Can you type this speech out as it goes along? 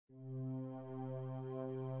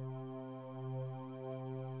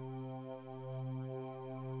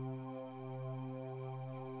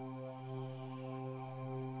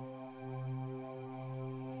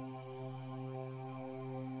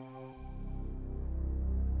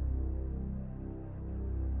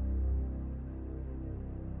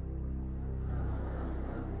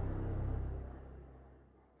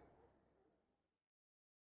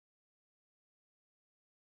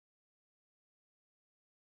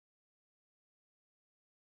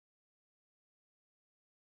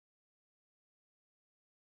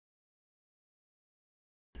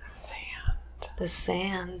the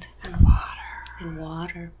sand. And water. And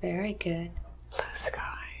water. Very good. Blue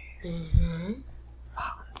skies. Mm-hmm.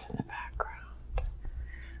 Mountains in the background.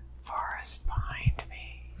 Forest behind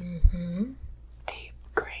me. Mm-hmm. Deep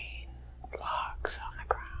green logs on the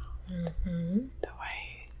ground. Mm-hmm. The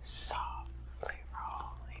waves softly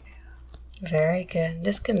rolling in. Very good.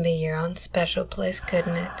 This can be your own special place,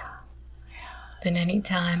 couldn't it? Then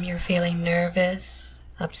anytime you're feeling nervous,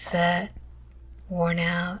 upset, worn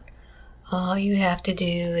out, all you have to do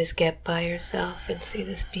is get by yourself and see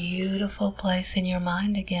this beautiful place in your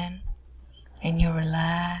mind again. And you'll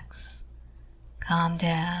relax, calm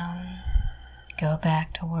down, go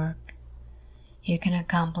back to work. You can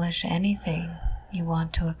accomplish anything you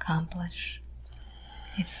want to accomplish.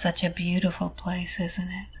 It's such a beautiful place, isn't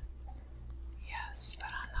it? Yes,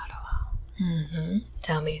 but I'm not alone. Mm-hmm.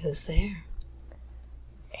 Tell me who's there.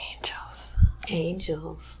 Angels.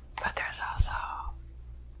 Angels. But there's also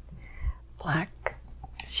black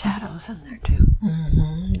shadows in there too.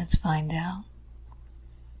 Mm-hmm. Let's find out.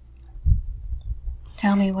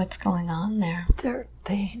 Tell me what's going on there. The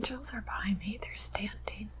angels are behind me. They're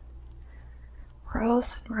standing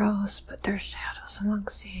rows and rows, but there's shadows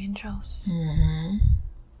amongst the angels. Mm-hmm.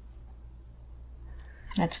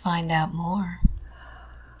 Let's find out more.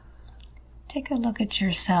 Take a look at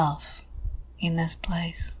yourself in this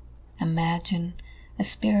place. Imagine a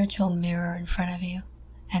spiritual mirror in front of you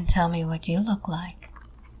and tell me what you look like.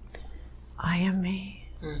 I am me.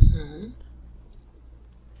 Mm-hmm.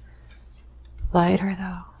 Lighter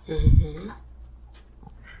though. Mm-hmm.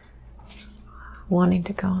 Wanting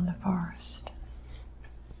to go in the forest.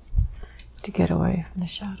 To get away from the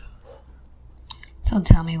shadows. So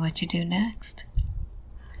tell me what you do next.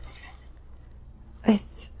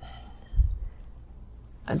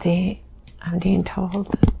 I'm being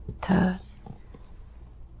told to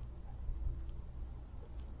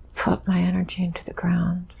put my energy into the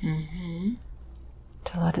ground. Mm-hmm.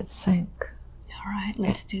 To let it sink. All right,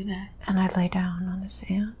 let's do that. And I lay down on the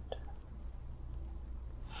sand.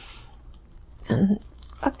 And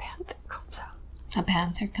a panther comes out. A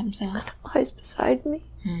panther comes out. And lies beside me.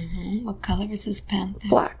 Mm-hmm. What color is this panther?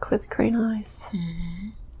 Black with green eyes. Mm-hmm.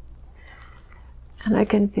 And I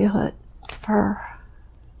can feel its fur.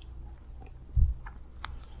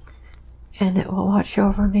 And it will watch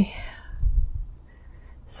over me.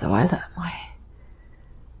 So I let my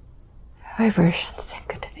vibrations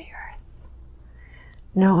sink into the earth,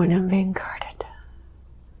 knowing I'm being guarded.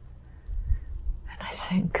 And I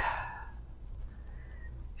sink.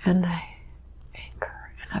 And I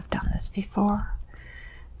anchor. And I've done this before.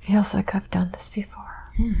 Feels like I've done this before.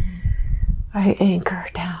 Mm-hmm. I anchor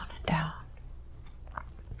down and down.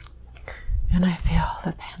 And I feel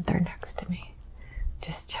the panther next to me,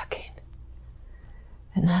 just checking.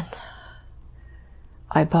 And then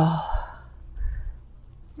I ball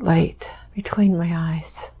light between my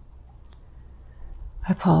eyes.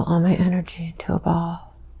 I pull all my energy into a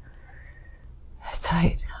ball. A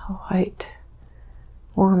tight, white,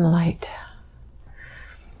 warm light.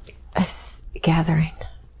 It's gathering.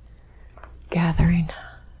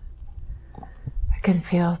 I can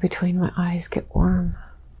feel between my eyes get warm.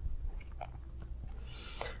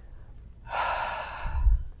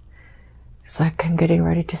 It's like I'm getting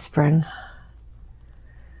ready to spring.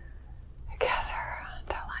 I gather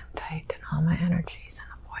until I'm tight and all my energy's in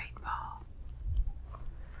a white ball.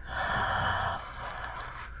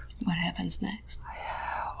 What happens next? I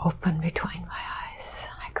open between my eyes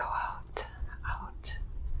and I go out, out,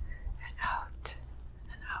 and out,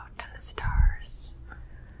 and out in the stars.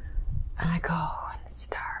 And I go in the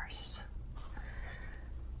stars.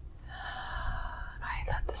 And I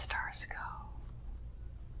let the stars go.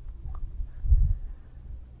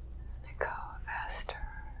 Go faster.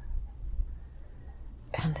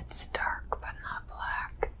 And it's dark but not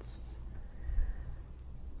black. It's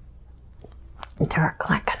dark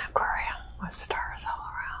like an aquarium with stars all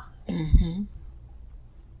around. Mm-hmm.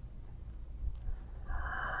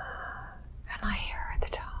 And I hear the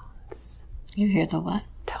tones. You hear the what?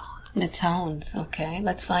 Tones. The tones, okay.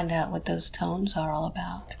 Let's find out what those tones are all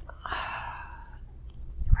about.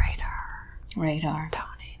 Radar.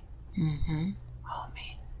 Toning. Mm-hmm.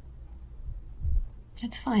 Homing.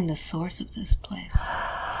 Let's find the source of this place.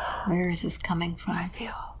 Where is this coming from? I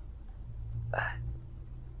feel...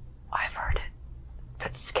 I've heard it,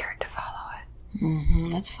 but scared to follow it. Mm-hmm.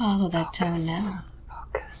 Let's follow that tone now.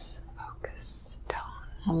 Focus, tone.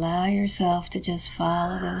 Allow yourself to just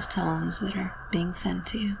follow those tones that are being sent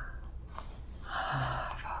to you.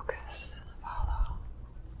 Focus, follow.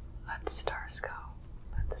 Let the stars go.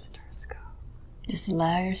 Just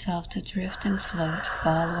allow yourself to drift and float,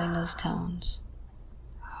 following those tones.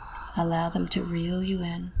 Allow them to reel you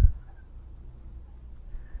in.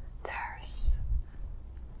 There's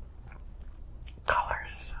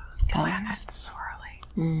colors. Planets swirling.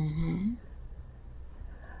 Mm-hmm.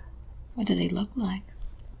 What do they look like?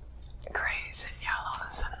 Grays and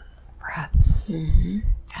yellows and reds. Mm-hmm.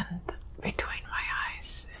 And between my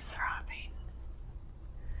eyes is throbbing.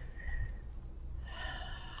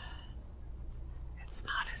 It's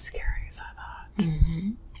not as scary as I thought.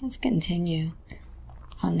 Mm-hmm. Let's continue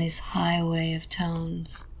on this highway of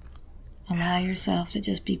tones. Allow yourself to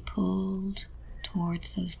just be pulled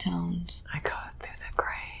towards those tones. I go through the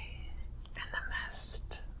gray and the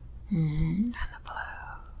mist Mm-hmm. and the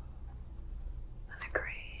blue and the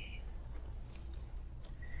green.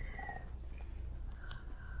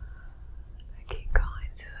 I keep going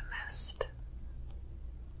through the mist.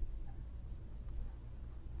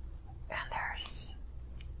 And there's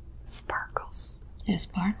sparkles. There's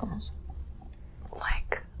sparkles.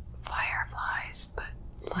 Like fireflies, but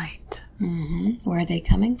light. Mm-hmm. Where are they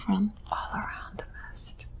coming from? All around the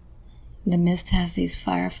mist. The mist has these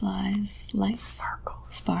fireflies, like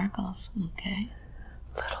Sparkles. sparkles. Okay.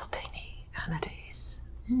 Little teeny entities.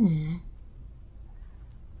 Hmm.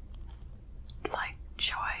 Like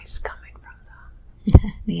joys coming from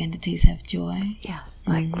them. The entities have joy. Yes,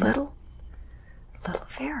 like Mhm. little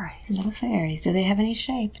fairies. Little fairies. Do they have any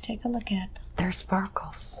shape? Take a look at them. They're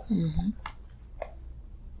sparkles. Mm-hmm.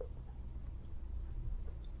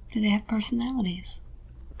 Do they have personalities?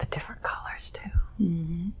 But different colors too.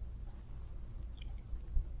 Mm-hmm.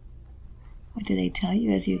 What do they tell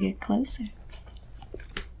you as you get closer?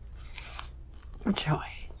 Joy.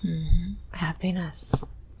 Mm-hmm. Happiness.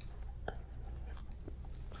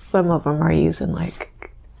 Some of them are using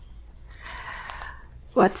like,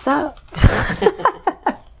 what's up?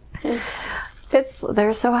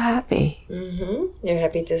 They're so happy. Mm-hmm. They're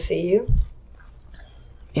happy to see you.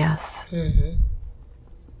 Yes. Mm-hmm.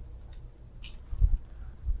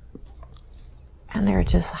 And they're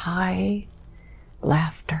just high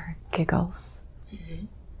laughter, giggles, Mm-hmm.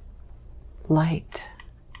 light,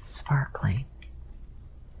 sparkling.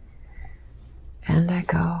 And I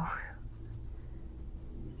go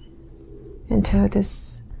into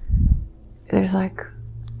this, there's like,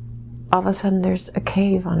 all of a sudden there's a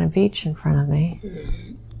cave on a beach in front of me.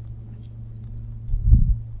 Mm-hmm.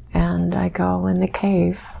 And I go in the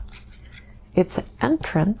cave. It's an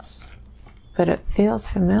entrance, but it feels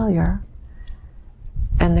familiar.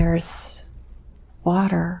 And there's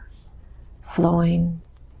water flowing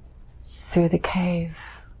through the cave.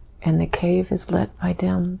 And the cave is lit by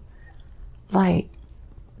dim light,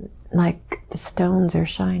 like the stones are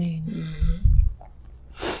shining.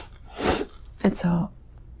 Mm-hmm. And so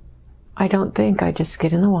I don't think, I just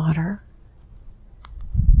get in the water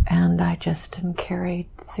and I just am carried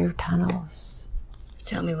through tunnels.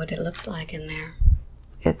 Tell me what it looks like in there.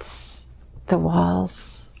 It's, the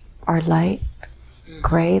walls are light, Mm-hmm.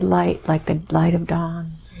 gray light, like the light of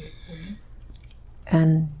dawn. Mm-hmm.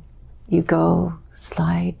 And you go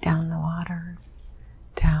slide down the water,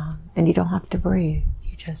 down, and you don't have to breathe.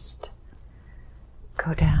 You just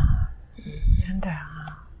go down Mm-hmm. and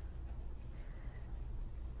down,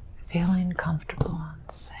 feeling comfortable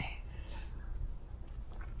and safe.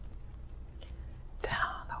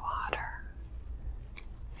 Down the water,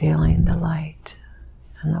 feeling the light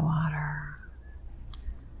and the water.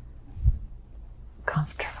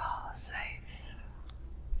 Comfortable, safe.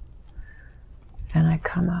 And I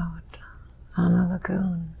come out on a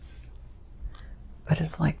lagoon, but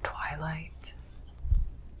it's like twilight.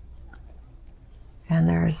 And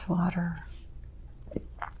there's water,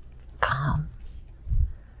 calm,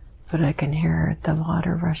 but I can hear the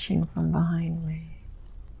water rushing from behind me.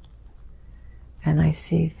 And I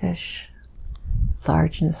see fish,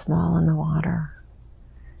 large and small, in the water.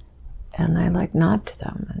 And I like nod to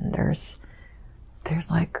them, and there's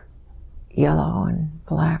like yellow and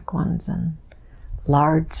black ones and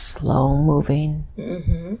large, slow moving.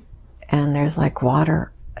 Mm-hmm. And there's like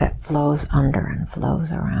water that flows under and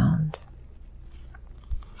flows around.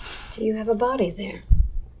 Do you have a body there?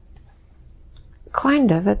 Kind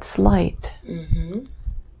of, it's light. Mm-hmm.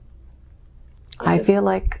 I feel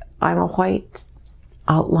like I'm a white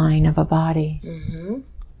outline of a body. Mm-hmm.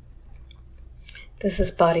 Does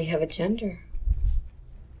this body have a gender?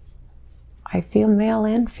 I feel male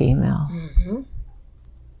and female. Mm-hmm.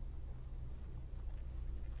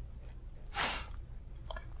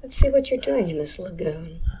 Let's see what you're doing in this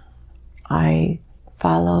lagoon. I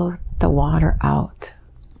follow the water out.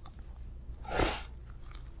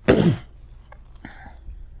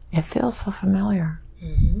 It feels so familiar.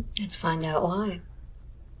 Mm-hmm. Let's find out why.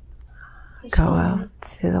 Go out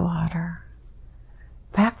to the water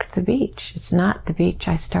back to the beach. It's not the beach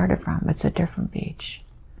I started from. It's a different beach.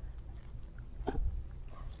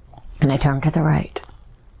 And I turn to the right.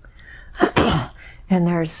 And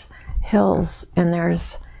there's hills, and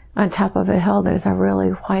there's, on top of a hill, there's a really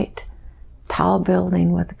white, tall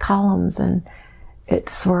building with columns, and it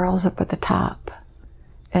swirls up at the top.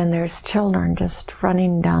 And there's children just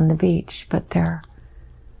running down the beach, but they're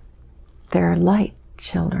light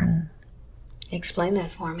children. Explain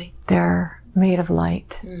that for me. They're made of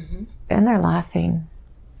light. Mm-hmm. And they're laughing.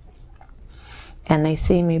 And they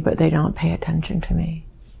see me, but they don't pay attention to me.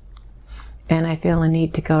 And I feel a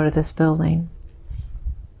need to go to this building.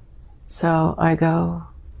 So I go.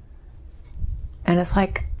 And it's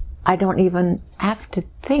like I don't even have to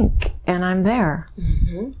think, and I'm there.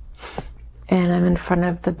 Mm-hmm. And I'm in front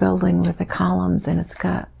of the building with the columns, and it's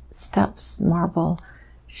got steps, marble,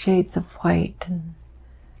 shades of white, and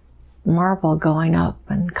marble going up,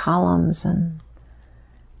 and columns, and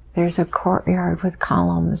there's a courtyard with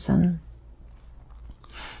columns, and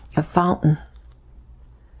a fountain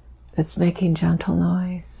that's making gentle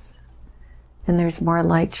noise. And there's more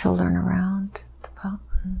light children around the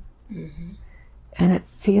fountain. Mm-hmm. And it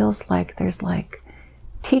feels like there's like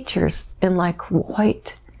teachers in like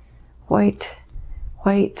white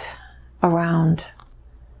around.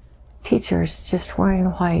 Teachers just wearing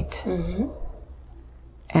white. Mm-hmm.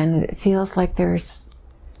 And it feels like there's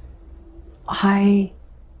high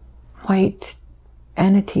white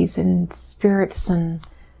entities and spirits, and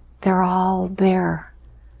they're all there.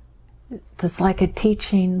 It's like a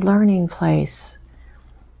teaching, learning place.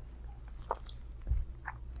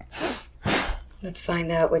 Let's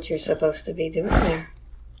find out what you're supposed to be doing there.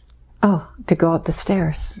 Oh, to go up the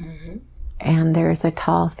stairs. Mm-hmm. And there's a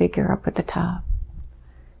tall figure up at the top.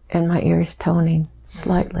 And my ear's toning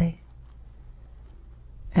slightly.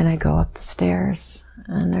 And I go up the stairs,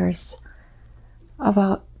 and there's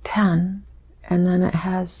about 10, and then it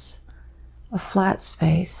has a flat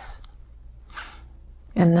space,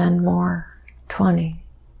 and then more, 20.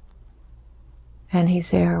 And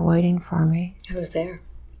he's there waiting for me. Who's there?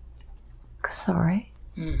 Sorry.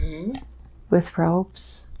 Mm-hmm. With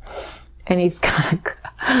robes. And he's got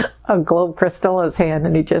a globe crystal in his hand,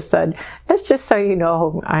 and he just said, "It's just so you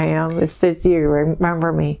know who I am. It's just you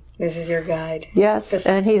remember me." This is your guide. Yes,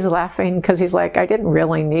 and he's laughing because he's like, "I didn't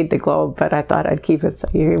really need the globe, but I thought I'd keep it so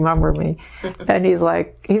you remember me." And he's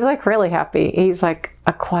like really happy. He's like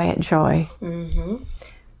a quiet joy. Mm-hmm.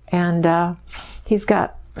 And he's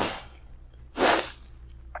got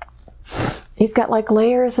like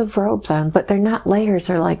layers of robes on, but they're not layers,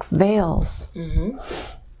 they're like veils. Mm-hmm.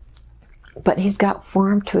 But he's got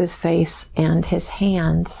form to his face and his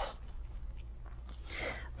hands.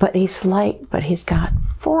 But he's light, but he's got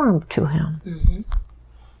form to him. Mm-hmm.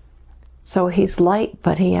 So he's light,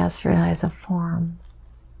 but he has a form.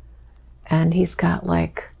 And he's got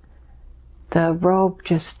like, the robe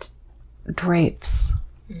just drapes.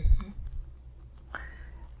 Mm-hmm.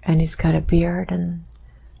 And he's got a beard and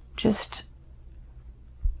just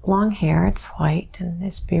long hair. It's white, and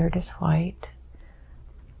his beard is white.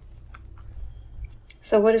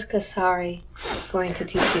 So what is Kasari going to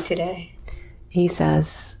teach you today? He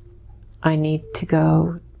says, I need to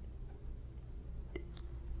go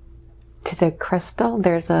to the crystal.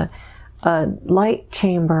 There's a light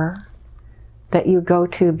chamber that you go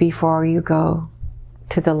to before you go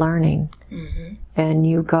to the learning. Mm-hmm. And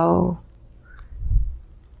you go,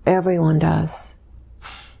 everyone does,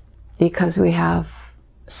 because we have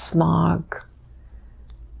smog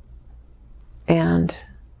and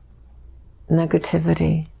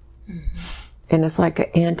negativity. Mm-hmm. And it's like an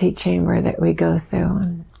antechamber that we go through,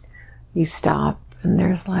 and you stop, and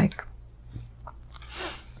there's like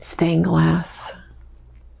stained glass,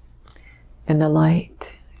 and the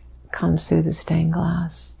light comes through the stained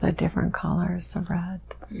glass, the different colors, the red,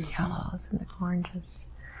 the yellows, and the oranges.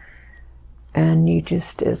 And you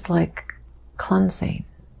just, it's like cleansing.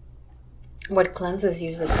 What cleanses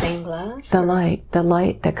you? The stained glass? The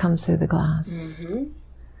light that comes through the glass. Mm-hmm.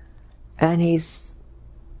 And he's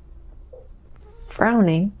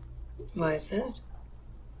frowning. Why is that?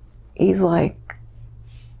 He's like,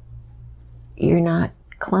 you're not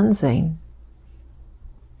cleansing.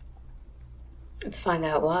 Let's find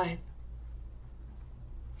out why.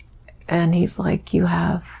 And he's like, you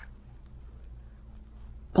have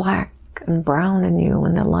black and brown in you,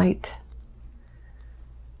 and the light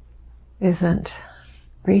isn't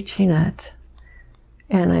reaching it.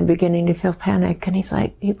 And I'm beginning to feel panic. And he's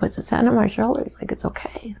like, he puts his hand on my shoulder. He's like, it's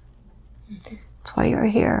okay. Mm-hmm. That's why you're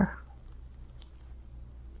here.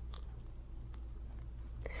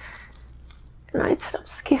 And I said, I'm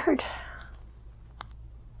scared.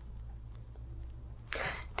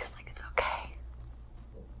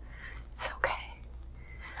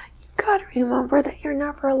 remember that you're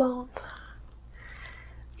never alone.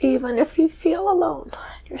 Even if you feel alone,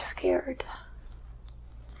 you're scared.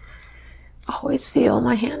 Always feel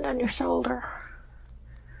my hand on your shoulder.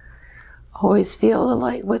 Always feel the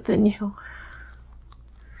light within you.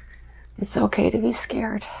 It's okay to be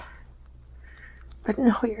scared. But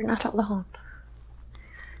no, you're not alone.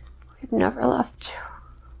 We've never left you.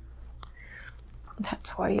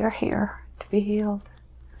 That's why you're here, to be healed.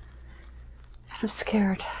 And I'm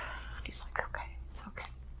scared. He's like, okay, it's okay.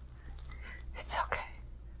 It's okay.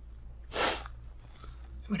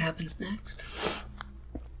 What happens next?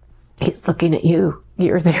 He's looking at you.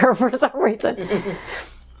 You're there for some reason.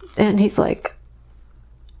 And he's like,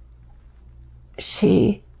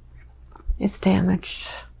 she is damaged.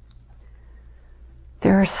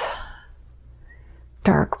 There's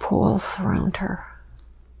dark pools around her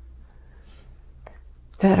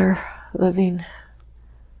that are living.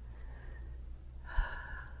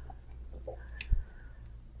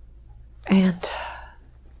 And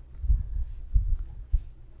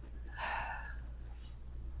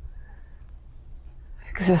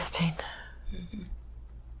existing. Mm-hmm.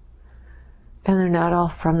 And they're not all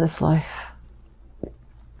from this life.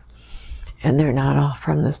 And they're not all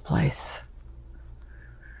from this place.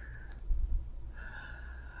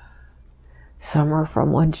 Some are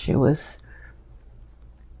from when she was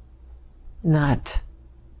not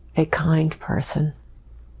a kind person.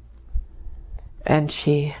 And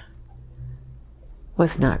she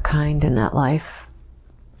was not kind in that life.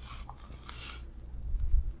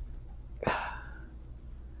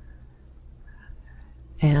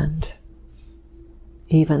 And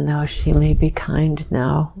even though she may be kind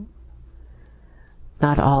now,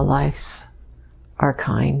 not all lives are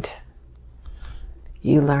kind.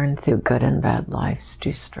 You learn through good and bad lives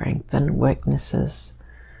to strengthen weaknesses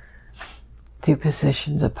through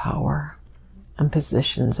positions of power and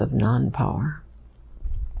positions of non-power.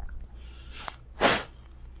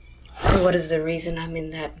 So what is the reason I'm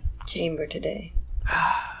in that chamber today?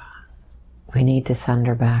 We need to send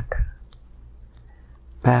her back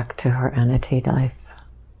to her entity life.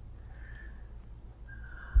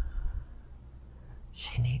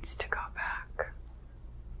 She needs to go back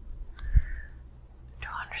to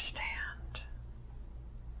understand.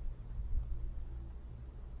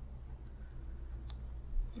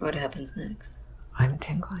 What happens next? I'm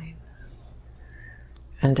tingling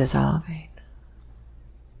and dissolving.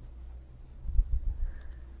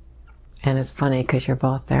 And it's funny because you're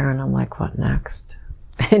both there and I'm like, what next?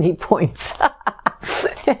 And he points.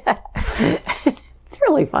 It's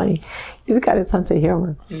really funny. He's got a sense of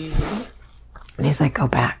humor. Mm-hmm. And he's like, go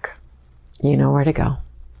back. You know where to go.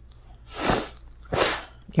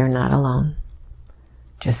 You're not alone.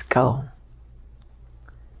 Just go.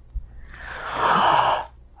 I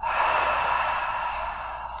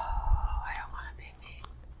don't want to be mean.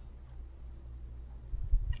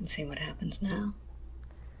 And see what happens now.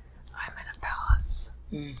 I'm in a palace.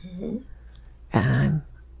 Mm-hmm. And I'm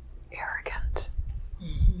arrogant.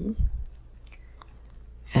 Mm-hmm.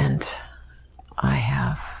 And I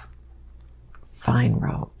have fine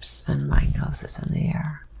robes and my nose is in the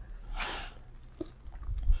air.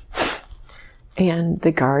 And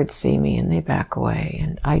the guards see me and they back away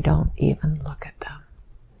and I don't even look at them.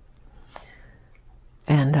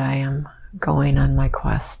 And I am going on my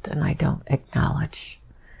quest and I don't acknowledge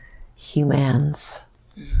humans.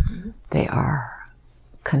 Mm-hmm. They are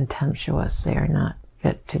contemptuous. They are not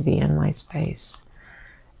fit to be in my space.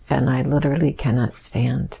 And I literally cannot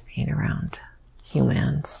stand being around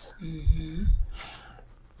humans. Mm-hmm.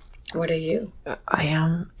 What are you? I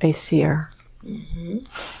am a seer. Mm-hmm.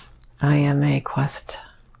 I am a quest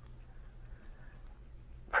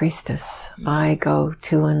priestess. Mm-hmm. I go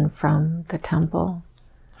to and from the temple,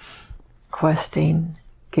 questing,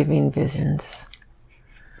 giving visions.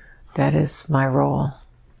 That is my role,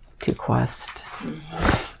 to quest,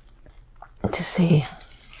 to see,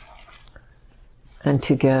 and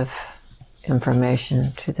to give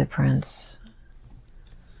information to the prince.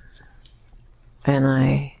 And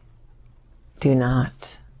I do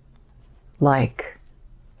not like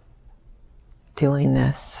doing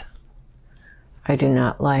this. I do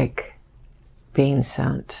not like being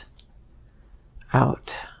sent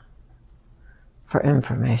out for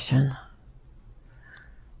information.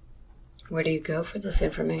 Where do you go for this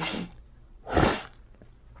information?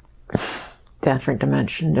 Different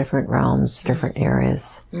dimension, different realms, different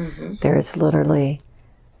areas. Mm-hmm. There's literally,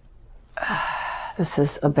 this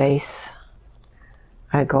is a base.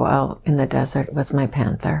 I go out in the desert with my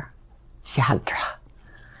panther, Shadra,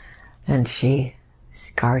 and she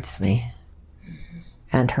guards me. Mm-hmm.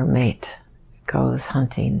 And her mate goes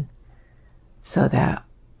hunting so that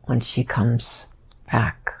when she comes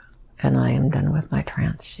back and I am done with my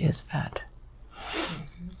trance, she is fed.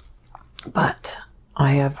 But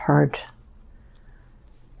I have heard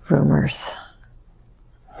rumors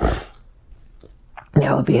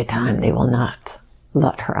there will be a time they will not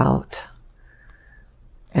let her out,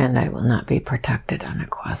 and I will not be protected on a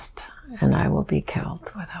quest, and I will be killed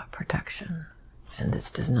without protection, and this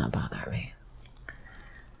does not bother me.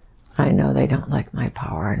 I know they don't like my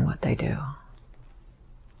power and what they do.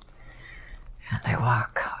 And I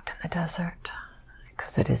walk out in the desert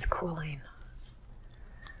because it is cooling.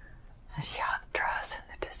 The Shadra is in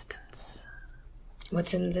the distance.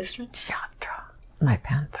 What's in the distance? Shadra, my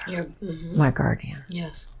panther, Mm-hmm. my guardian.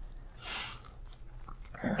 Yes.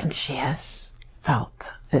 And she has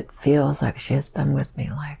felt, it feels like she has been with me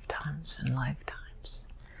lifetimes and lifetimes.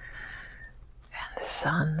 And the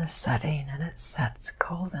sun is setting and it sets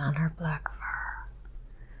cold on her black fur.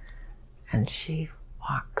 And she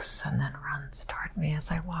walks and then runs toward me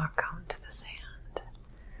as I walk out into the sand.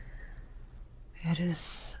 It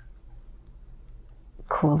is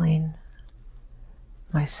cooling.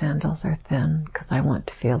 My sandals are thin because I want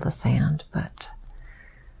to feel the sand, but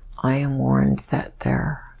I am warned that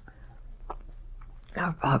there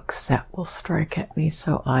are bugs that will strike at me,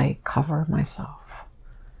 so I cover myself.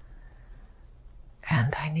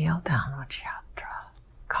 And I kneel down when Shadra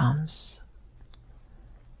comes,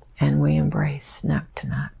 and we embrace neck to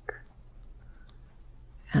neck,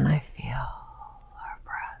 and I feel her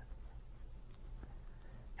breath,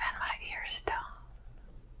 and my ears down,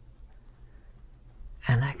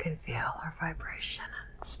 and I can feel her vibration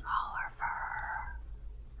and smell her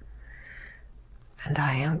fur, and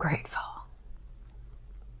I am grateful.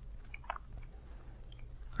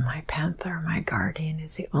 My panther, my guardian,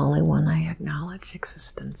 is the only one I acknowledge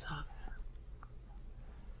existence of.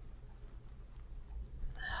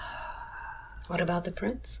 What about the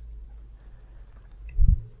prince?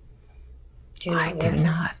 I do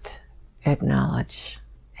not acknowledge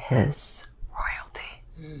his royalty.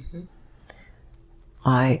 Mm-hmm.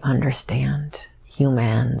 I understand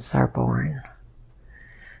humans are born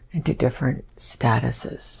into different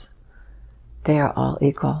statuses. They are all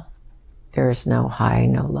equal. There's no high,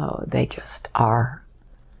 no low. They just are.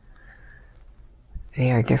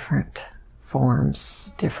 They are different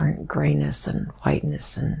forms, different grayness and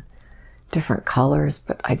whiteness and different colors,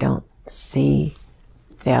 but I don't see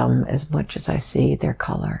them as much as I see their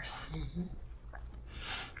colors. Mm-hmm.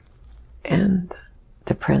 And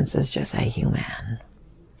the prince is just a human.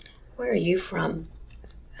 Where are you from?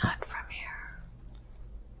 Not from here.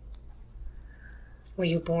 Were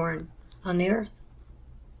you born on the earth?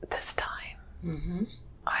 This time. Mm-hmm.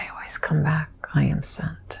 I always come back. I am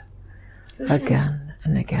sent. Who sends Again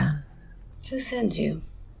and again. Who sends you?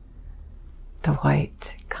 The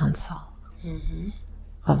white counsel Mm-hmm.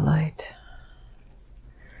 of light.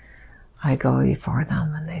 I go before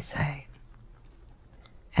them and they say,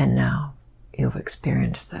 and now you've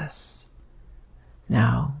experienced this.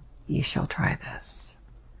 Now you shall try this.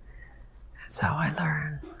 And so I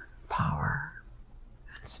learn power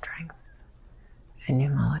and strength and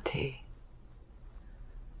humility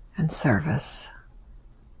and service,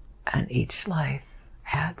 and each life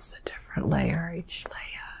adds a different layer, each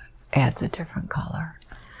layer adds a different color.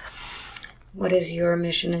 What is your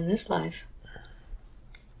mission in this life?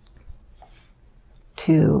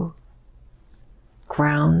 To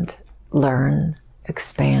ground, learn,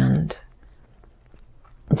 expand,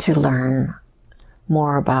 to learn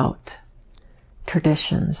more about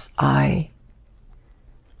traditions. I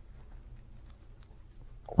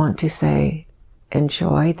want to say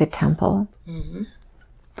enjoy the temple, Mm-hmm.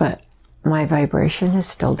 but my vibration is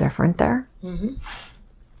still different there. Mm-hmm.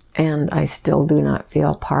 And I still do not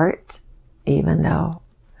feel part, even though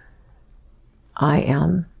I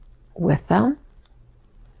am with them.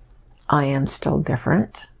 I am still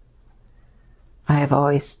different. I have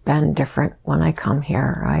always been different when I come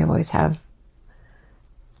here. I always have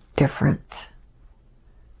different.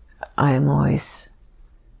 I am always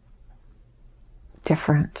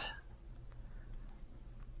different.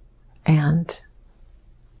 And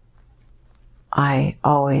I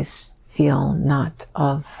always feel not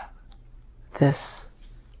of this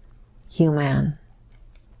human.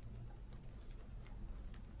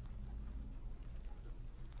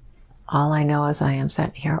 All I know is I am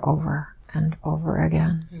sent here over and over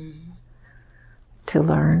again to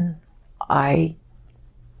learn. I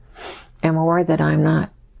am aware that I'm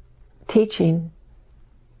not teaching.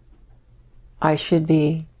 I should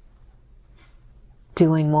be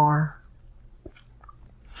doing more.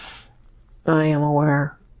 I am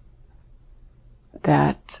aware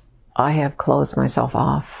that I have closed myself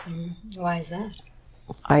off. Why is that?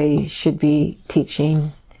 I should be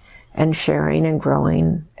teaching and sharing and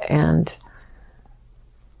growing, and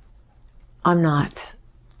I'm not.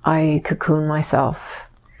 I cocoon myself.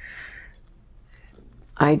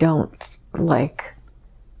 I don't like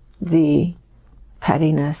the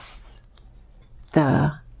pettiness,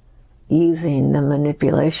 the using, the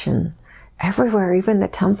manipulation everywhere, even the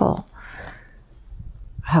temple.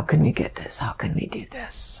 How can we get this? How can we do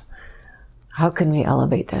this? How can we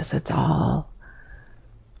elevate this? It's all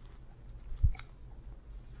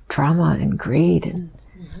drama and greed, and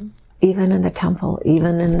even in the temple,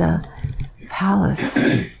 even in the palace.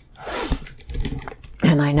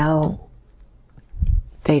 And I know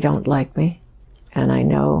they don't like me. And I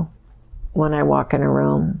know when I walk in a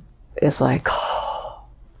room, it's like, oh.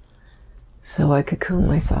 So I cocoon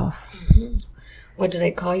myself. What do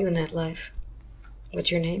they call you in that life?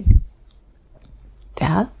 What's your name?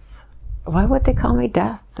 Death? Why would they call me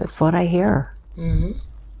Death? That's what I hear.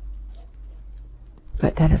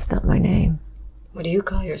 But that is not my name. What do you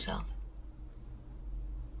call yourself?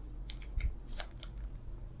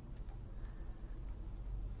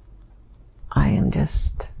 I am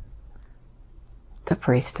just the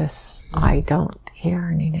priestess. I don't hear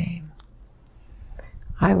any name.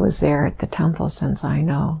 I was there at the temple since I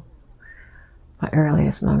know my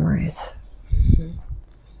earliest memories.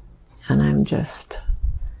 And I'm just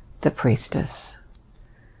the priestess.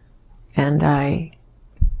 And I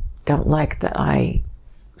don't like that I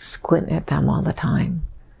squint at them all the time.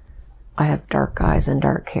 I have dark eyes and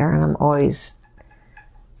dark hair, and I'm always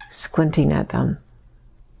squinting at them.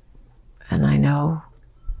 And I know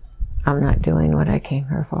I'm not doing what I came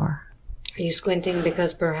here for. Are you squinting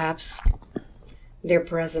because perhaps their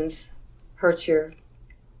presence hurts your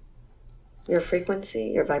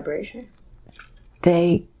frequency, your vibration?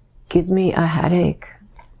 They give me a headache.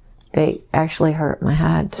 They actually hurt my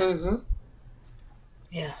head.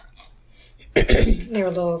 Yes. They're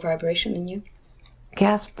a lower vibration than you?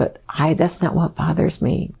 Yes, but that's not what bothers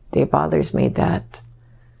me. It bothers me that,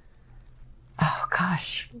 oh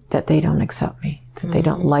gosh, that they don't accept me, that they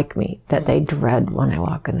don't like me, that they dread when I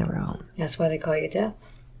walk in the room. That's why they call you Death.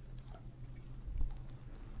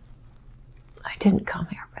 I didn't come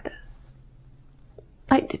here for this.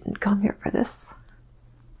 I didn't come here for this.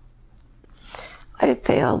 I have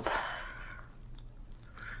failed.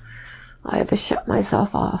 I have shut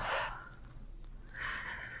myself off.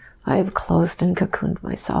 I have closed and cocooned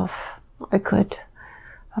myself. I could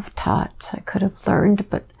have taught, I could have learned,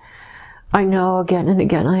 but I know again and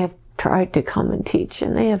again I have tried to come and teach,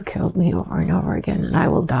 and they have killed me over and over again, and I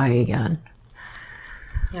will die again.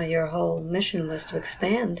 Now your whole mission was to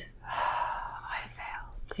expand. I have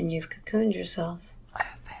failed. And you've cocooned yourself. I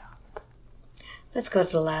have failed. Let's go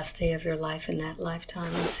to the last day of your life in that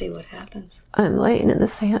lifetime and see what happens. I'm laying in the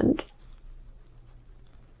sand.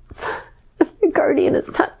 The guardian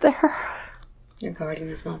is not there. Your guardian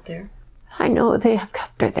is not there? I know they have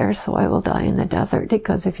kept her there, so I will die in the desert,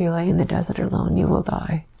 because if you lay in the desert alone, you will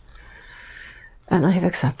die. And I have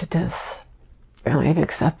accepted this. And I have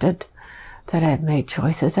accepted that I have made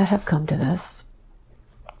choices that have come to this.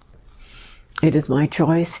 It is my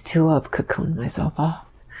choice to have cocooned myself off.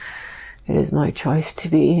 It is my choice to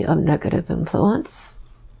be of negative influence.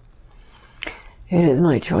 It is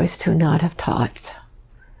my choice to not have taught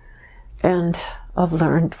and have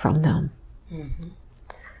learned from them.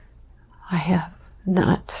 I have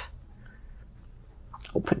not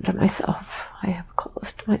opened to myself. I have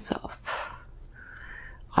closed myself.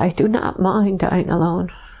 I do not mind dying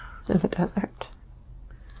alone in the desert.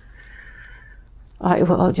 I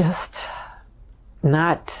will just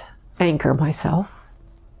not anchor myself.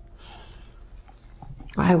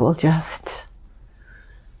 I will just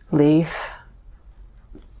leave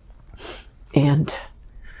and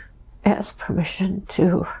ask permission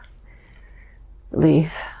to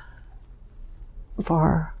leave,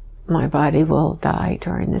 for my body will die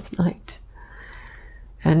during this night.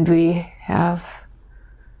 And we have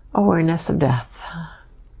awareness of death.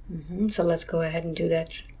 So let's go ahead and do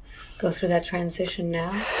that. Go through that transition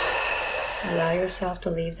now. Allow yourself to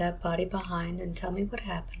leave that body behind and tell me what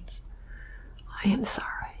happens. I am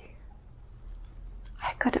sorry.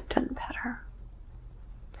 I could have done better.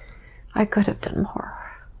 I could have done more.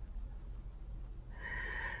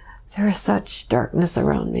 There is such darkness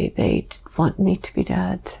around me. They want me to be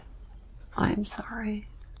dead. I am sorry.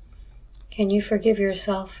 Can you forgive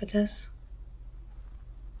yourself for this?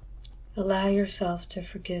 Allow yourself to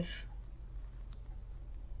forgive.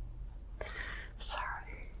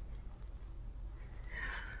 Sorry.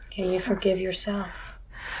 Can you forgive yourself?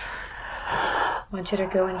 I want you to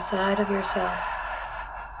go inside of yourself.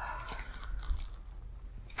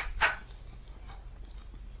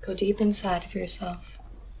 Go deep inside of yourself.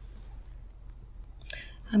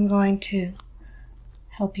 I'm going to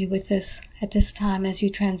help you with this. At this time, as you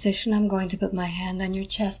transition, I'm going to put my hand on your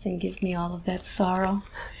chest and give me all of that sorrow.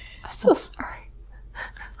 I'm so sorry.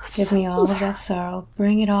 Give me all of that sorrow.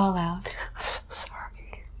 Bring it all out. I'm so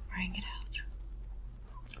sorry. Bring it out.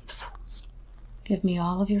 I'm so sorry. Give me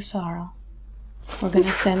all of your sorrow. We're going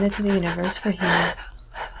to send it to the universe for healing.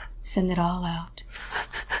 Send it all out.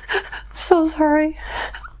 I'm so sorry.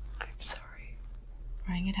 I'm sorry.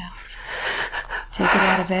 Bring it out. Take it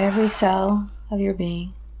out of every cell of your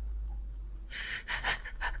being.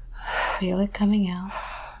 Feel it coming out.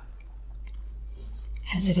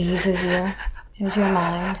 As it eases your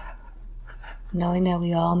mind, knowing that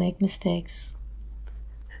we all make mistakes.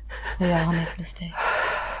 We all make mistakes.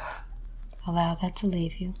 Allow that to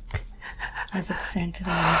leave you as it's sent to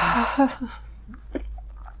the universe.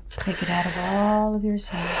 Take it out of all of your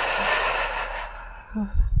cells.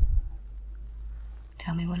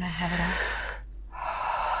 Tell me when I have it out.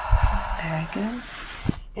 Very good.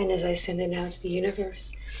 And as I send it out to the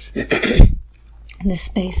universe, and the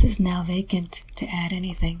space is now vacant to add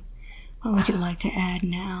anything. What would you like to add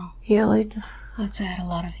now? Healing. Let's add a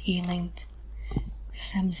lot of healing.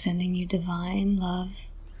 I'm sending you divine love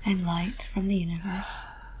and light from the universe.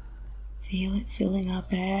 Feel it filling up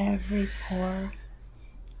every pore,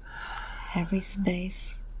 every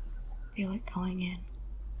space. Feel it going in.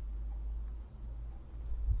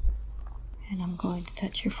 And I'm going to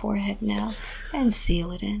touch your forehead now and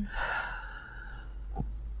seal it in.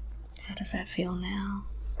 How does that feel now?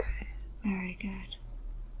 Okay. Very good.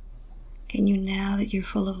 Can you, now that you're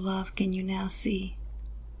full of love, can you now see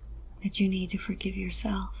that you need to forgive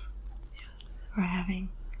yourself for having...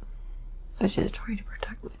 I was just trying to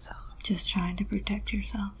protect myself. Just trying to protect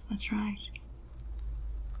yourself. That's right.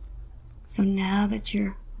 So now that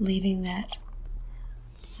you're leaving that,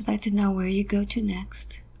 I'd like to know where you go to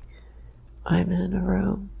next. I'm in a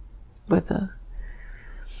room with a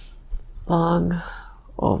long,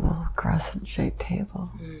 oval, crescent-shaped table.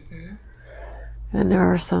 Mm-hmm. And there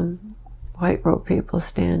are some white robe people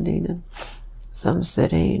standing and some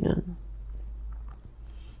sitting, and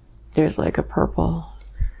there's like a purple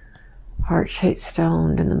heart-shaped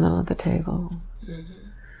stone in the middle of the table. Mm-hmm.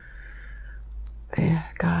 A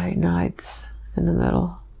guy nods in the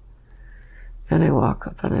middle, and I walk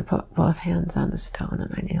up and I put both hands on the stone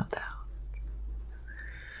and I kneel down.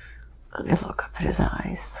 And I look up at his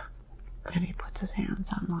eyes, and he puts his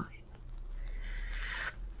hands on mine.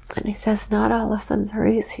 And he says, not all lessons are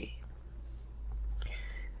easy.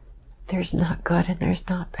 There's not good and there's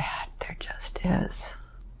not bad. There just is.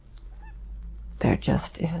 There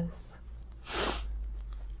just is.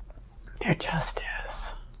 There just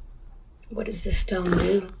is. What does this stone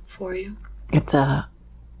do for you? It's a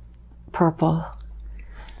purple,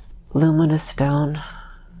 luminous stone.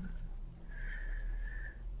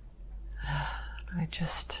 I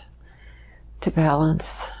just, to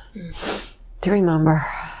balance, to remember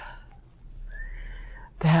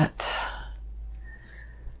that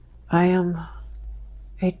I am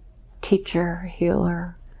a teacher,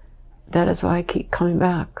 healer. That is why I keep coming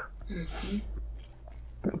back. Mm-hmm.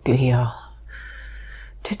 To heal,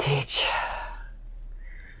 to teach,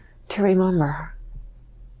 to remember,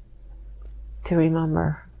 to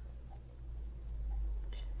remember.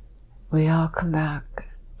 We all come back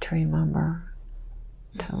to remember,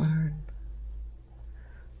 to learn.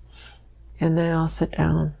 And then I'll sit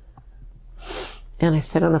down, and I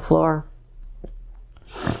sit on the floor,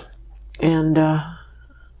 and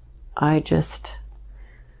I just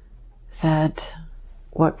said,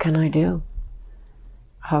 what can I do?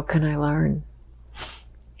 How can I learn?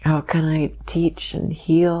 How can I teach and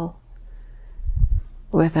heal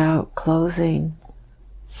without closing?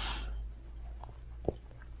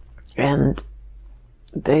 And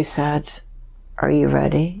they said, are you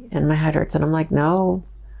ready? And my head hurts, and I'm like, no.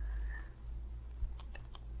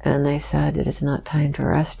 And they said, it is not time to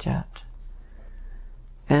rest yet.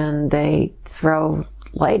 And they throw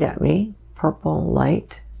light at me, purple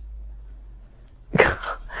light.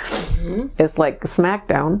 Mm-hmm. It's like a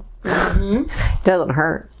smackdown. Mm-hmm. It doesn't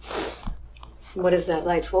hurt. What is that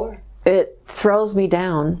light for? It throws me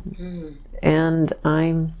down, and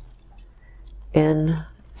I'm in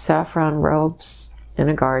saffron robes in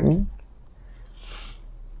a garden,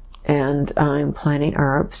 and I'm planting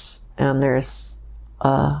herbs, and there's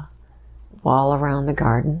a wall around the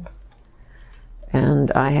garden,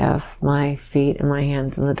 and I have my feet and my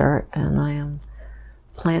hands in the dirt, and I am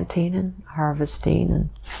planting and harvesting, and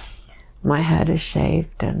my head is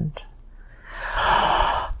shaved and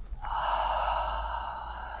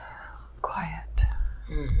quiet.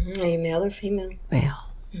 Mm-hmm. Are you male or female? Male.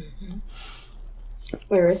 Mm-hmm.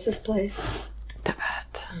 Where is this place?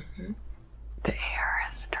 Tibet. Mm-hmm. The air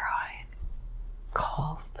is dry,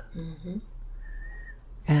 cold, Mm-hmm.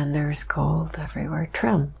 and there's gold everywhere,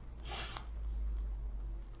 trim.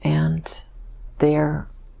 And there are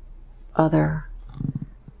other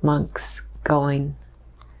monks going,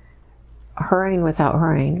 hurrying without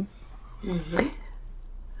hurrying. Mm-hmm.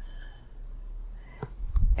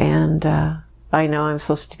 And I know I'm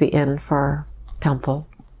supposed to be in for temple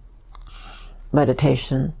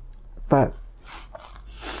meditation, but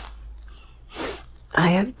I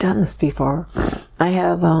have done this before. I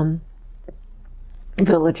have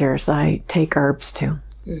villagers I take herbs to,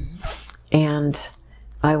 and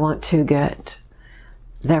I want to get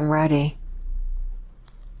them ready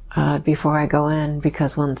before I go in,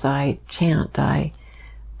 because once I chant, I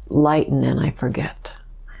lighten and I forget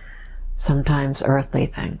sometimes earthly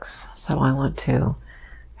things. So I want to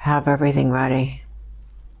have everything ready.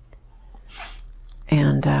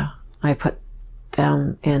 And I put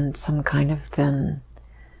them in some kind of thin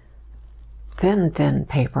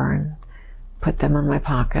paper and put them in my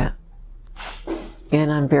pocket.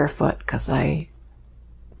 And I'm barefoot because I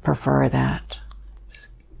prefer that.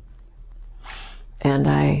 And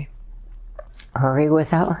I hurry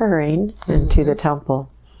without hurrying into the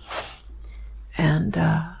temple. And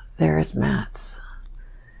there's mats.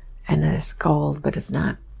 And there's gold, but it's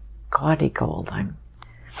not gaudy gold. I'm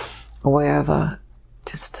aware of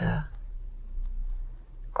just a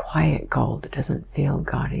quiet gold. It doesn't feel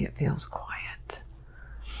gaudy, it feels quiet.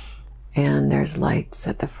 And there's lights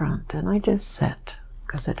at the front, and I just sit,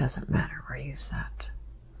 because it doesn't matter where you sit.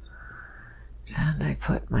 And I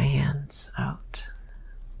put my hands out,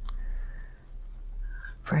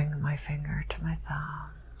 bring my finger to my thumb,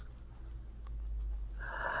 and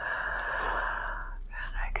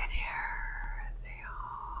I can hear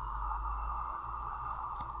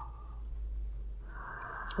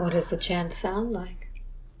the What does the chant sound like?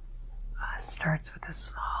 It starts with a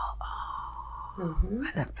small and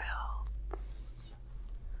it builds.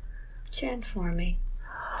 Chant for me.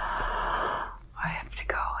 I have to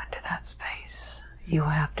go into that space. You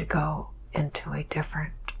have to go into a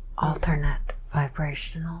different, alternate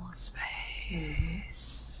vibrational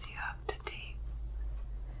space. You have to deep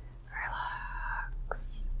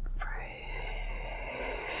relax, breathe.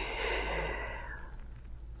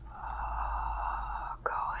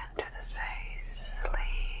 Go into the space,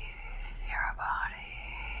 leave your body.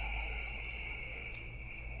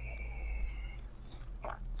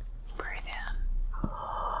 Breathe in.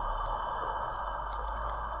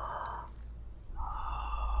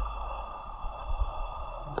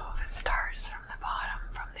 It starts from the bottom,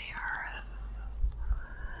 from the earth.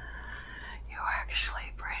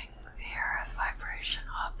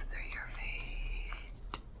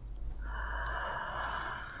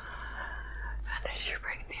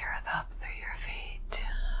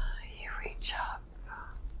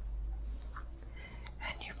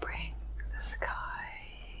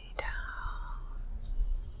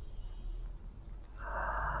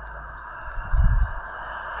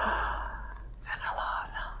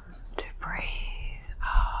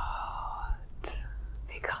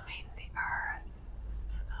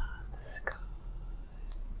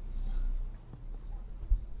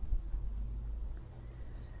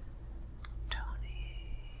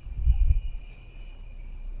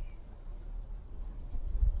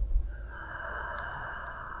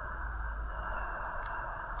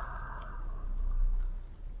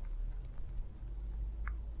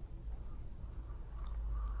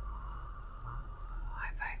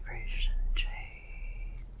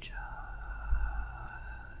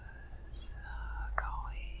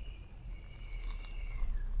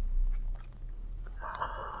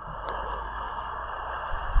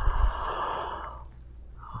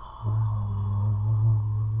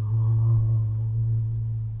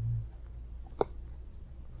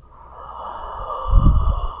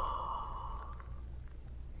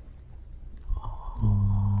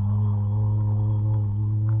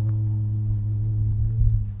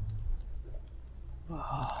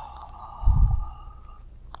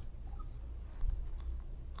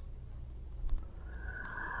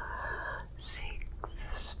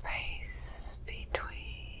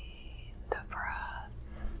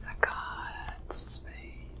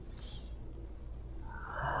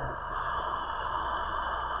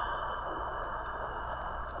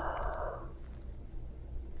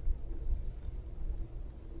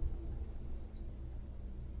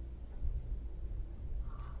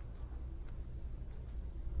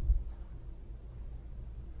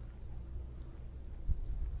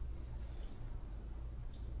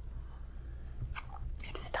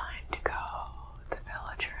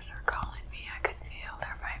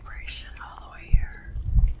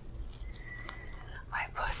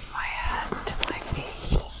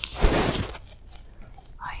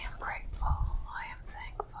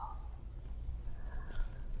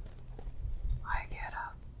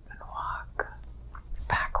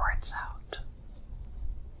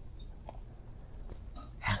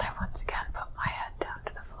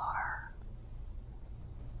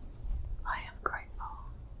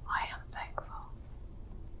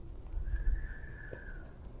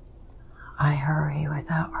 I hurry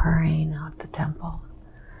without hurrying out the temple,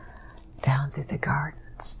 down through the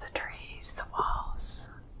gardens, the trees, the walls,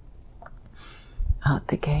 out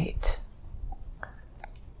the gate.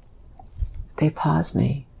 They pause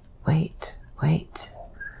me. Wait, wait.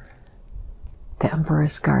 The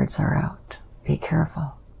Emperor's guards are out. Be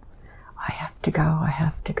careful. I have to go, I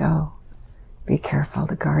have to go. Be careful,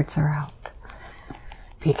 the guards are out.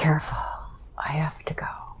 Be careful, I have to go.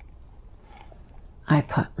 I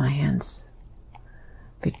put my hands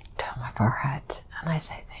to my forehead and I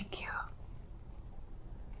say thank you.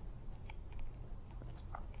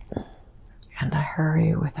 And I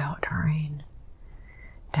hurry without hurrying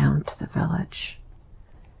down to the village.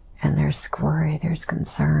 And there's worry, there's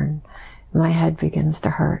concern. My head begins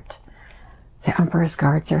to hurt. The Emperor's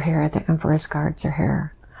guards are here, the Emperor's guards are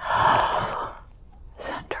here.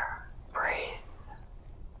 Center, breathe.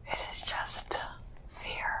 It is just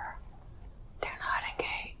fear. Do not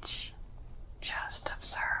engage. Just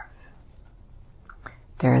observe.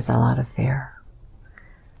 There is a lot of fear.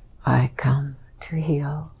 I come to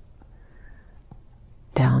heal.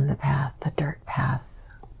 Down the path, the dirt path.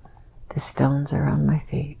 The stones are on my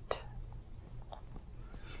feet.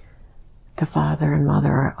 The father and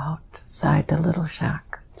mother are outside the little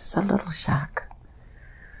shack. Just a little shack.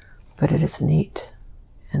 But it is neat.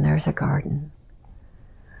 And there's a garden.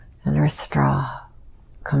 And there's straw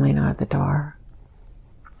coming out of the door.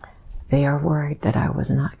 They are worried that I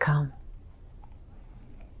was not come.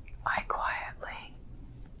 I quietly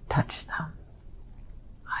touch them.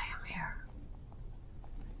 I am here.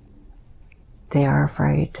 They are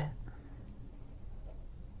afraid.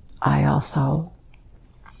 I also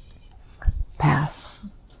pass,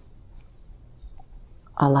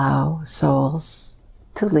 allow souls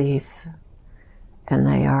to leave, and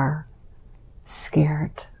they are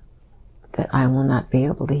scared that I will not be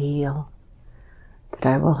able to heal, that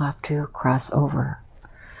I will have to cross over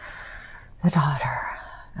the daughter.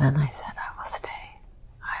 And I said, I will stay.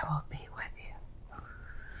 I will be with you.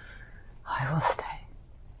 I will stay.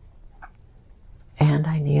 And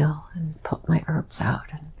I kneel and put my herbs out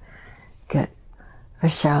and get a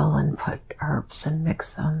shell and put herbs and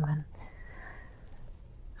mix them, and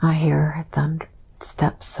I hear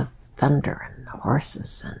steps of thunder and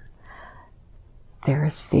horses, and there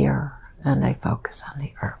is fear, and I focus on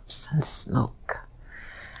the herbs and smoke.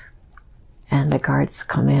 And the guards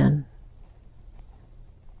come in,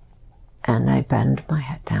 and I bend my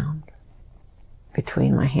head down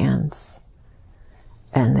between my hands,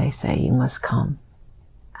 and they say, you must come.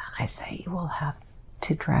 And I say, you will have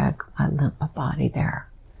to drag my limp body there,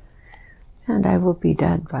 and I will be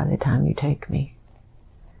dead by the time you take me.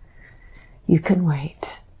 You can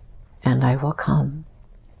wait, and I will come,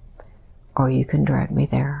 or you can drag me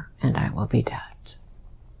there, and I will be dead.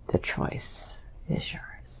 The choice is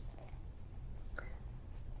yours.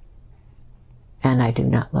 And I do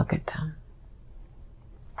not look at them.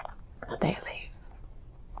 They leave.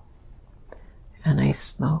 And I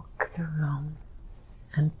smoke the room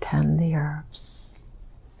and tend the herbs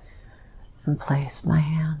and place my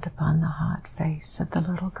hand upon the hot face of the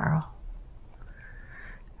little girl.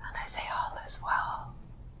 And I say, all is well.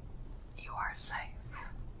 You are safe.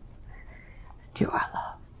 And you are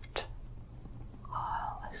loved.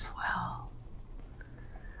 All is well.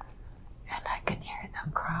 And I can hear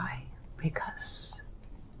them cry because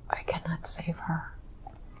I cannot save her.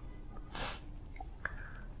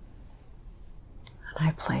 And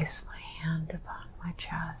I place my hand upon my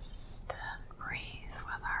chest and breathe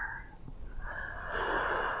with her.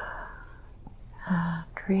 And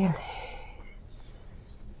release.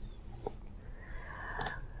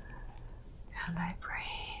 And I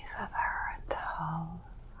breathe with her until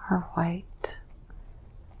her white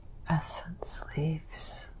essence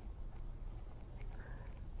leaves.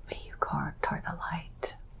 May you go toward the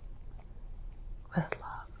light with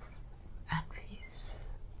love and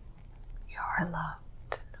peace. You are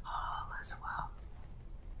loved and all is well.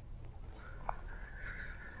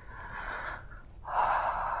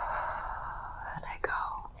 And I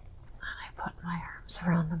go, and I put my arms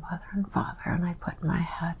around the mother and father, and I put my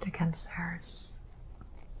head against theirs.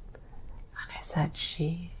 And I said,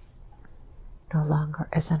 she no longer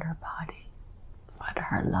is in her body, but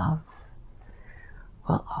her love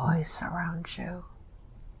will always surround you.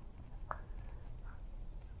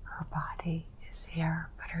 Her body is here,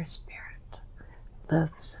 but her spirit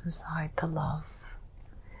lives inside the love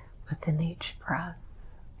within each breath.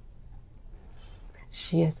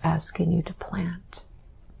 She is asking you to plant.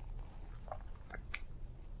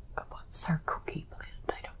 What's her cookie plant?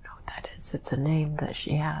 I don't know what that is. It's a name that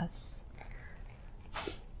she has.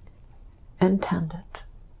 And tend it.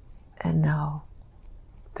 And know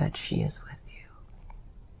that she is with you.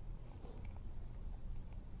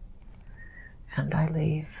 And I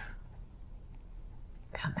leave,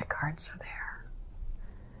 and the guards are there.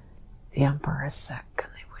 The emperor is sick,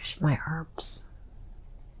 and they wish my herbs.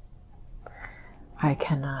 I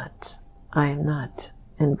am not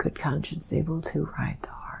in good conscience able to ride the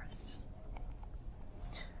horse.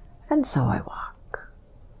 And so I walk.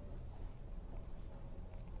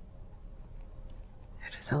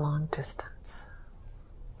 It is a long distance,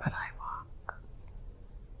 but I walk.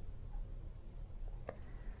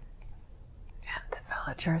 And the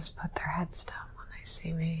villagers put their heads down when they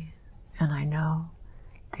see me, and I know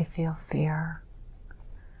they feel fear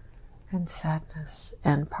and sadness,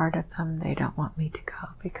 and part of them, they don't want me to go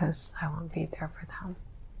because I won't be there for them.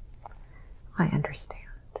 I understand.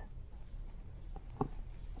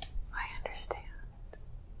 I understand.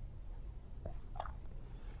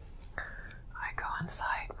 I go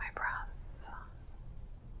inside my breath.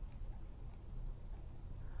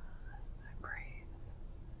 I breathe.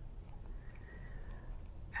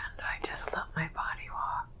 And I just let my body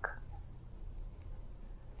walk.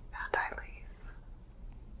 And I leave.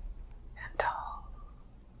 Until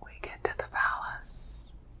we get to the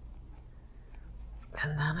palace.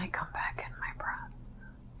 And then I come back in my breath.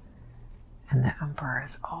 And the emperor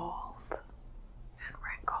is old and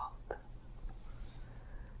wrinkled.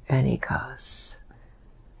 And he goes,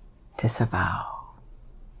 disavow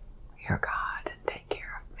your God and take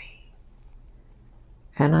care of me.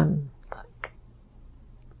 And I'm like,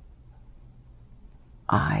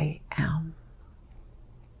 I am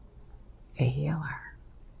a healer.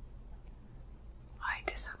 I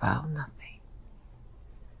disavow nothing.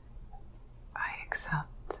 I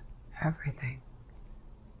accept everything.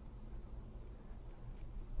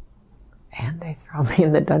 And they throw me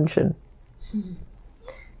in the dungeon.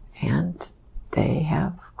 And they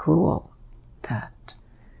have gruel that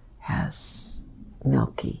has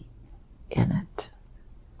milky in it.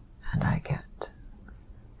 And I get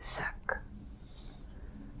sick.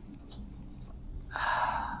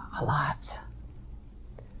 A lot.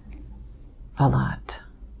 A lot.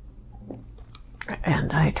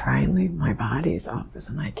 And I try and leave my body as often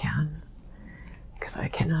as I can, because I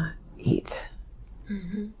cannot eat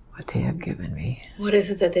what they have given me. What is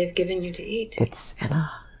it that they've given you to eat? It's in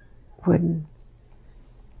a wooden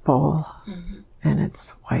bowl, and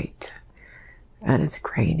it's white, and it's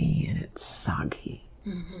grainy, and it's soggy,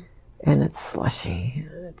 and it's slushy,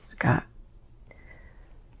 and it's got,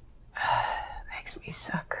 makes me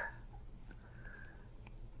sick.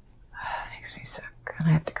 Makes me sick, and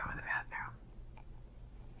I have to go to the bathroom.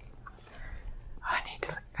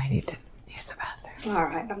 I need to use the bathroom. All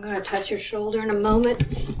right, I'm going to touch your shoulder in a moment.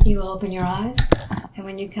 You open your eyes, and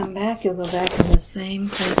when you come back, you'll go back to the same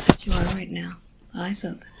place that you are right now. Eyes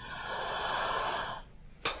open.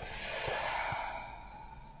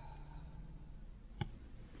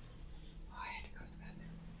 I had to go to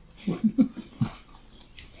the bathroom.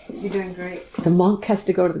 You're doing great. The monk has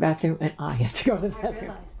to go to the bathroom, and I have to go to the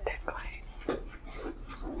bathroom.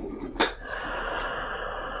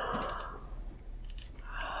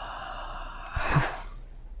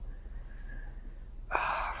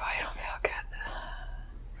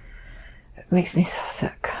 Makes me so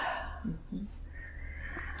sick.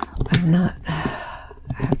 I'm not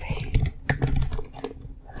happy.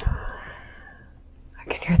 I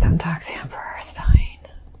can hear them talk. The emperor is dying.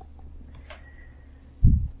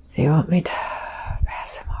 They want me to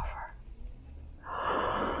pass him over.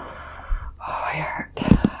 Oh, I hurt.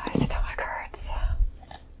 My stomach hurts.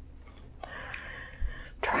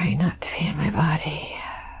 Trying not to be in my body.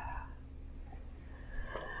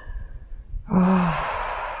 Oh.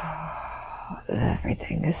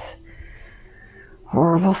 Everything is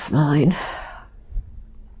horrible smelling.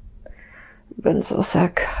 I've been so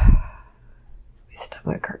sick. My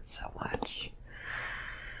stomach hurts so much.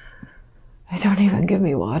 They don't even give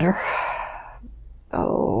me water.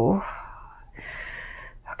 Oh.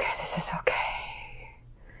 Okay, this is okay.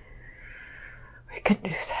 We can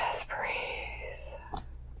do this. Breathe.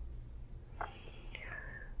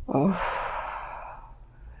 Oh.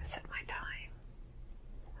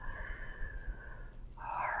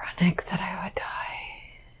 That I would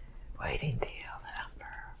die waiting to heal the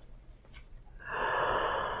emperor.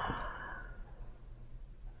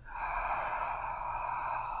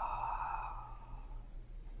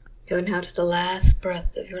 Go now to the last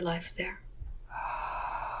breath of your life there.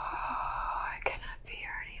 I cannot be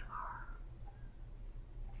here anymore.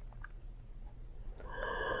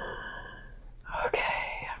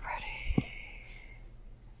 Okay, I'm ready.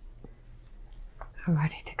 I'm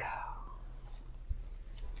ready to go.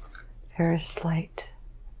 There is light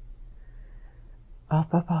all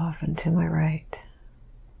up above and to my right.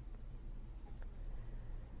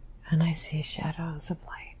 And I see shadows of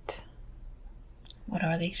light. What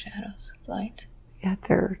are these shadows of light? Yeah,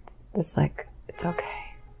 it's like, it's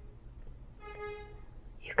okay.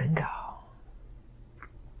 You can go.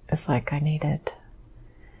 It's like I needed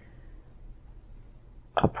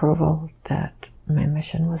approval that my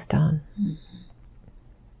mission was done. Mm-hmm.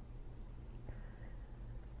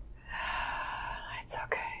 It's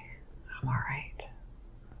okay. I'm all right.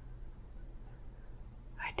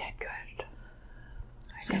 I did good.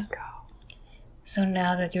 I did go. So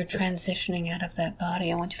now that you're transitioning out of that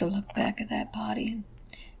body, I want you to look back at that body and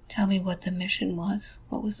tell me what the mission was.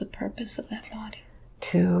 What was the purpose of that body?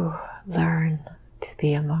 To learn to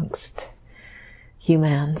be amongst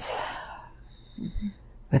humans, mm-hmm.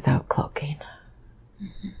 without cloaking,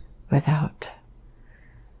 mm-hmm. without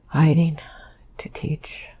hiding, to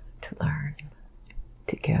teach, to learn,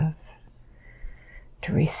 to give,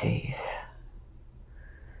 to receive,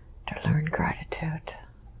 to learn gratitude,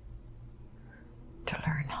 to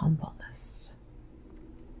learn humbleness,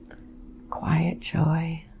 quiet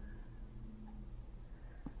joy,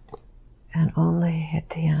 and only at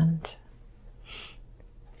the end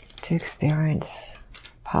to experience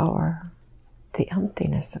power, the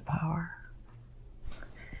emptiness of power.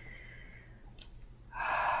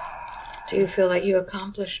 Do you feel like you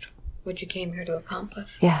accomplished what you came here to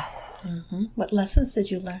accomplish? Yes. Mm-hmm. What lessons did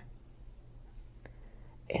you learn?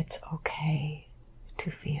 It's okay to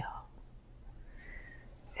feel.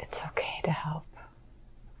 It's okay to help.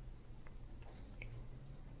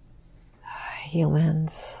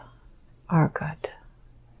 Humans are good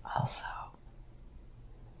also.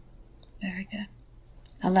 Very good.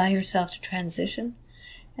 Allow yourself to transition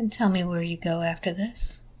and tell me where you go after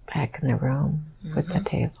this. Back in the room, mm-hmm. with the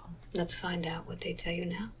table. Let's find out what they tell you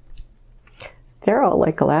now. They're all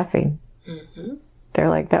like laughing. Mm-hmm. They're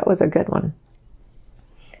like, that was a good one.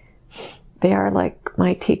 They are like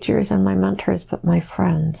my teachers and my mentors, but my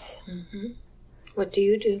friends. Mm-hmm. What do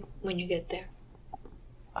you do when you get there?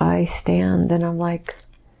 I stand and I'm like,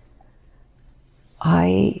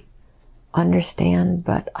 I understand,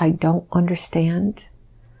 but I don't understand.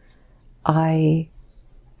 I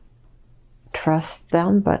trust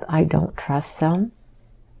them, but I don't trust them.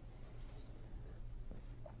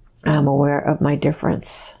 I'm aware of my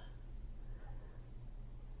difference.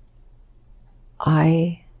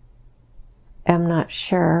 I am not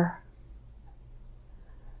sure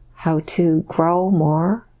how to grow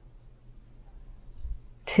more,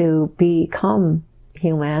 to become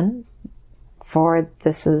human, for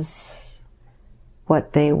this is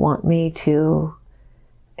what they want me to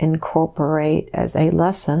incorporate as a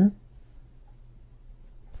lesson.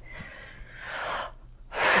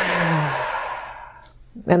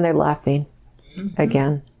 And they're laughing, mm-hmm.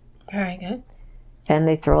 again. Very good. And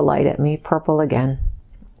they throw a light at me, purple again.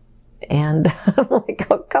 And I'm like,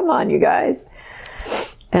 oh, come on, you guys.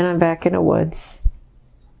 And I'm back in the woods.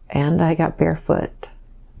 And I got barefoot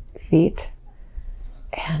feet.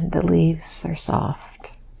 And the leaves are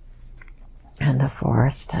soft. And the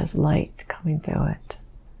forest has light coming through it.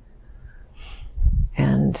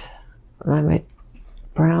 And I'm a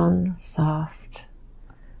brown, soft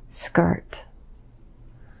skirt.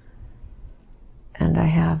 And I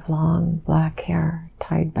have long black hair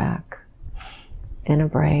tied back in a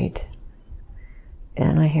braid.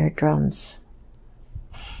 And I hear drums.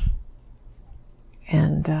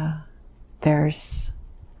 And there's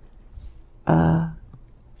a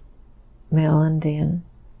male Indian,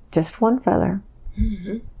 just one feather.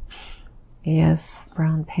 Mm-hmm. He has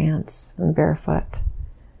brown pants and barefoot.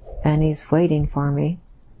 And he's waiting for me.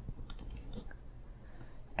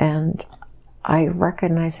 And I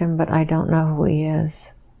recognize him, but I don't know who he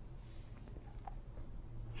is.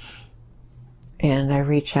 And I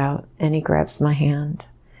reach out, and he grabs my hand.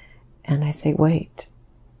 And I say, wait,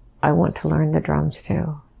 I want to learn the drums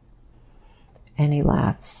too. And he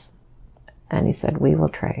laughs. And he said, we will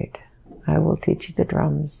trade. I will teach you the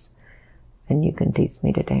drums, and you can teach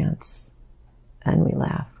me to dance. And we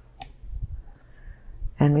laugh.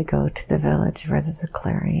 And we go to the village where there's a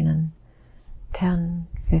clearing, and 10,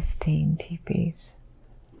 15 teepees.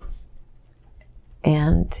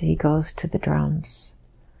 And he goes to the drums.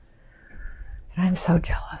 And I'm so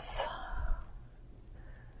jealous.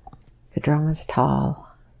 The drum is tall.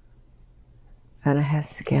 And it has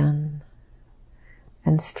skin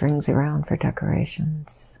and strings around for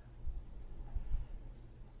decorations.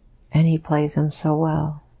 And he plays them so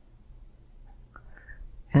well.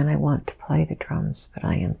 And I want to play the drums, but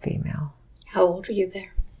I am female. How old are you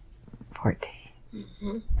there? 14.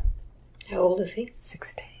 Mm-hmm. How old is he?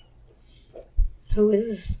 16. Who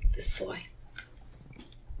is this boy?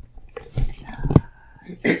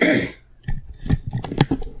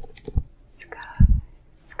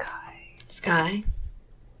 Sky.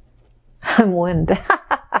 I'm wind.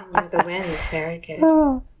 You're the wind. Very good.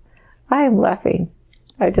 Oh, I am laughing.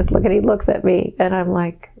 I just look at, he looks at me and I'm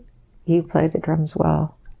like, you play the drums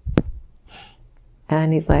well.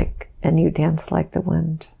 And he's like, and you dance like the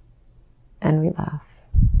wind. And we laugh.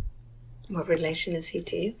 What relation is he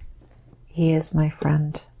to you? He is my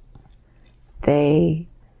friend. They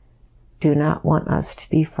do not want us to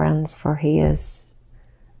be friends, for he is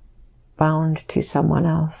bound to someone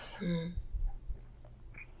else. Mm.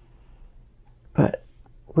 But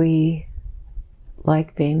we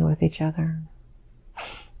like being with each other.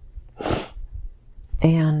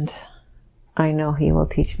 And I know he will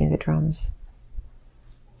teach me the drums.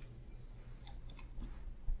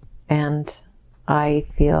 And I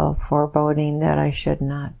feel foreboding that I should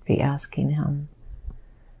not be asking him,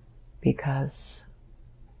 because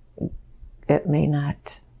it may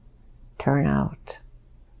not turn out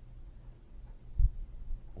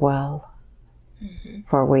well. Mm-hmm.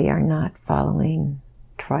 For we are not following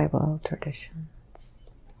tribal traditions.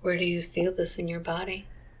 Where do you feel this in your body?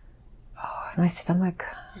 Oh, in my stomach.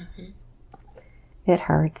 Mm-hmm. It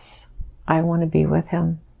hurts. I want to be with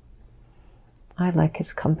him. I like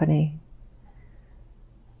his company.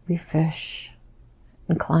 We fish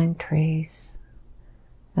and climb trees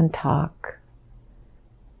and talk.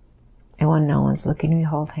 And when no one's looking, we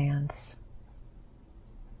hold hands.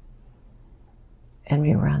 And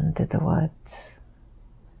we run through the woods.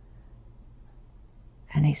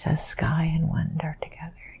 And he says, sky and wind are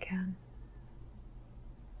together again.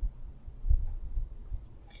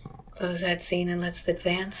 Close that scene and let's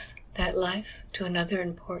advance that life to another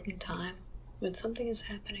important time when something is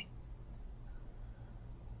happening.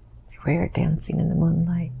 We are dancing in the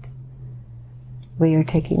moonlight. We are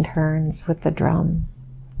taking turns with the drum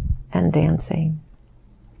and dancing.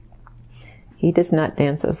 He does not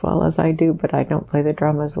dance as well as I do, but I don't play the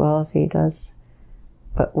drum as well as he does.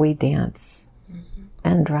 But we dance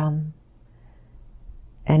and drum,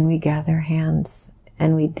 and we gather hands,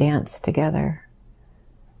 and we dance together.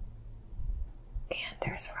 And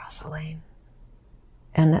there's rustling,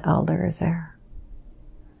 and the elder is there.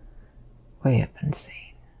 We have been seen.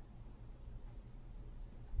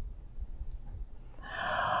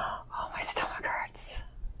 Oh, my stomach hurts.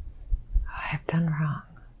 I have done wrong.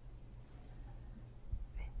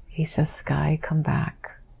 He says, Sky, come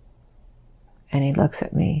back. And he looks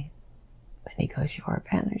at me and he goes, you are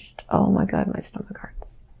banished. Oh my God, my stomach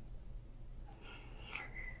hurts.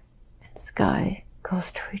 And Sky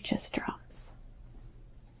goes to reach his drums.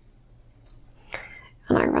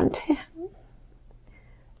 And I run to him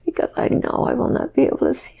because I know I will not be able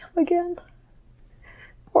to see him again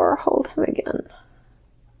or hold him again.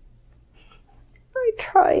 I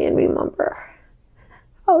try and remember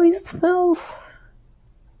how he smells.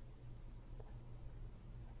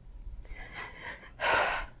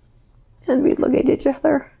 And we look at each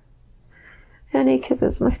other, and he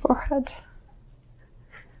kisses my forehead.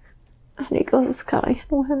 And he goes, Sky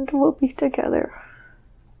and wind will be together.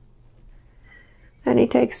 And he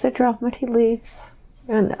takes the drum and he leaves,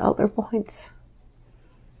 and the elder points.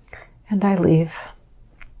 And I leave.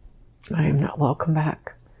 I am not welcome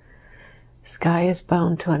back. Sky is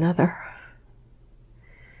bound to another.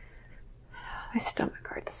 My stomach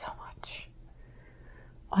hurts so much.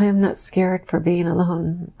 I am not scared for being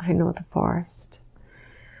alone. I know the forest.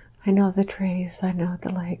 I know the trees. I know the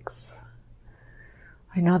lakes.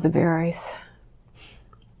 I know the berries.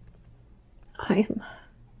 I am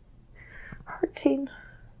hurting.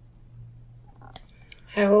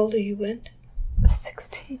 How old are you, Wind?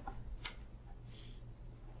 16.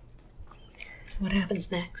 What happens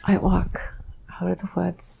next? I walk out of the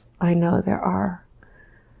woods. I know there are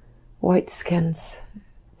white skins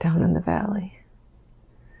down in the valley.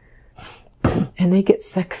 And they get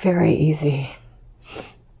sick very easy.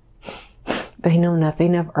 They know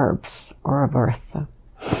nothing of herbs or of earth.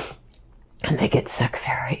 And they get sick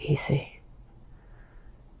very easy.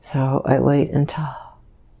 So I wait until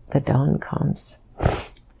the dawn comes.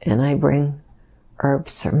 And I bring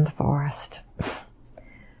herbs from the forest.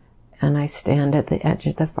 And I stand at the edge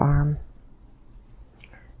of the farm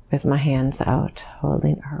with my hands out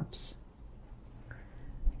holding herbs.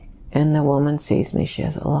 And the woman sees me. She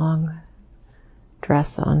has a long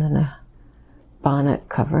dress on and a bonnet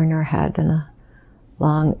covering her head and a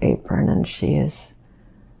long apron, and she is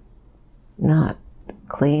not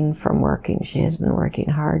clean from working. She has been working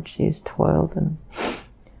hard. She's toiled and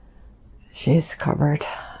she's covered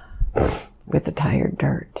with the tired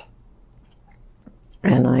dirt.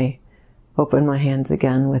 And I open my hands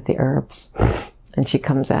again with the herbs, and she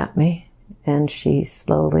comes at me And she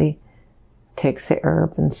slowly takes the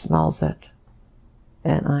herb and smells it.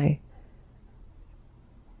 And I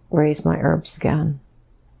raise my herbs again.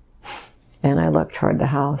 And I look toward the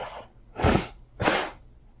house.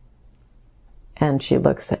 And she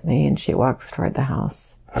looks at me and she walks toward the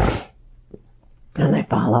house. And I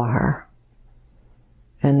follow her.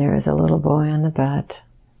 And there is a little boy on the bed.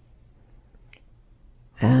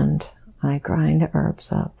 And I grind the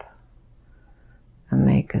herbs up and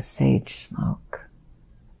make a sage smoke.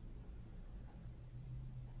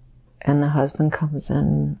 And the husband comes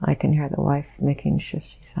in. I can hear the wife making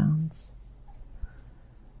shushy sounds.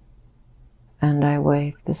 And I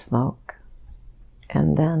wave the smoke.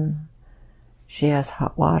 And then she has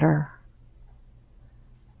hot water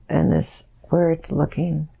and this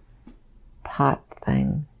weird-looking pot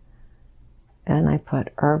thing. And I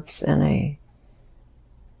put herbs in a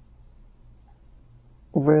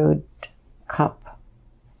rude cup.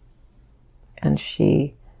 And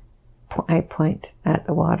I point at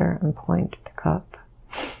the water and point at the cup.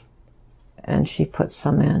 And she puts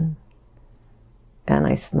some in. And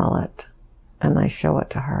I smell it. And I show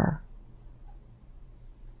it to her.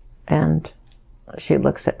 And she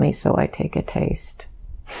looks at me, so I take a taste.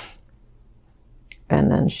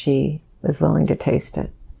 And then she was willing to taste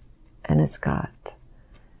it. And it's got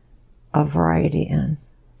a variety in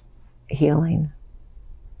healing.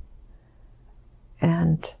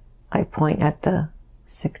 And I point at the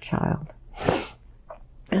sick child.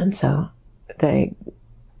 And so they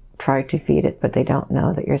try to feed it, but they don't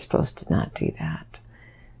know that you're supposed to not do that.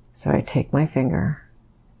 So I take my finger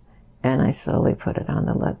and I slowly put it on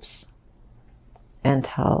the lips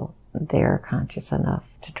until they're conscious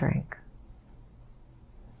enough to drink.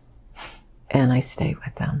 And I stay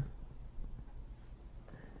with them.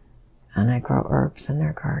 And I grow herbs in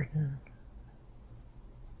their garden.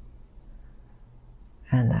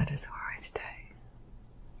 And that is where I stay.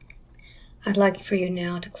 I'd like for you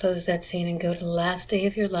now to close that scene and go to the last day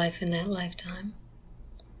of your life in that lifetime.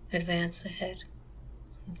 Advance ahead.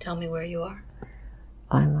 And tell me where you are.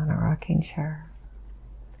 I'm on a rocking chair.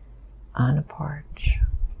 On a porch.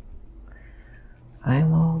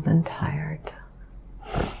 I'm old and tired.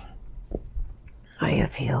 I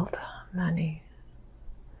have healed many.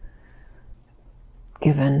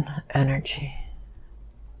 Given energy.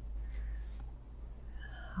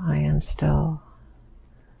 I am still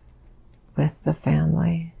with the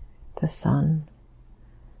family. The son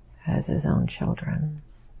has his own children.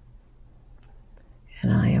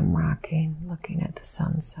 And I am rocking, looking at the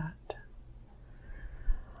sunset.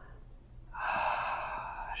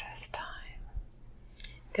 It is time.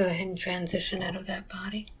 Go ahead and transition out of that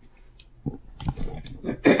body.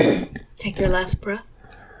 Take your last breath.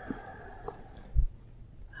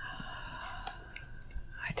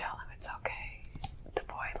 I tell him it's okay. The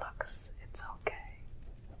boy looks, it's okay.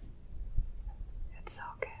 It's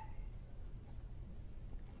okay.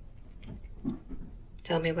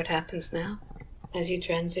 Tell me what happens now as you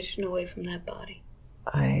transition away from that body.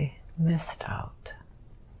 I missed out.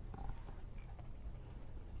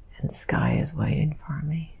 And Sky is waiting for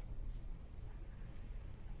me.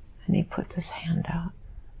 And he puts his hand out.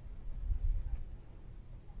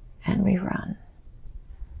 And we run.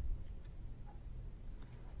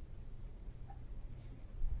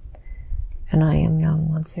 And I am young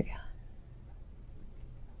once again.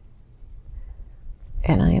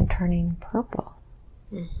 And I am turning purple.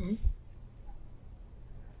 Mm-hmm.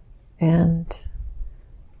 And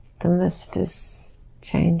the mist is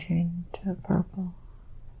changing to purple.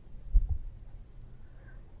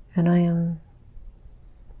 And I am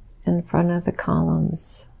in front of the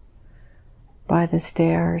columns by the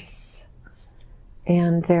stairs.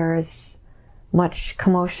 And there is much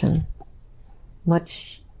commotion,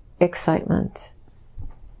 much excitement.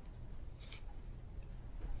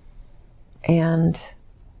 And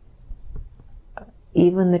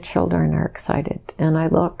even the children are excited. And I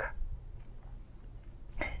look.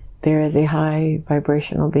 There is a high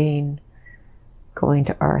vibrational being going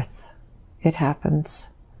to Earth. It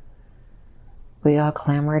happens. We all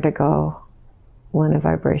clamor to go when a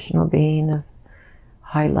vibrational being of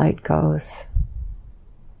high light goes.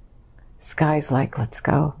 Sky's like, let's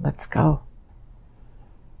go, let's go.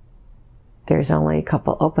 There's only a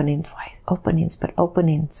couple openings, but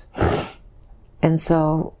openings. And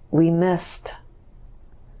so we missed,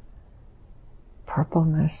 purple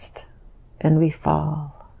mist, and we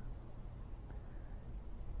fall.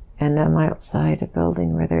 And I'm outside a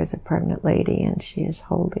building where there's a pregnant lady and she is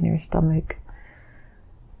holding her stomach.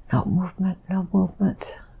 No movement, no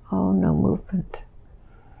movement. Oh, no movement.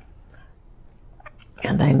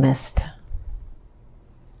 And I missed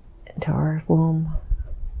into her womb.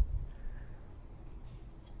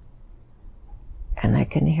 And I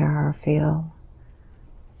can hear her feel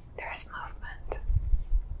there's movement.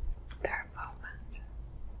 There's movement.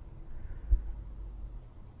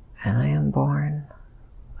 And I am born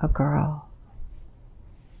a girl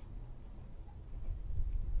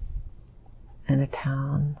in a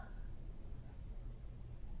town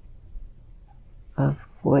of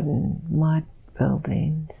wooden mud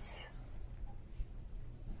buildings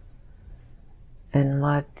and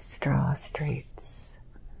mud straw streets.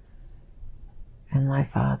 And my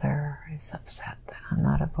father is upset that I'm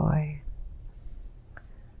not a boy.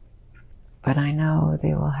 But I know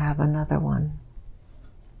they will have another one.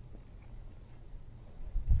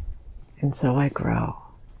 And so I grow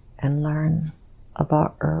and learn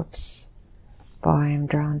about herbs, for I am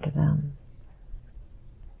drawn to them.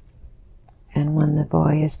 And when the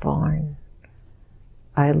boy is born,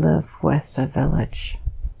 I live with the village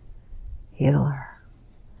healer.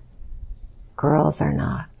 Girls are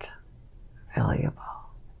not valuable.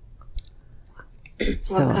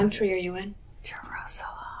 What country are you in?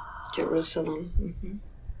 Jerusalem. Jerusalem. Mm-hmm.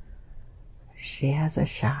 She has a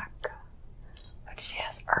shack, but she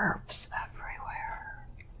has herbs everywhere.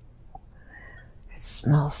 It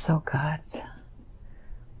smells so good.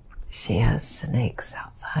 She has snakes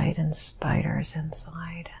outside and spiders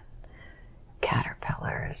inside and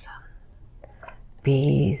caterpillars and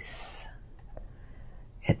bees.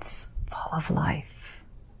 It's full of life.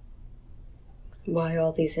 Why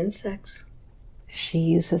all these insects? She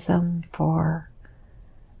uses them for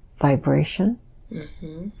vibration,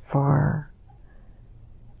 for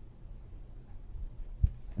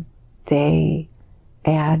they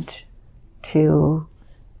add to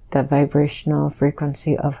the vibrational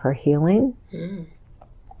frequency of her healing.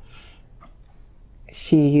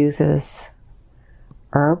 She uses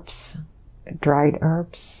herbs, dried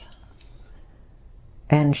herbs,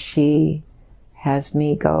 and she has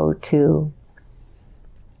me go to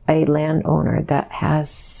a landowner that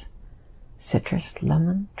has citrus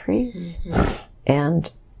lemon trees,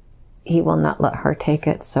 and he will not let her take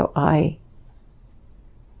it, so I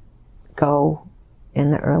go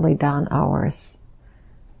in the early dawn hours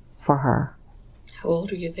for her. How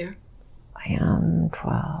old are you there? I am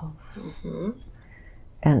 12.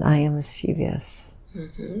 And I am mischievous.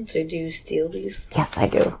 So do you steal these? Yes, I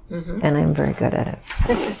do. And I'm very good at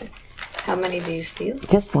it. How many do you steal?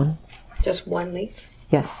 Just one. Just one leaf?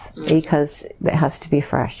 Yes, because it has to be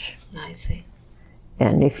fresh. I see.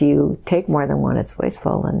 And if you take more than one, it's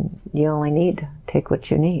wasteful, and you only take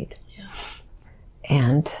what you need. Yeah.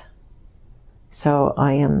 And so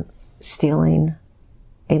I am stealing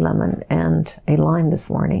a lemon and a lime this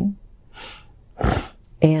morning.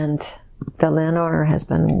 And the landowner has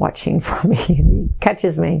been watching for me, and he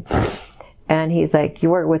catches me. And he's like, "You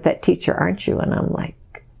were with that teacher, aren't you?" And I'm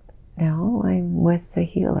like, "No, I'm with the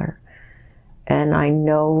healer." And I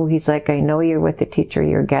know, he's like, "I know you're with the teacher,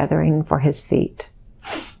 you're gathering for his feet."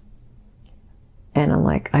 And I'm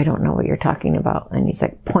like, "I don't know what you're talking about." And he's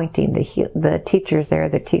like pointing, the teacher's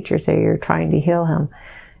there, you're trying to heal him.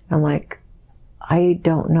 I'm like, "I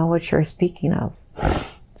don't know what you're speaking of."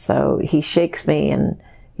 So he shakes me and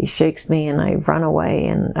I run away,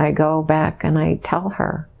 and I go back and I tell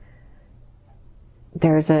her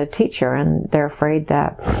there's a teacher and they're afraid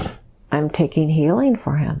that I'm taking healing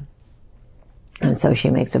for him. And so she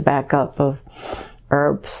makes a backup of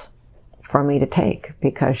herbs for me to take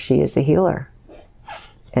because she is a healer.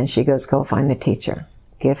 And she goes, "Go find the teacher.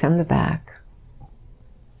 Give him the bag."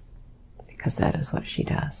 Because that is what she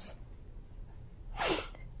does.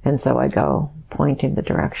 And so I go, pointing the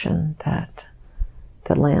direction that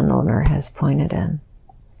the landowner has pointed in.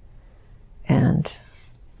 And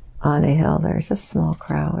on a hill, there's a small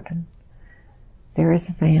crowd, and there is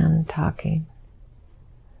a man talking.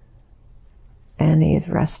 And he is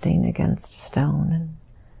resting against a stone, and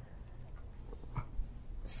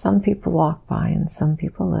some people walk by and some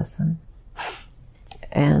people listen.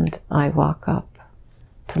 And I walk up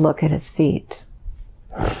to look at his feet,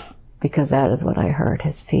 because that is what I heard,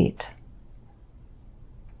 his feet.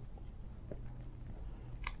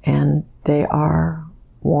 And they are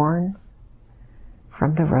worn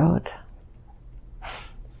from the road.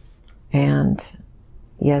 And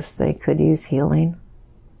yes, they could use healing.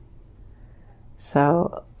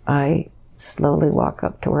 So I slowly walk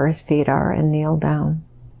up to where his feet are and kneel down.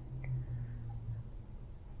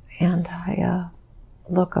 And I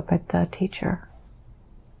look up at the teacher.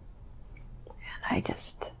 And I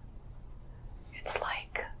just, it's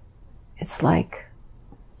like,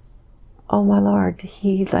 oh my Lord,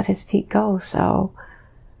 he let his feet go, so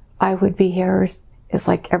I would be here. It's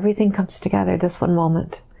like everything comes together this one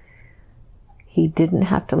moment. He didn't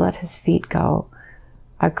have to let his feet go.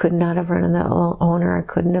 I could not have run the owner. I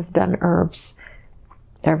couldn't have done herbs.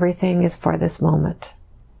 Everything is for this moment.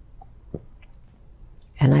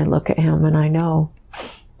 And I look at him and I know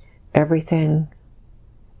everything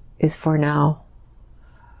is for now.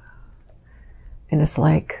 And it's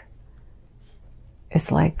like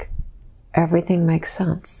everything makes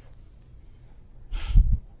sense.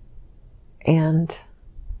 And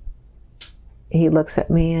he looks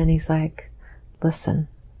at me and he's like, listen,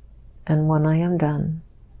 and when I am done,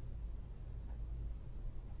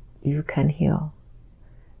 you can heal.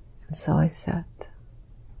 And so I sit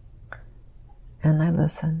and I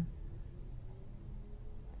listen.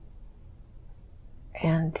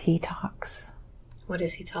 And he talks. What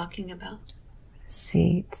is he talking about?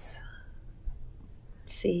 Seeds.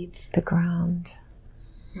 Seeds. The ground.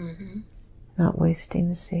 Mm-hmm. Not wasting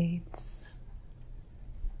the seeds.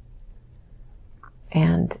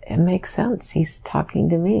 And it makes sense. He's talking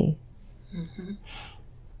to me. Mm-hmm.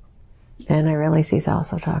 And I realize he's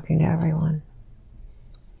also talking to everyone.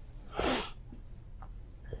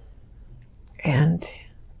 And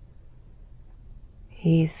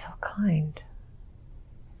he's so kind.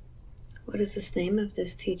 What is the name of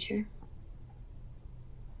this teacher?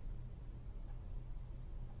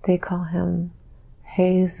 They call him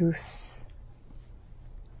Jesus.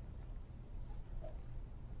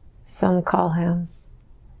 Some call him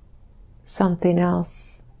something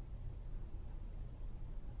else.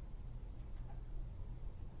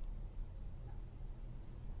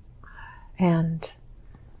 And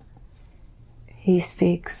he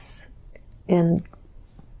speaks in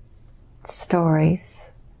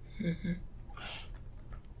stories. Mm-hmm.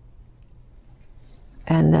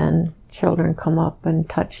 And then children come up and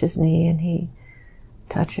touch his knee and he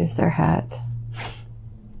touches their head.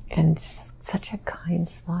 And such a kind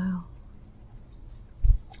smile.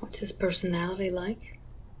 What's his personality like?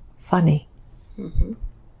 Funny. Mm-hmm.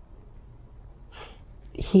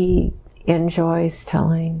 He enjoys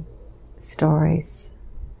telling stories.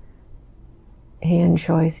 He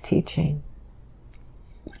enjoys teaching.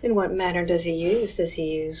 In what manner does he use? Does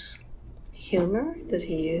he use humor? Does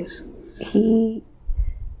he use... He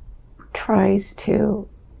tries to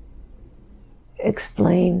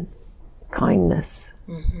explain kindness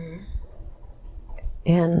mm-hmm.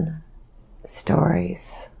 in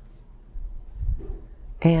stories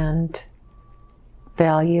and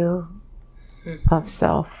value mm-hmm. of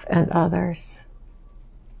self and others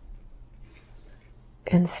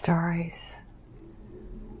in stories.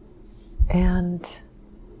 And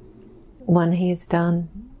when he's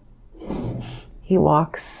done, he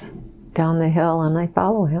walks down the hill and I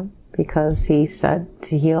follow him because he said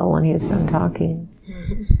to heal when he was done talking.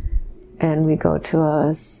 Mm-hmm. And we go to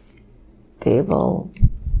a stable,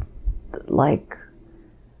 like,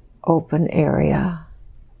 open area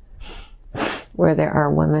where there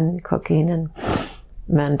are women cooking and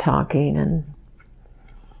men talking, and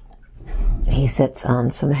he sits on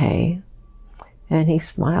some hay and he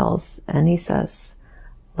smiles and he says,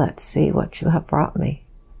 "Let's see what you have brought me."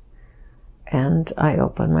 And I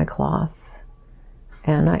open my cloth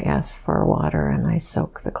and I ask for water and I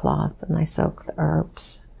soak the cloth and I soak the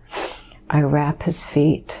herbs. I wrap his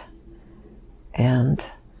feet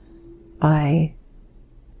and I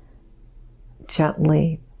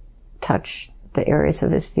gently touch the areas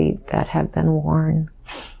of his feet that have been worn,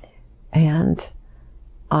 and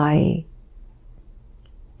I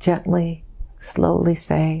gently, slowly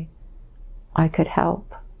say, "I could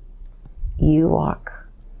help you walk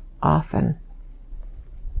often."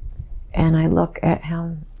 And I look at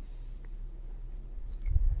him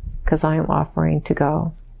because I am offering to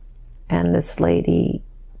go. And this lady,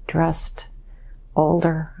 dressed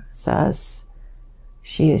older, says,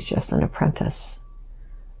 "She is just an apprentice.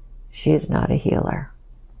 She is not a healer.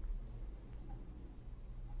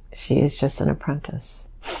 She is just an apprentice."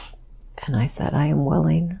 And I said, "I am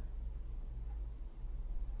willing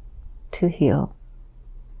to heal."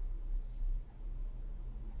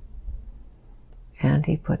 And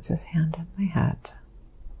he puts his hand on my head.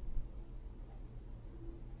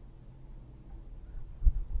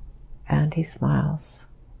 And he smiles.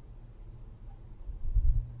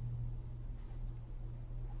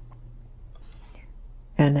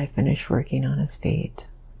 And I finish working on his feet.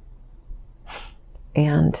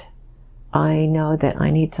 And I know that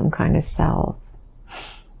I need some kind of salve.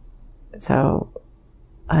 So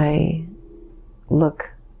I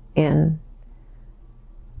look in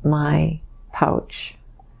my pouch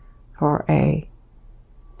for a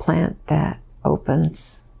plant that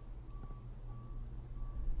opens,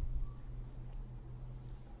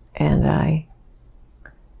 and I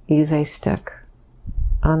use a stick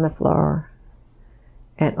on the floor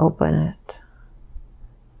and open it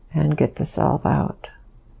and get the salve out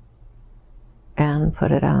and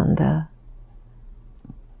put it on the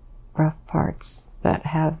rough parts that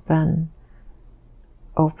have been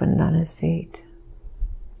opened on his feet.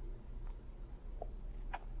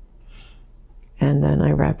 And then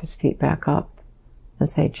I wrap his feet back up and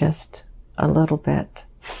say just a little bit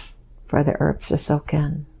for the herbs to soak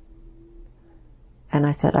in. And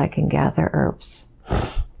I said, I can gather herbs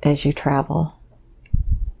as you travel,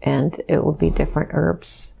 and it will be different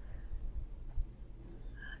herbs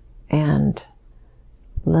and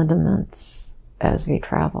liniments as we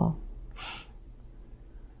travel.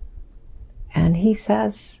 And he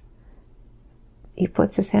says, he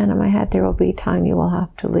puts his hand on my head, there will be time you will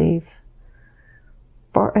have to leave,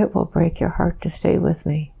 for it will break your heart to stay with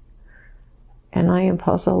me. And I am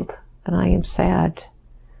puzzled and I am sad,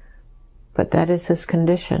 but that is his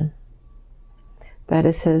condition. That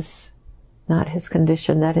is his, not his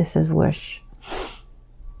condition, that is his wish.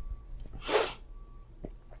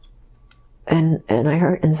 And I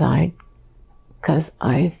hurt inside because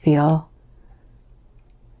I feel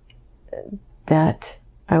that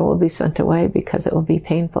I will be sent away because it will be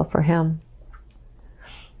painful for him.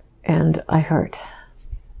 And I hurt.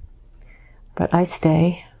 But I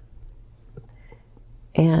stay.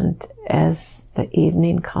 And as the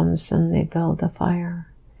evening comes and they build a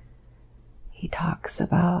fire, he talks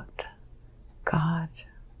about God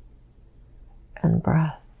and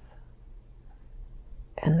breath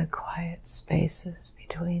and the quiet spaces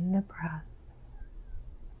between the breath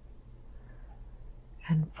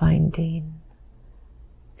and finding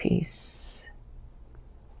peace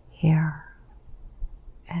here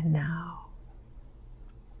and now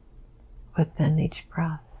within each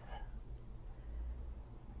breath.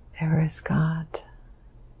 There is God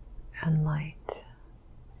and light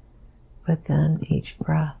within each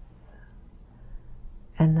breath.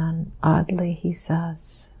 And then oddly he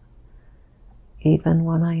says, even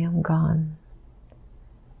when I am gone,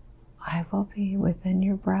 I will be within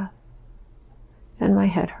your breath. And my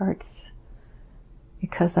head hurts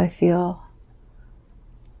because I feel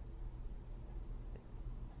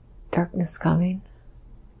darkness coming.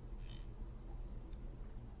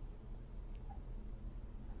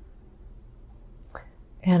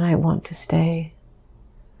 And I want to stay,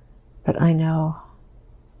 but I know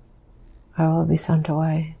I will be sent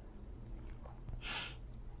away.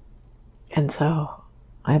 And so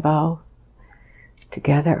I vow to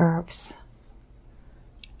gather herbs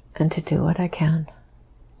and to do what I can,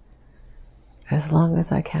 as long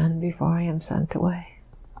as I can before I am sent away.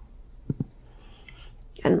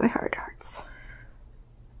 And my heart hurts,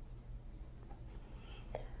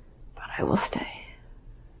 but I will stay.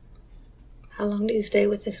 How long do you stay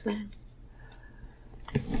with this man?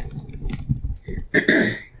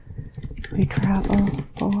 We travel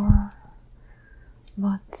for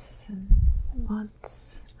months and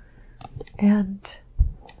months, and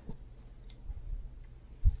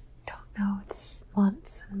don't know, it's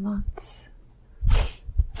months and months.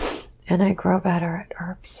 And I grow better at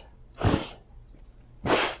herbs.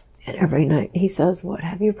 And every night he says, what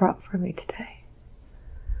have you brought for me today?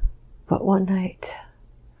 But one night,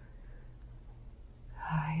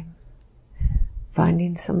 I'm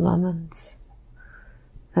finding some lemons,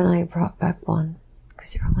 and I brought back one,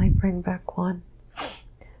 because you only bring back one.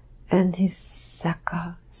 And he's sec.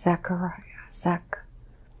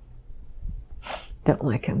 Don't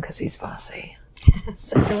like him because he's bossy.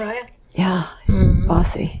 Zechariah? Yeah,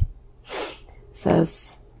 bossy.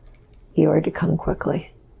 Says, you are to come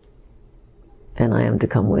quickly, and I am to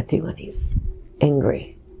come with you. And he's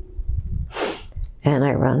angry. And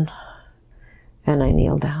I run. And I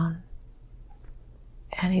kneel down,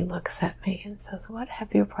 and he looks at me and says, what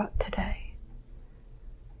have you brought today?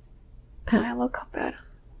 And I look up at him,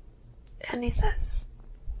 and he says,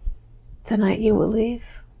 tonight you will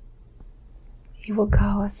leave. You will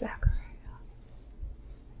go as Zechariah.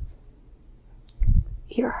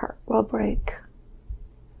 Your heart will break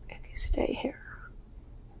if you stay here.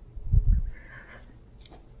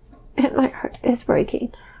 And my heart is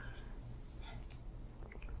breaking.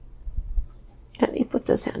 And he puts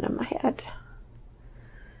his hand on my head.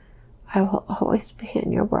 I will always be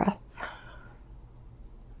in your breath.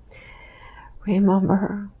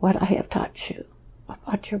 Remember what I have taught you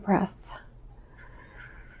about your breath,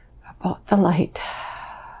 about the light,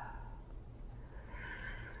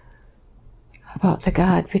 about the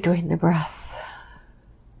God between the breath.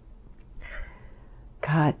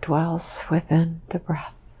 God dwells within the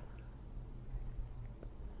breath.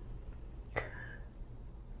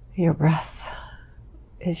 Your breath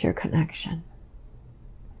is your connection.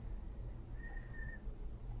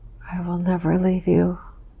 I will never leave you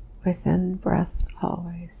within breath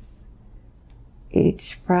always.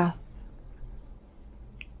 Each breath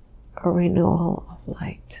a renewal of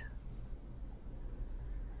light.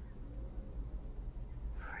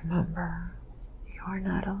 Remember, you are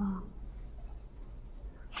not alone.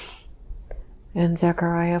 And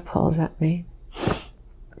Zechariah pulls at me,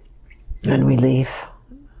 and we leave.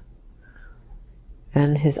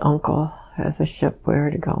 And his uncle has a ship where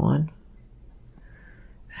to go on.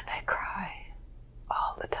 And I cry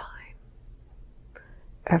all the time,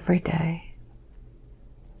 every day.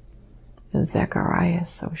 And Zechariah is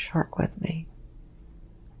so short with me,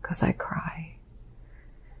 because I cry.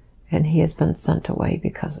 And he has been sent away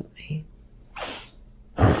because of me.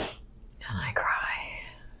 And I cry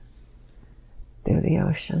through the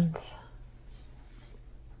oceans.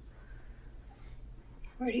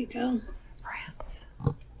 Where do you go? France.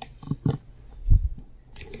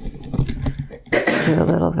 To a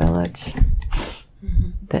little village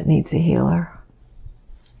that needs a healer.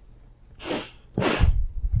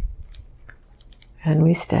 And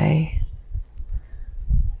we stay.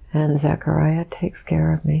 And Zechariah takes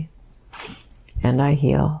care of me. And I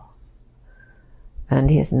heal. And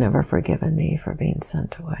he has never forgiven me for being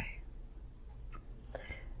sent away.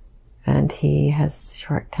 And he has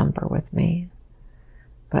short temper with me.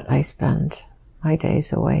 But I spend my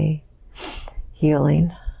days away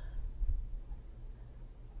healing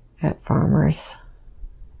at farmers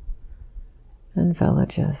and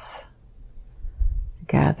villages,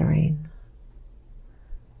 gathering,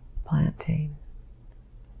 planting.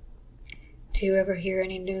 Do you ever hear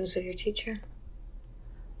any news of your teacher?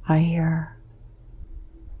 I hear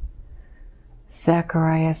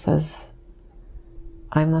Zechariah says,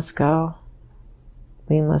 I must go.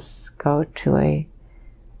 We must go to a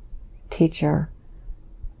teacher,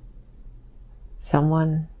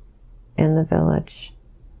 someone in the village,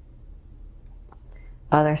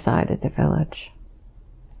 other side of the village.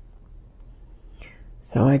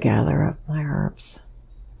 So I gather up my herbs,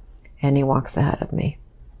 and he walks ahead of me,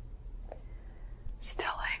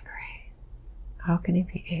 still angry. How can he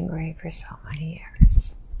be angry for so many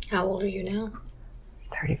years? How old are you now?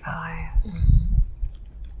 35.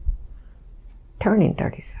 Turning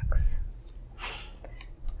 36.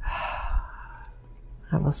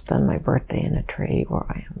 I will spend my birthday in a tree where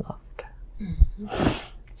I am loved.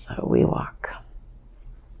 So we walk.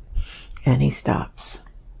 And he stops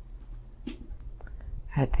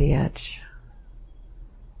at the edge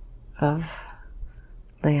of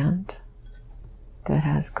land that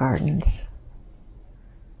has gardens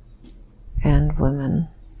and women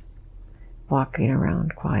walking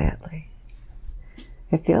around quietly.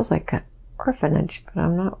 It feels like an orphanage, but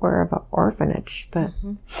I'm not aware of an orphanage, but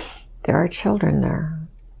there are children there.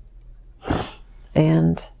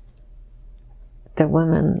 And the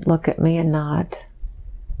women look at me and nod.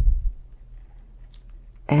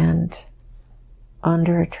 And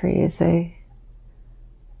under a tree is a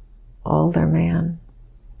older man,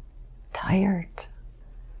 tired.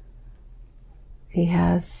 He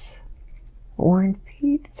has worn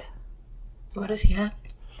feet. What does he have?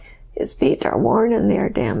 His feet are worn and they are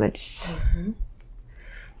damaged.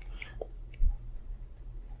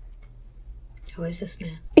 Who is this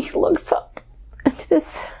man? He looks up and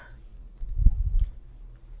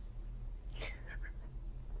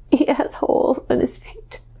he has holes in his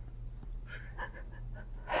feet.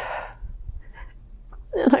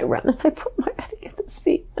 And I run and I put my head against his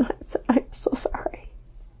feet and I said, I'm so sorry.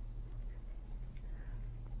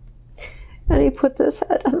 And he puts his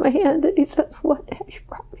head on my hand and he says, what have you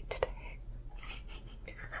brought me today?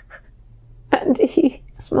 And he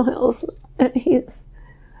smiles and he is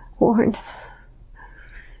worn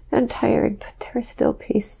and tired, but there is still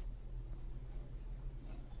peace.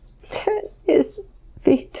 His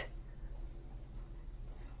feet.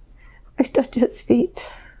 I touch his feet.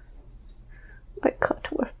 My God,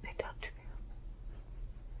 what have they done to you?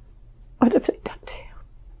 What have they done to you?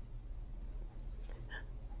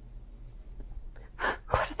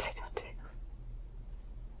 What have they done to you?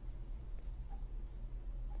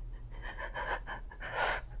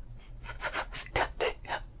 What have they done to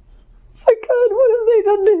you? My God, what have they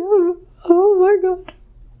done to you? Oh my God.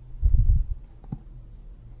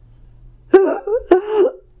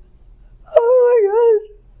 Oh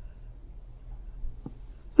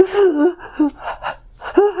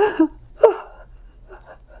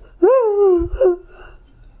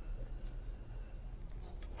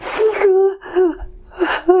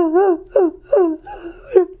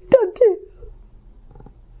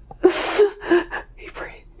He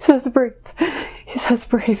breathes. He says breathe. He says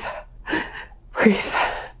breathe. Breathe.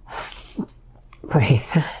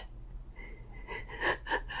 Breathe.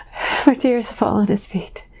 My tears fall at his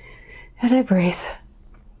feet. And I breathe.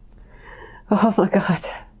 Oh my God.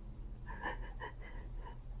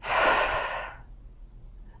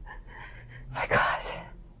 My God.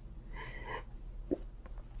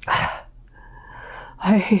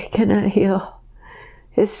 I cannot heal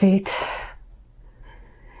his feet.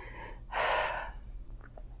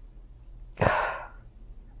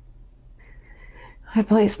 I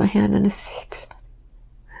place my hand on his feet.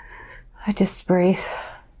 I just breathe.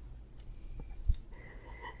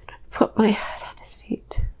 Put my head on his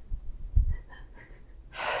feet.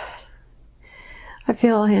 I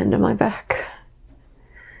feel a hand on my back.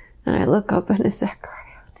 And I look up and it's that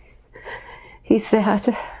cry. He's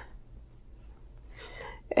sad.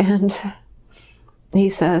 And he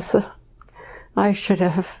says, I should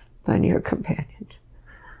have been your companion.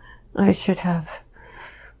 I should have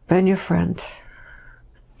been your friend.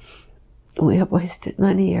 We have wasted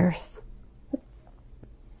many years.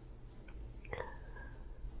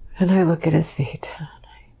 And I look at his feet. And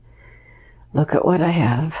I look at what I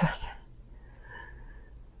have.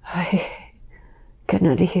 I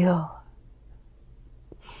cannot heal.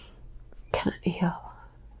 Cannot heal.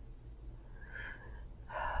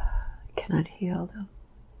 Cannot heal them.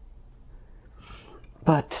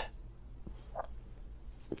 But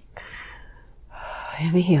I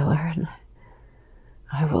am a healer and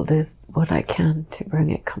I will do what I can to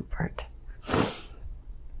bring it comfort.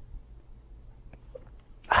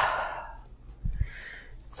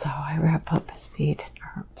 So I wrap up his feet in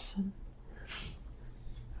herbs and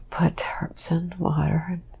put herbs and water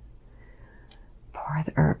and pour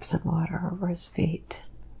the herbs and water over his feet.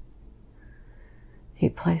 He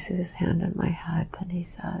places his hand on my head and he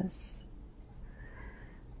says,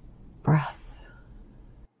 breath,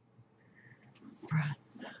 breath,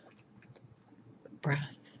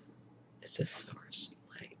 breath is the source of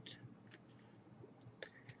light.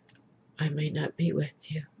 I may not be with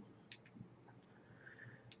you,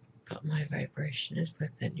 but my vibration is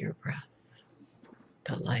within your breath.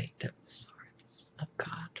 The light of the source of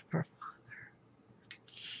God, our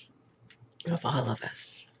Father, of all of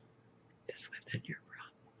us, is within your breath.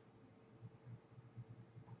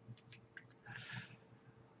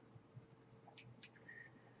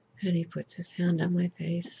 And he puts his hand on my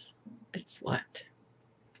face. It's wet.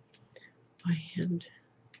 My hand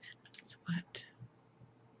is wet.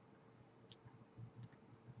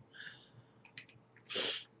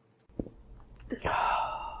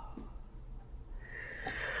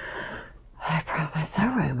 I promise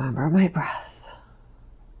I'll remember my breath.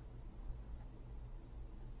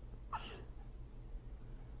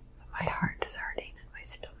 My heart is hurting and my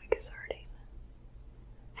stomach is hurting.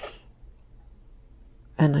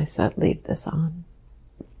 And I said, leave this on.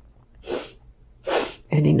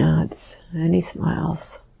 And he nods and he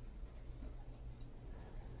smiles.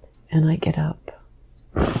 And I get up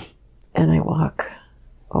and I walk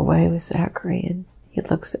away with Zachary and he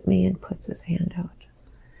looks at me and puts his hand out.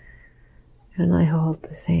 And I hold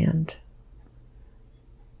his hand.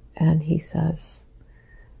 And he says,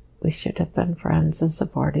 we should have been friends and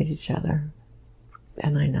supported each other.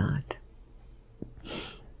 And I nod.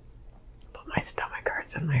 But my stomach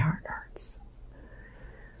hurts and my heart hurts.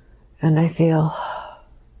 And I feel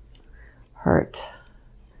hurt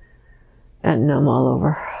and numb all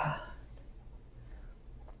over.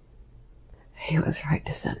 He was right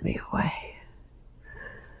to send me away.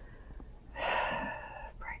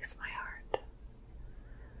 Breaks my heart.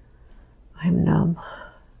 I'm numb.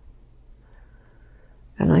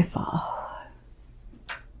 And I fall.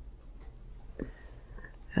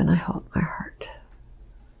 And I hold my heart.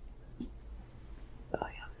 I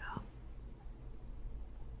am numb.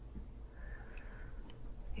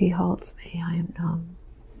 He holds me. I am numb.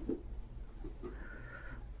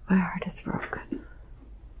 My heart is broken.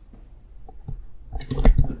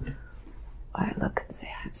 I look and say,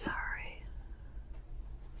 I'm sorry.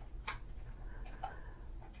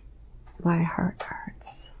 My heart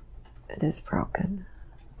hurts. It is broken.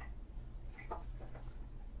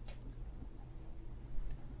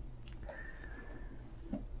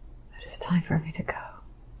 It is time for me to go.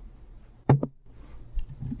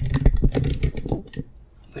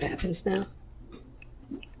 What happens now?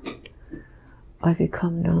 I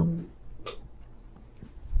become numb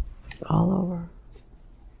all over.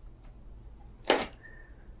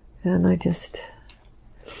 And I just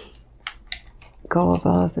go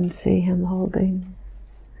above and see him holding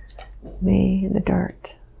me in the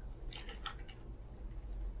dirt.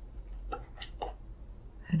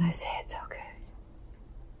 And I say, it's okay.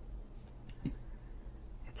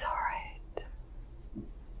 It's all right.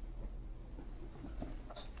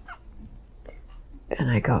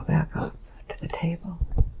 And I go back up to the table.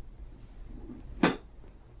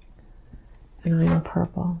 and I am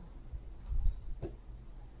purple.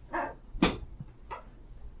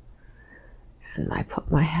 And I put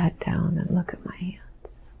my head down and look at my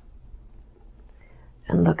hands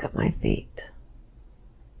and look at my feet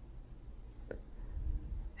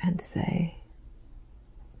and say,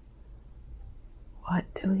 what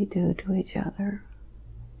do we do to each other?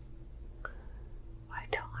 I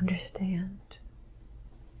don't understand.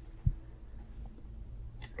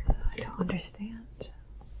 I don't understand.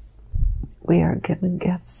 We are given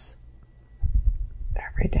gifts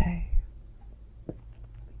every day.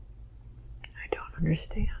 I don't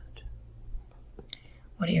understand.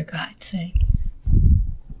 What do your guides say?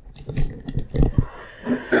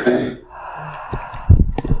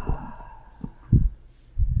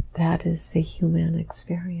 That is the human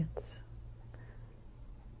experience.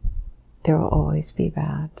 There will always be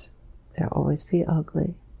bad. There will always be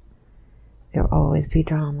ugly. There will always be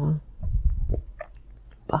drama.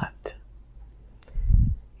 But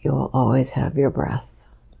you will always have your breath.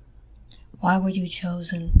 Why were you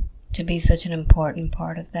chosen to be such an important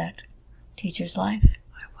part of that teacher's life?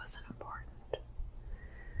 I wasn't important.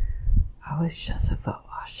 I was just a foot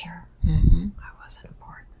washer. I wasn't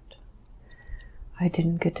important. I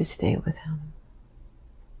didn't get to stay with him.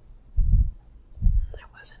 I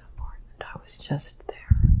wasn't important. I was just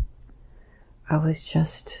there. I was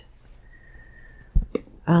just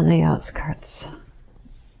on the outskirts,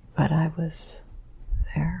 but I was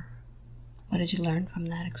there. What did you learn from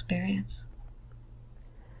that experience?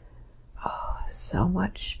 Oh, so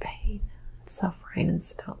much pain, and suffering, and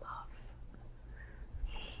still love.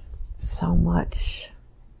 So much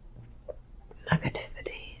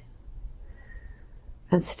negativity,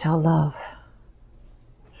 and still love.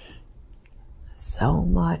 So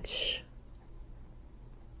much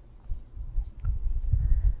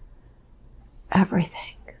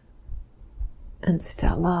everything, and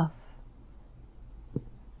still love.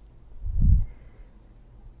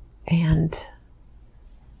 And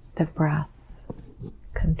the breath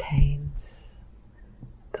contains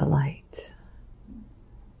the light.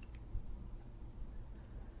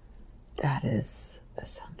 That is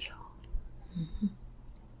essential.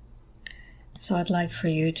 So I'd like for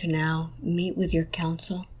you to now meet with your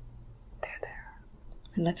counsel. They're there.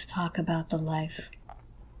 And let's talk about the life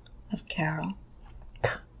of Carol.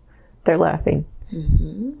 They're laughing.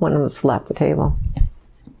 One of them slapped the table.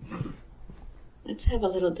 Let's have a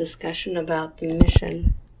little discussion about the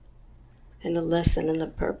mission and the lesson and the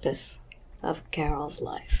purpose of Carol's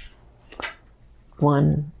life.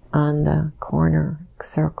 One on the corner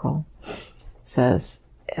circle says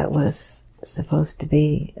it was supposed to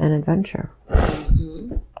be an adventure.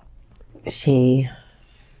 She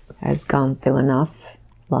has gone through enough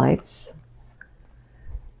lives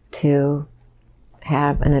to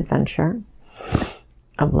have an adventure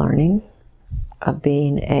of learning, of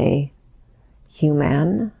being a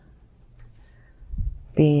human,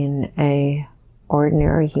 being a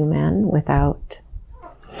ordinary human without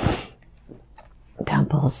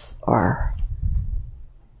temples or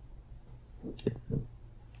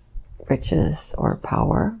riches or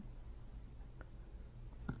power,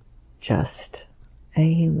 just a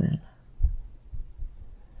human.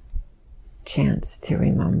 Chance to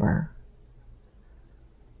remember,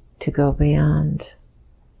 to go beyond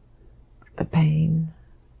the pain,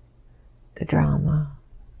 the drama,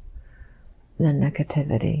 the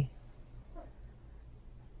negativity.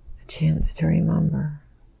 A chance to remember.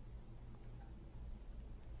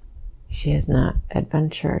 She has not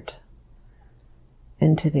adventured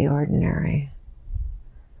into the ordinary.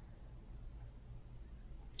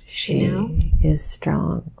 She is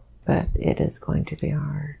strong, but it is going to be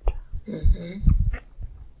hard.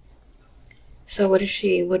 So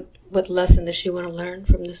what lesson does she want to learn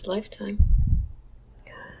from this lifetime?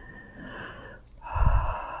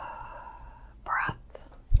 Breath.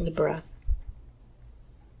 The breath.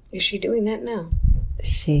 Is she doing that now?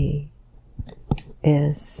 She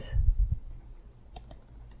is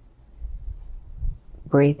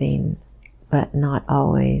breathing, but not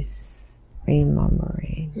always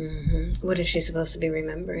remembering. What is she supposed to be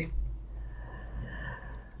remembering?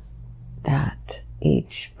 That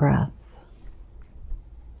each breath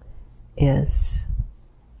is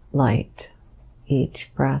light.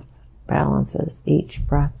 Each breath balances. Each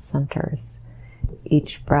breath centers.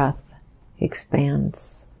 Each breath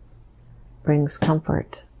expands, brings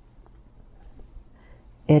comfort.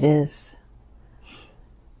 It is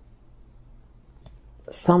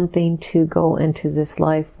something to go into this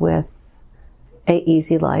life with an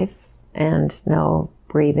easy life and no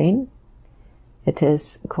breathing. It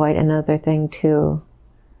is quite another thing to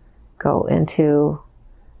go into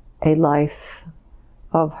a life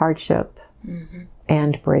of hardship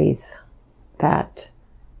and breathe. That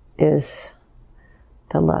is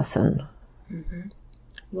the lesson.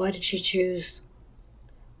 Why did she choose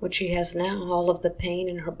what she has now? All of the pain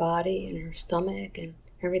in her body and her stomach and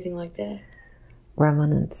everything like that?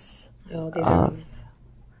 Remnants These are remnants.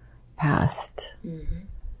 Past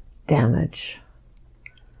damage.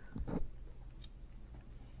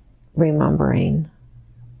 Remembering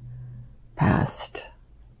past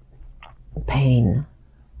pain.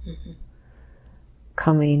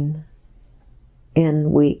 Coming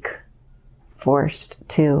in weak, forced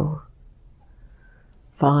to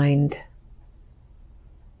find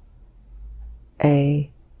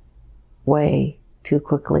a way to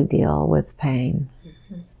quickly deal with pain.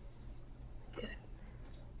 Good.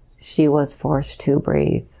 She was forced to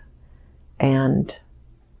breathe and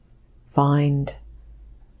find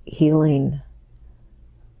healing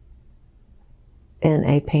in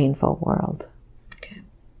a painful world. Okay.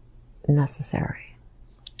 Necessary.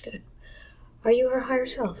 Good. Are you her higher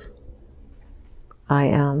self? I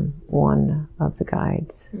am one of the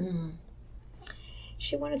guides.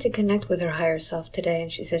 She wanted to connect with her higher self today,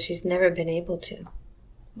 and she says she's never been able to.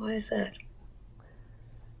 Why is that?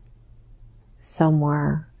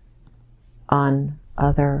 Somewhere on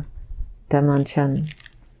other dimension,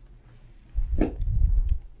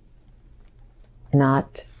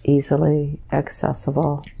 not easily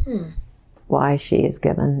accessible. Why she is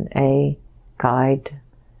given a guide,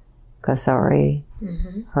 Kasari,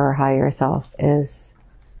 her higher self, is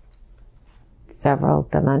several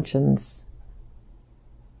dimensions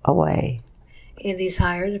away. In these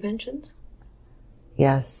higher dimensions?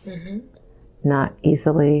 Yes. Not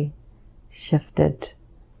easily shifted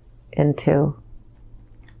into.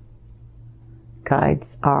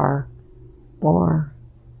 Guides are more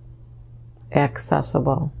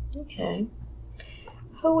accessible. Okay.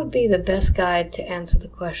 Who would be the best guide to answer the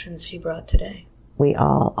questions she brought today? We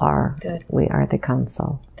all are. Good. We are the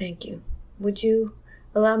counsel. Thank you. Would you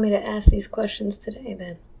allow me to ask these questions today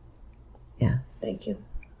then? Yes. Thank you.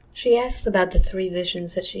 She asked about the 3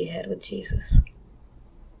 visions that she had with Jesus.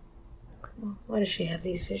 Well, why does she have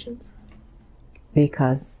these visions?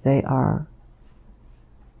 Because they are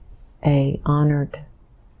a honored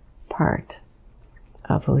part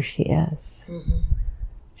of who she is.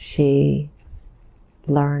 She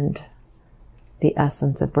learned the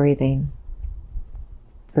essence of breathing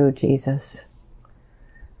through Jesus,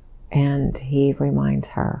 and he reminds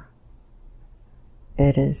her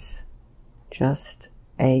it is just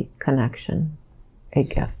a connection, a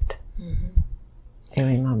gift, a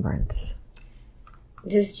remembrance.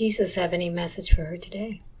 Does Jesus have any message for her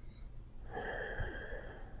today?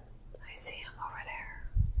 I see him over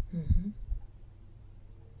there.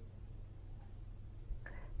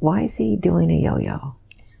 Why is he doing a yo-yo?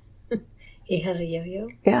 He has a yo-yo?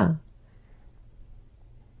 Yeah.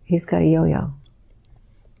 He's got a yo-yo.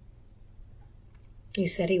 You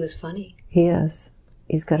said he was funny. He is.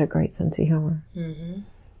 He's got a great sense of humor.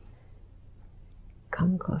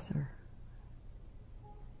 Come closer.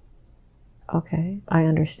 Okay, I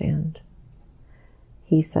understand.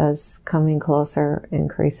 He says coming closer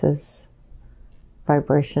increases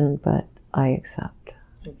vibration, but I accept.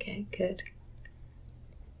 Okay, good.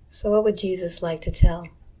 So what would Jesus like to tell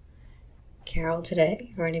Carol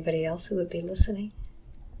today, or anybody else who would be listening?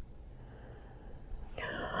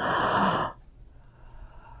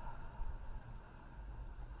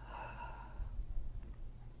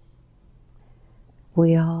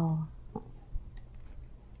 We all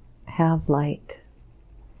have light,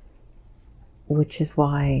 which is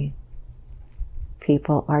why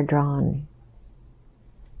people are drawn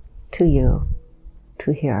to you,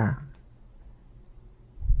 to hear,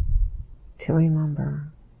 to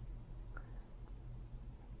remember.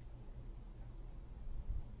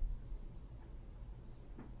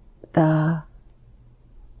 The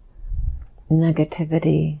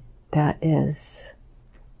negativity that is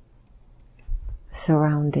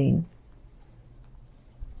surrounding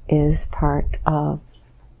is part of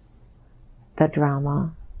the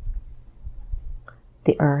drama,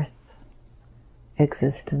 the earth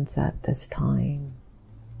existence at this time.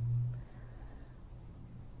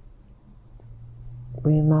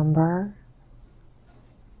 Remember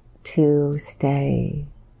to stay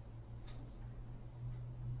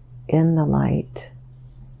in the light,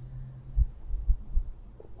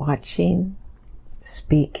 watching,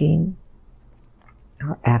 speaking,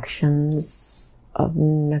 or actions of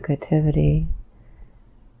negativity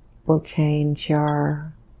will change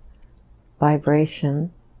your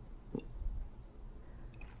vibration.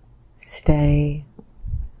 Stay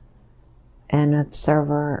an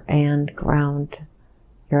observer and ground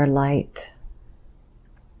your light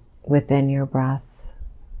within your breath,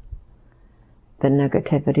 the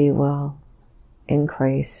negativity will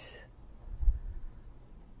increase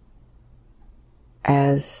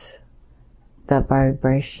as the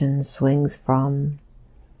vibration swings from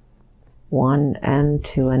one end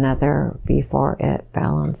to another before it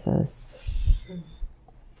balances.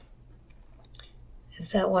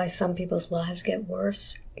 Is that why some people's lives get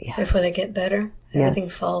worse? Yes. Before they get better? Everything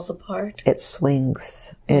falls apart? It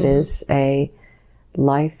swings. It is a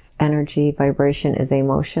life energy. Vibration is a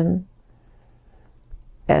motion.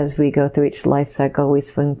 As we go through each life cycle, we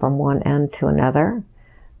swing from one end to another,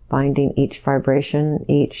 finding each vibration,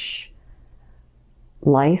 each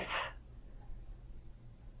life,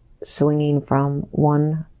 swinging from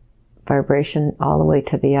one vibration all the way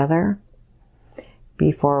to the other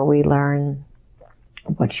before we learn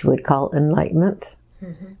what you would call enlightenment,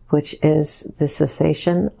 which is the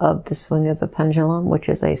cessation of the swing of the pendulum, which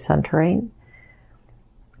is a centering,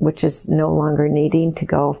 which is no longer needing to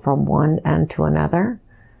go from one end to another.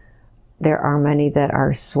 There are many that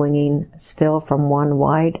are swinging still from one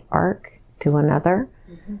wide arc to another.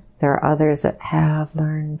 There are others that have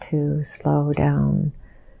learned to slow down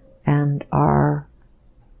and are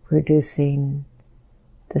reducing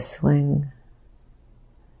the swing.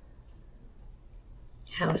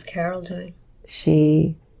 How is Carol doing?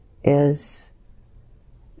 She is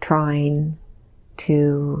trying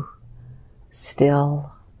to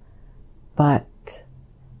still, but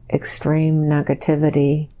extreme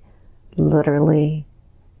negativity literally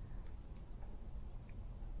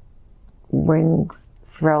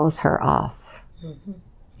throws her off.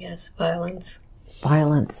 Yes, violence.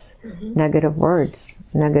 Violence, negative words,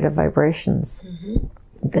 negative vibrations.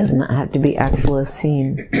 It does not have to be actually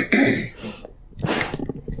seen.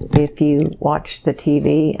 If you watch the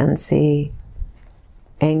TV and see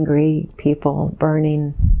angry people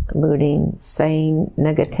burning, looting, saying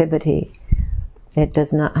negativity, it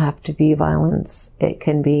does not have to be violence. It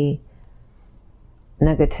can be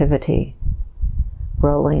negativity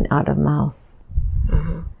rolling out of mouth.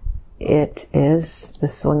 It is the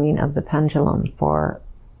swinging of the pendulum for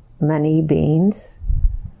many beings.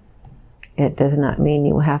 It does not mean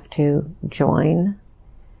you have to join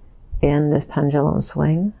in this pendulum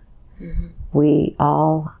swing. We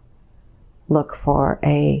all look for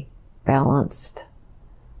a balanced,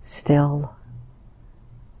 still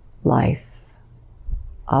life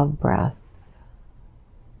of breath.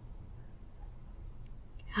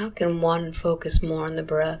 How can one focus more on the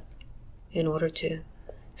breath in order to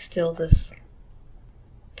still this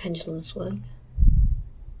pendulum swing?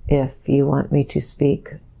 If you want me to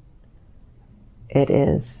speak, it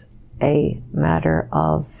is a matter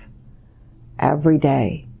of every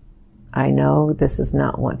day. I know this is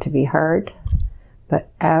not want to be heard,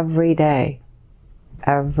 but every day,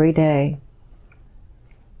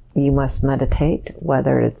 you must meditate,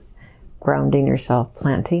 whether it's grounding yourself,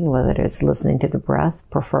 planting, whether it's listening to the breath,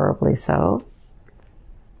 preferably so.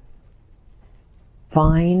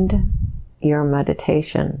 Find your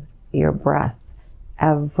meditation, your breath,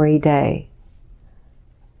 every day.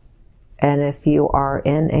 And if you are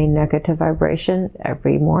in a negative vibration,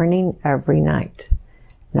 every morning, every night.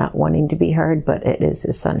 Not wanting to be heard, but it is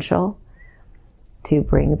essential to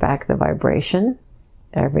bring back the vibration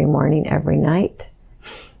every morning, every night.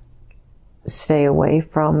 Stay away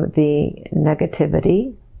from the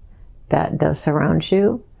negativity that does surround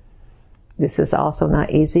you. This is also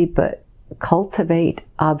not easy, but cultivate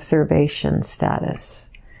observation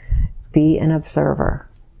status. Be an observer.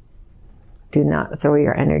 Do not throw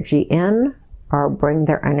your energy in or bring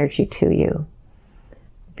their energy to you.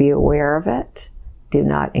 Be aware of it. Do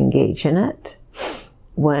not engage in it.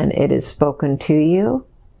 When it is spoken to you,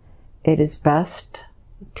 it is best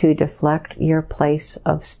to deflect your place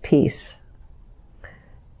of peace.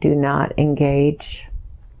 Do not engage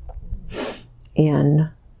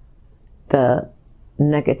in the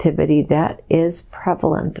negativity that is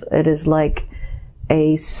prevalent. It is like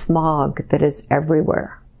a smog that is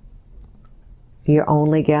everywhere. Your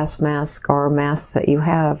only gas mask or mask that you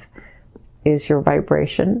have is your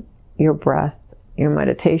vibration, your breath, your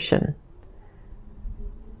meditation.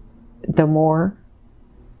 The more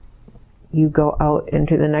you go out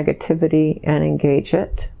into the negativity and engage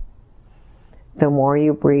it, the more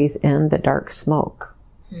you breathe in the dark smoke.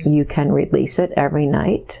 You can release it every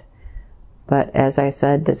night. But as I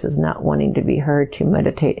said, this is not wanting to be heard to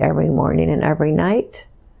meditate every morning and every night.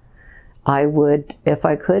 I would, if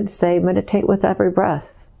I could, say meditate with every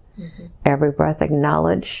breath. Every breath,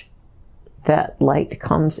 acknowledge that light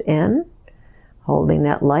comes in, holding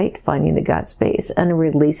that light, finding the God space, and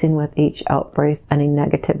releasing with each out breath any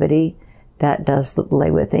negativity that does lay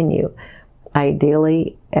within you.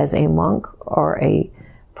 ideally as a monk or a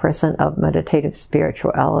person of meditative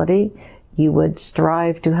spirituality, you would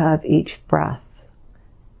strive to have each breath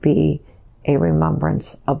be a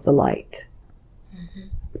remembrance of the light.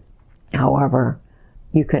 However,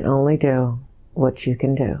 you can only do what you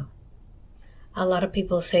can do. A lot of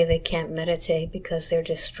people say they can't meditate because they're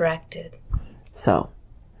distracted. So,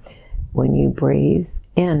 when you breathe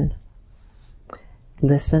in,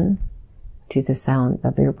 listen to the sound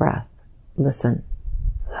of your breath. Listen.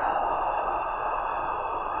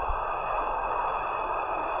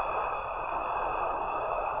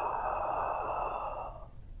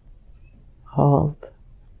 Hold.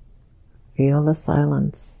 Feel the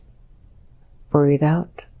silence. Breathe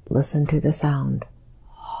out. Listen to the sound.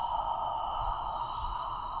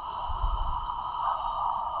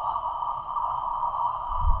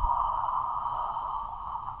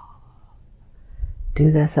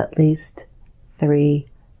 Do this at least 3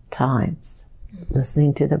 times,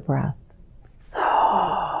 listening to the breath.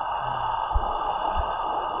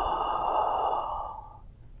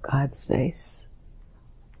 God's space.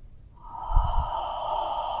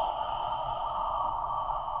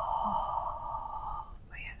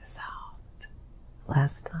 We hear the sound.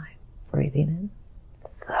 Last time, breathing in.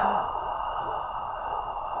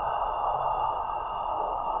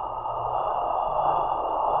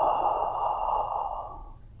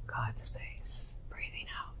 God's space. Breathing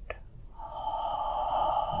out.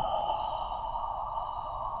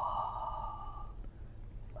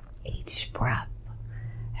 Each breath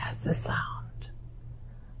has the sound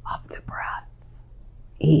of the breath.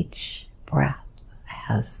 Each breath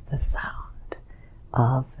has the sound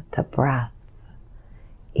of the breath.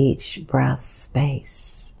 Each breath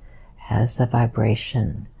space has the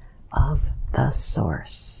vibration of the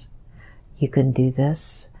source. You can do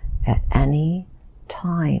this at any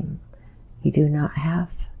time. You do not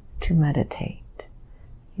have to meditate.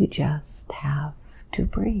 You just have to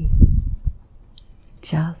breathe.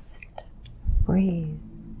 Just breathe.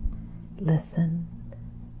 Listen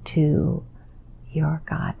to your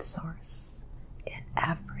God source in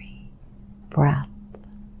every breath,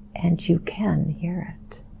 and you can hear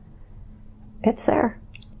it. It's there.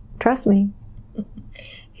 Trust me.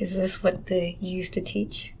 Is this what they used to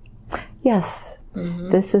teach? Yes.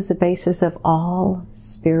 This is the basis of all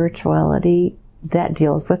spirituality that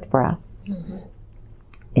deals with breath,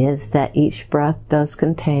 is that each breath does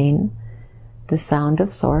contain the sound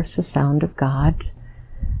of source, the sound of God.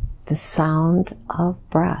 The sound of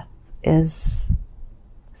breath is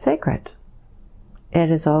sacred.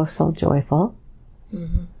 It is also joyful.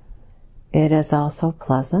 It is also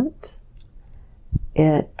pleasant.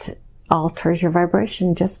 It alters your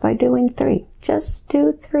vibration just by doing 3. Just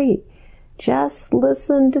do 3. Just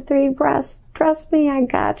listen to 3 breaths. Trust me, I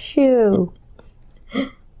got you.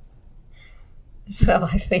 So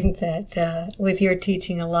I think that with your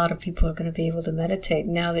teaching, a lot of people are going to be able to meditate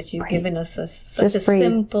now that you've given us such a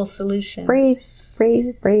simple solution. Breathe,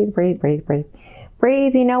 breathe, breathe, breathe, breathe, breathe.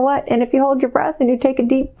 Breathe, you know what? And if you hold your breath and you take a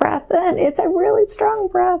deep breath in, it's a really strong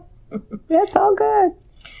breath. It's all good.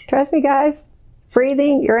 Trust me, guys.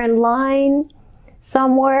 Breathing, you're in line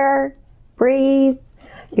somewhere. Breathe.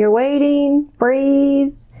 You're waiting.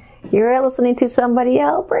 Breathe. You're listening to somebody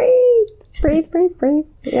else. Breathe. Breathe, breathe, breathe.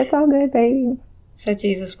 It's all good, baby. So,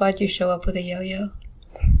 Jesus, why'd you show up with a yo-yo?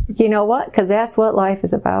 You know what? Because that's what life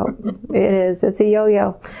is about. It is. It's a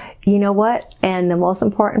yo-yo. You know what? And the most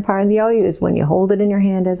important part of the yo-yo is when you hold it in your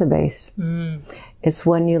hand as a base. It's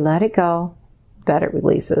when you let it go that it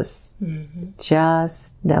releases.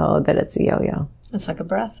 Just know that it's a yo-yo. It's like a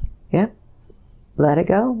breath. Yep. Let it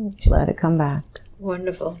go. Let it come back.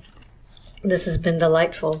 Wonderful. This has been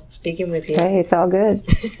delightful speaking with you. Hey, it's all good.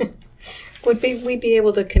 Would we be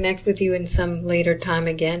able to connect with you in some later time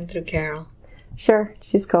again through Carol? Sure.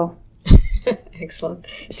 She's cool. Excellent.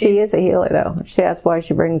 She is a healer, though. That's why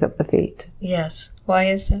she brings up the feet. Yes. Why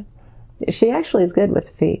is that? She actually is good with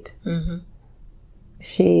the feet.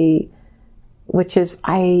 Which is,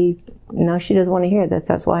 I know she doesn't want to hear that.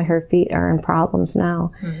 That's why her feet are in problems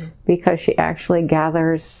now. Because she actually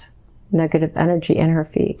gathers negative energy in her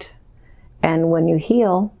feet. And when you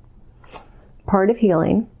heal, part of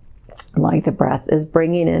healing, like the breath, is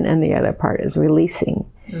bringing in, and the other part is releasing.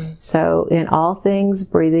 So in all things,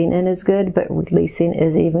 breathing in is good, but releasing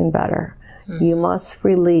is even better. You must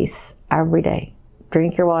release every day.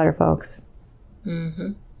 Drink your water, folks.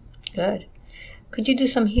 Good. Could you do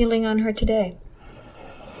some healing on her today?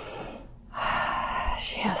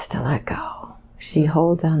 She has to let go. She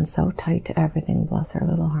holds on so tight to everything, bless her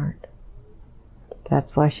little heart.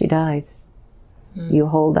 That's why she dies. You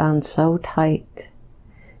hold on so tight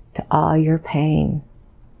to all your pain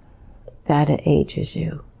that it ages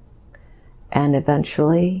you. And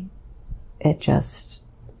eventually, it just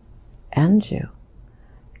ends you.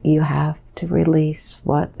 You have to release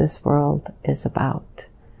what this world is about.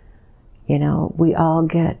 You know, we all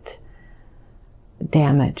get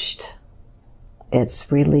damaged.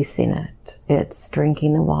 It's releasing it. It's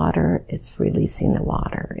drinking the water. It's releasing the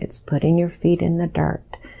water. It's putting your feet in the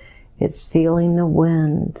dirt. It's feeling the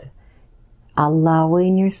wind.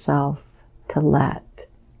 Allowing yourself to let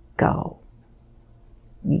go.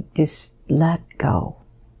 You just let go.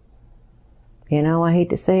 You know, I hate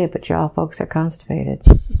to say it, but y'all folks are constipated.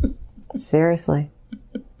 Seriously.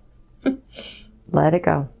 Let it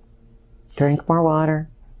go. Drink more water.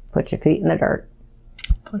 Put your feet in the dirt.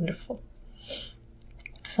 Wonderful.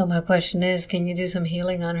 So my question is, can you do some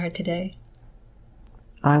healing on her today?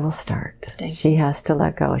 I will start. Thank She has to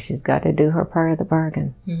let go. She's got to do her part of the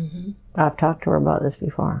bargain. Mm-hmm. I've talked to her about this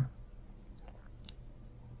before.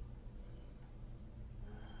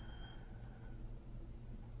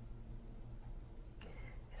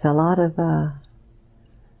 There's a lot of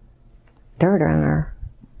dirt on her.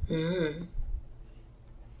 Mm.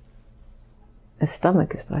 The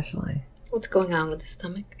stomach especially. What's going on with the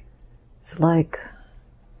stomach? It's like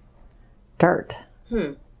dirt.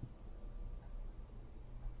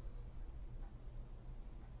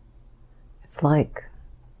 It's like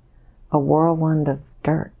a whirlwind of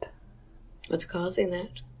dirt. What's causing that?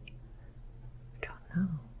 I don't know.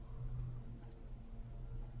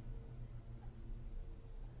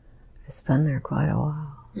 It's been there quite a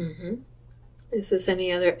while. Mm-hmm. Is this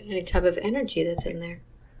any type of energy that's in there?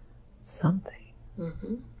 Something.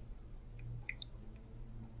 Mm-hmm.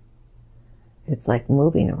 It's like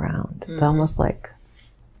moving around. It's almost like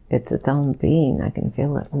it's its own being. I can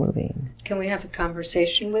feel it moving. Can we have a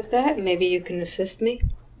conversation with that? Maybe you can assist me?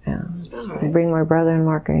 Yeah. All right. Bring my brother and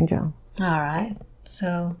Archangel. All right.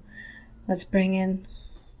 So let's bring in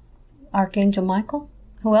Archangel Michael.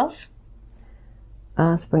 Who else?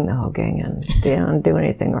 Let's bring the whole gang in. They don't do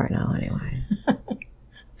anything right now anyway.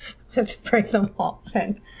 Let's bring them all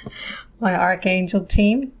in. My Archangel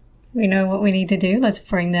team. We know what we need to do. Let's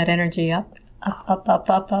bring that energy up. Up, up, up,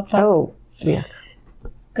 up, up. Oh, yeah.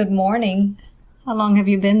 Good morning. How long have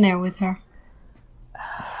you been there with her?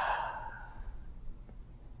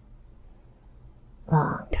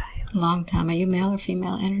 Long time. Long time. Are you male or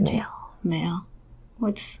female energy? Male. Male.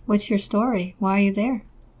 What's your story? Why are you there?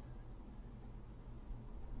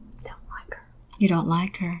 Don't like her. You don't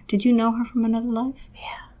like her. Did you know her from another life?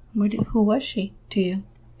 Yeah. Who was she to you?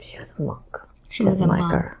 She was a monk. She was a like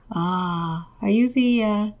monk. Her. Ah. Are you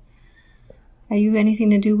anything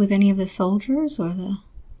to do with any of the soldiers or the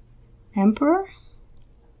emperor?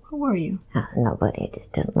 Who were you? Nobody. I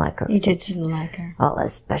just didn't like her. You just didn't like her. All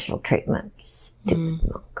that special treatment. Stupid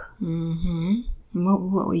monk. Mm-hmm.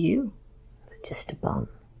 What were you? Just a bum.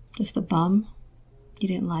 Just a bum? You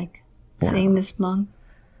didn't like seeing this monk?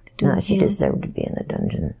 No, she deserved to be in the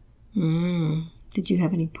dungeon. Did you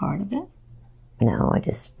have any part of it? No, I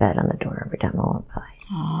just spat on the door every time I went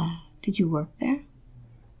by. Did you work there?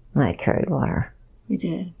 I carried water. You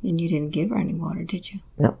did. And you didn't give her any water, did you?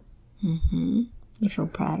 No. Mm-hmm. You feel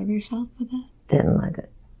proud of yourself for that? Didn't like a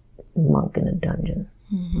monk in a dungeon.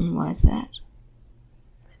 Mm-hmm. Why is that?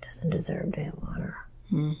 It doesn't deserve to have water.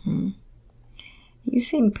 Mm-hmm. You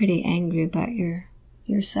seem pretty angry about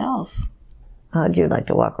yourself. How'd you like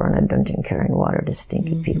to walk around a dungeon carrying water to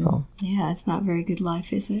stinky people? Yeah, it's not very good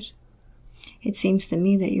life, is it? It seems to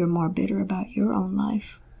me that you're more bitter about your own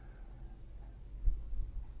life.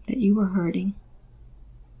 That you were hurting.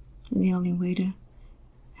 And the only way to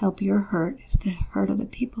help your hurt is to hurt other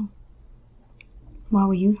people. Why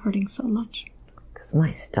were you hurting so much? Because my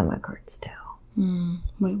stomach hurts too.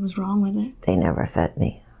 What was wrong with it? They never fed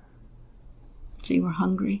me. So you were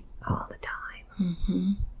hungry? All the time.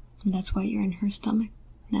 Mm-hmm. And that's why you're in her stomach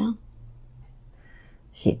now?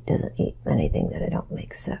 She doesn't eat anything that I don't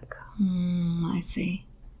make sick. I see.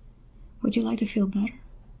 Would you like to feel better?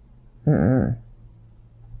 Mm-mm.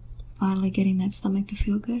 Finally getting that stomach to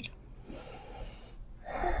feel good?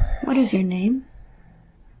 What is your name?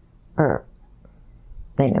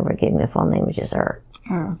 They never gave me a full name, it was just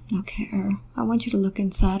Okay, I want you to look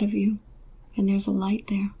inside of you, and there's a light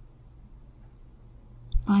there.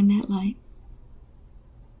 Find that light.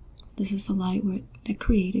 This is the light that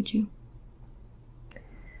created you.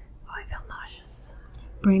 Oh, I feel nauseous.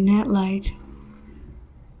 Bring that light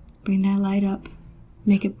up.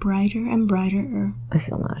 Make it brighter and brighter. I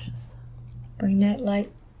feel nauseous. Bring that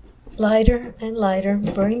light lighter and lighter.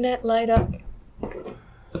 Bring that light up.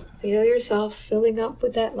 Feel yourself filling up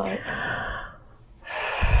with that light. I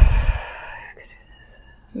could do this.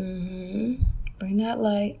 Bring that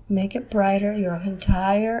light. Make it brighter. Your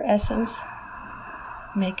entire essence.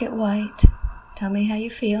 Make it white. Tell me how you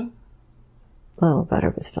feel. A little better,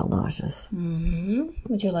 but still nauseous.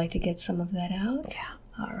 Would you like to get some of that out? Yeah.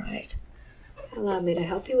 All right. Allow me to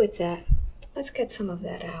help you with that. Let's get some of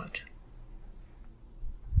that out.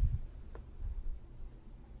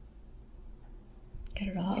 Get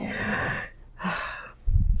it all.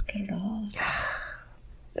 Get it all.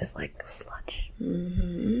 It's like sludge.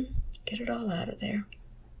 Get it all out of there.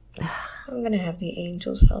 I'm going to have the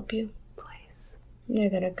angels help you. Please. They're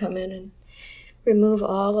going to come in and remove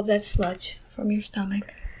all of that sludge from your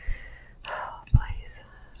stomach. Please.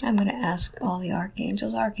 I'm going to ask all the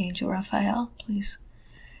archangels. Archangel Raphael, please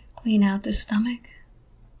clean out the stomach.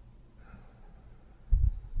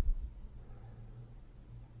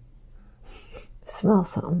 Smell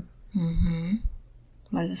something.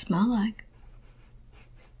 What does it smell like?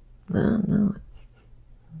 I don't know.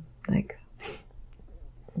 Like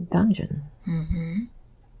a dungeon. Bring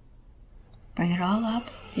it all up.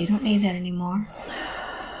 You don't need that anymore.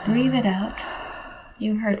 Breathe it out.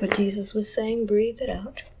 You heard what Jesus was saying. Breathe it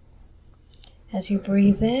out. As you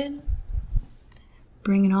breathe in,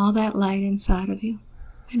 bringing all that light inside of you.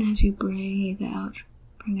 And as you breathe out,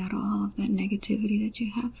 bring out all of that negativity that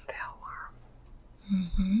you have. Feel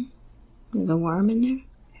warm. There's a worm in there?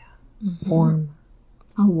 Yeah. Warm.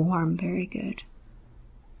 Oh, warm. Very good.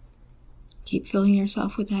 Keep filling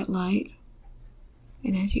yourself with that light.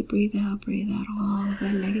 And as you breathe out all of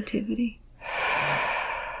that negativity.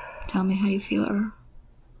 Tell me how you feel,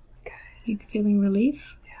 Okay. You feeling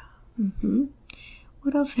relief? Yeah.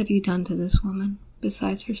 What else have you done to this woman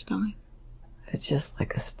besides her stomach? It's just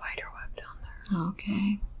like a spider web down there.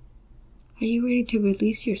 Okay. Are you ready to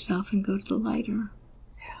release yourself and go to the light, Yeah.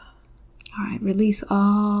 All right, release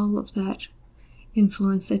all of that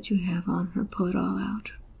influence that you have on her. Pull it all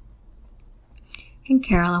out. And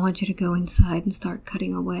Carol, I want you to go inside and start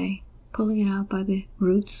cutting away, pulling it out by the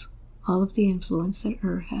roots, all of the influence that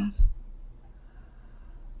has.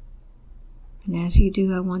 And as you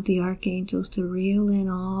do, I want the archangels to reel in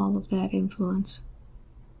all of that influence.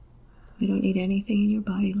 We don't need anything in your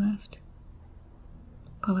body left.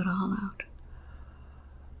 Pull it all out.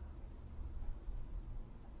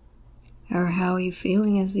 Or how are you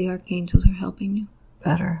feeling as the archangels are helping you?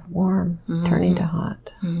 Better. Warm. Turning to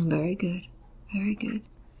hot. Very good. Very good.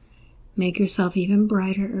 Make yourself even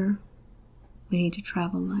brighter. We need to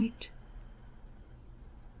travel light.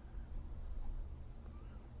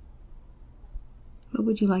 What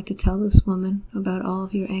would you like to tell this woman about all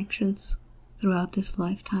of your actions throughout this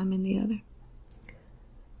lifetime and the other?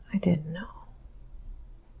 I didn't know.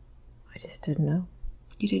 I just didn't know.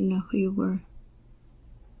 You didn't know who you were.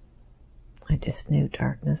 I just knew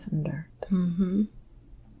darkness and dirt. And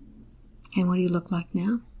what do you look like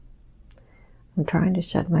now? I'm trying to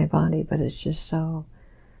shed my body, but it's just so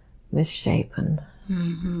misshapen.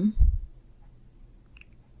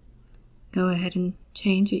 Go ahead and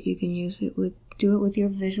change it. You can do it with your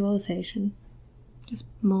visualization. Just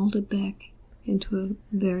mold it back into a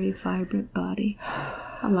very vibrant body,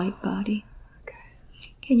 a light body.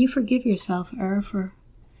 Okay. Can you forgive yourself, for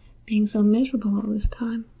being so miserable all this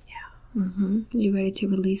time? Yeah. You ready to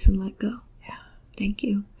release and let go? Yeah. Thank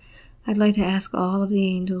you. I'd like to ask all of the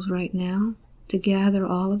angels right now to gather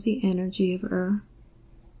all of the energy of And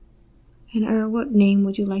what name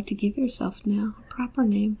would you like to give yourself now? A proper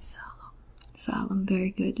name? Solemn. Solemn.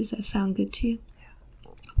 Very good. Does that sound good to you? Yeah.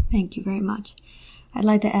 Thank you very much. I'd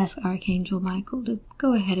like to ask Archangel Michael to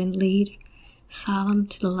go ahead and lead Solemn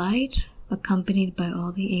to the light, accompanied by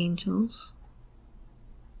all the angels.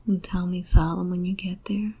 And tell me, Solemn, when you get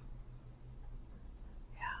there.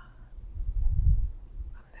 Yeah.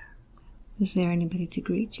 I'm there. Is there anybody to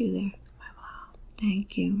greet you there? My mom.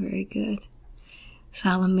 Thank you. Very good.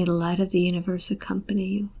 Solemn, may the light of the universe accompany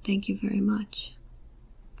you. Thank you very much.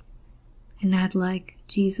 And I'd like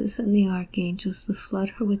Jesus and the archangels to flood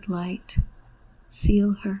her with light,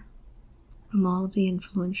 seal her from all of the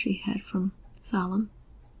influence she had from Solemn.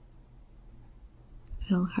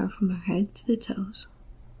 Fill her from her head to the toes.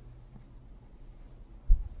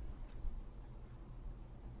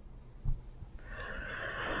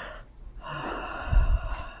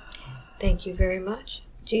 Thank you very much.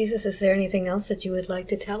 Jesus, is there anything else that you would like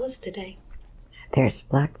to tell us today? There's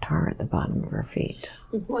black tar at the bottom of her feet.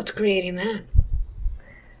 What's creating that?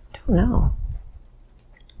 Don't know.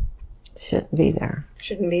 Shouldn't be there.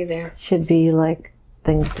 Shouldn't be there. Should be like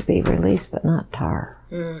things to be released, but not tar.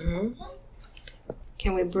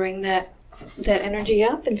 Can we bring that energy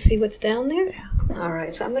up and see what's down there? Yeah. All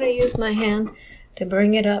right, so I'm going to use my hand to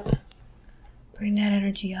bring it up. Bring that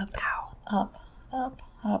energy up. Ow. Up, up,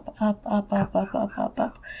 Up, up, up, up, up, up, up,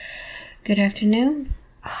 up. Good afternoon.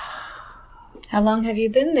 How long have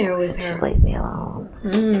you been there with her? Leave me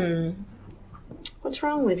alone. What's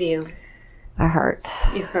wrong with you? I hurt.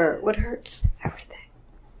 You hurt. What hurts? Everything.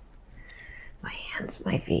 My hands,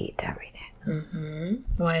 my feet, everything.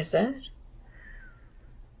 Why is that?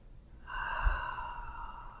 I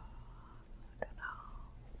don't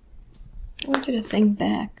know. I want you to think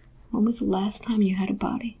back. When was the last time you had a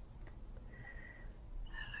body?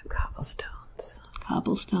 Cobblestones.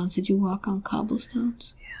 Cobblestones. Did you walk on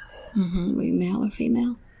cobblestones? Yes. Were you male or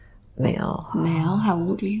female? Male. Male. How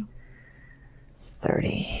old are you?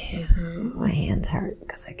 30. My hands hurt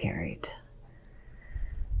because I carried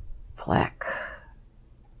black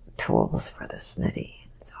tools for the smithy.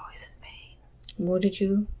 It's always in pain. What did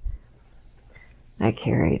you? I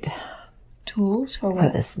carried Tools for what? for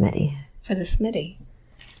the smithy. For the smithy.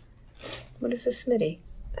 What is a smithy?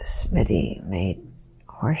 The smithy made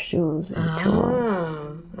horseshoes and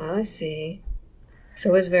tools. I see.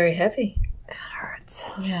 So it's very heavy. It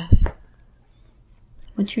hurts. Yes.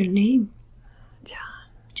 What's your name? John.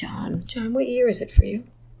 John. John, what year is it for you?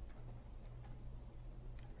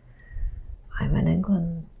 I'm in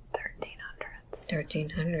England, 1300s.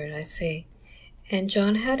 1300, I see. And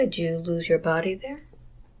John, how did you lose your body there?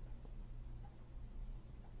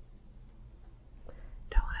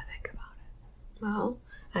 Don't want to think about it. Well,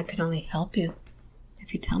 I can only help you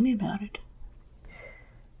if you tell me about it.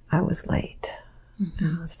 I was late.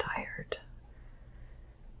 I was tired.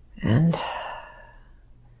 And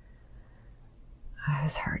I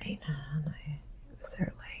was hurting. And I was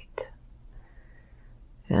there late.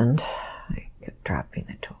 And I kept dropping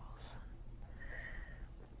the tools.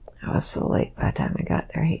 I was so late by the time I got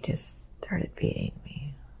there, he just started beating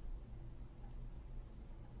me.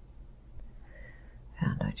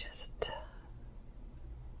 And I just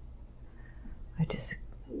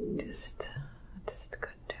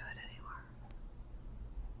couldn't do it anymore.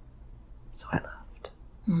 So I left.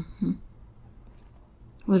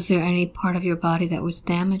 Was there any part of your body that was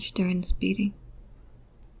damaged during this beating?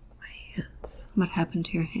 My hands. What happened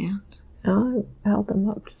to your hands? No, I held them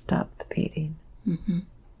up to stop the beating.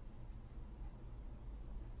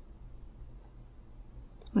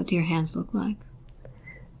 What do your hands look like?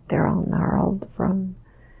 They're all gnarled from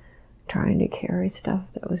trying to carry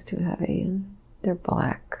stuff that was too heavy, and they're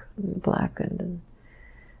blackened, and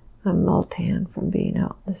I'm all tan from being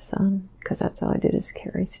out in the sun, because that's all I did is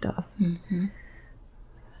carry stuff.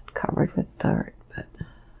 Covered with dirt, but it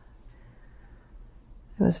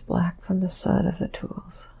was black from the soot of the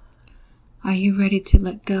tools. Are you ready to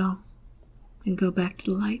let go and go back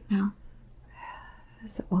to the light now?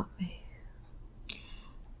 Does it want me?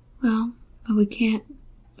 Well, but we can't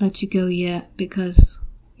let you go yet because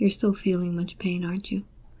you're still feeling much pain, aren't you?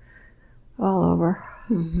 All over.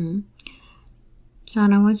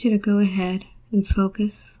 John, I want you to go ahead and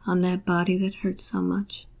focus on that body that hurts so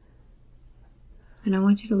much. And I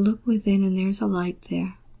want you to look within, and there's a light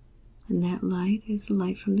there. And that light is the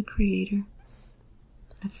light from the Creator.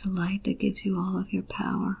 That's the light that gives you all of your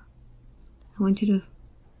power. I want you to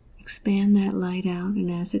expand that light out,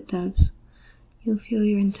 and as it does, you'll feel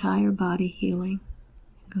your entire body healing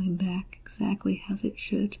and going back exactly as it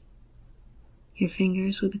should. Your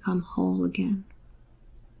fingers will become whole again.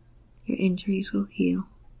 Your injuries will heal.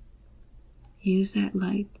 Use that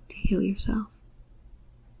light to heal yourself.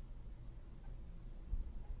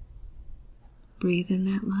 Breathe in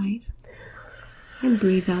that light and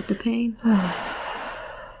breathe out the pain. How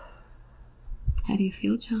do you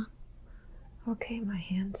feel, John? Okay, my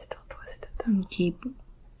hand's still twisted though. And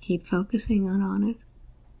keep focusing on it.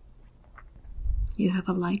 You have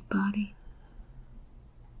a light body.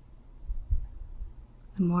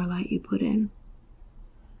 The more light you put in,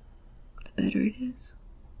 the better it is.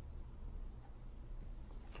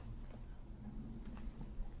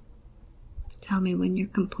 Tell me when you're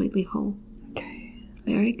completely whole. Okay.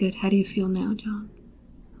 Very good. How do you feel now, John?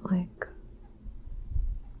 Like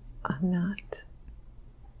I'm not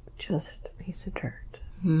just a piece of dirt.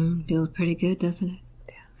 Feels pretty good, doesn't it?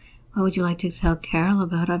 Yeah. What would you like to tell Carol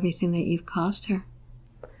about everything that you've caused her?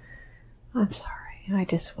 I'm sorry. I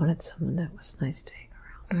just wanted someone that was nice to hang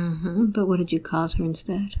around. But what did you cause her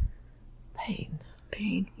instead? Pain.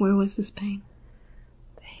 Pain. Where was this pain?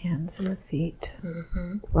 The hands and the feet.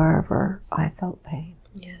 Wherever I felt pain.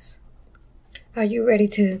 Yes. Are you ready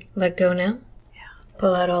to let go now? Yeah.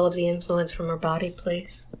 Pull out all of the influence from her body,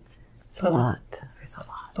 please. It's a lot. There's a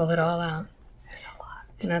lot. Pull it all out. There's a lot.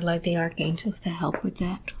 And I'd like the archangels to help with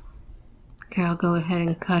that. Carol, go ahead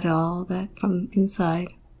and cut all that from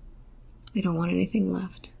inside. We don't want anything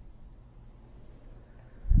left.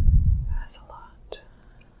 That's a lot.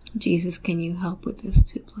 Jesus, can you help with this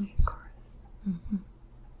too, please? Of course.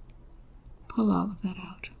 Pull all of that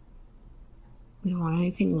out. We don't want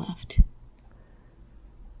anything left.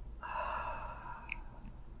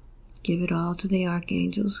 Give it all to the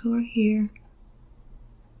archangels who are here,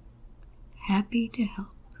 happy to help.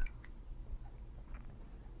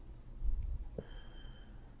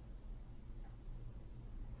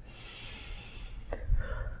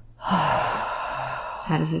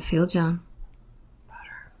 How does it feel, John?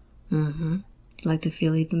 Better. You like to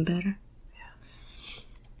feel even better? Yeah.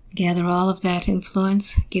 Gather all of that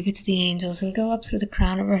influence, give it to the angels, and go up through the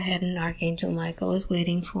crown of her head, and Archangel Michael is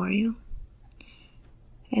waiting for you.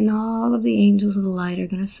 And all of the angels of the light are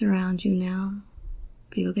going to surround you now.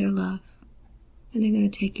 Feel their love. And they're going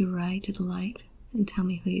to take you right to the light. And tell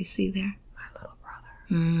me who you see there. My little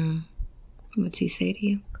brother. What's he say to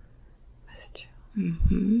you? Missed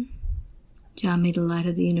you. John, may the light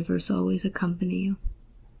of the universe always accompany you.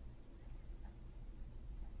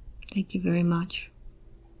 Thank you very much.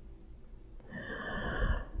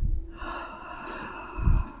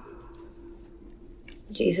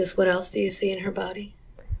 Jesus, what else do you see in her body?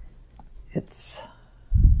 It's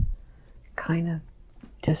kind of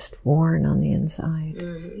just worn on the inside.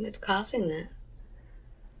 It's causing that.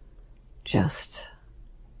 Just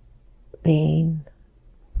being.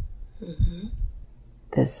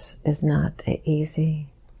 This is not an easy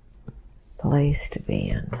place to be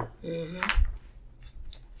in.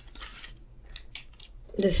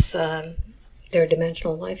 This, their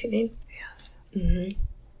dimensional life, you mean? Yes.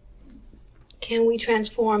 Can we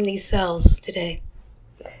transform these cells today?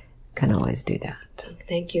 Can always do that.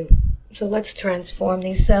 Thank you. So let's transform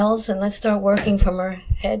these cells and let's start working from her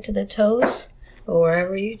head to the toes, or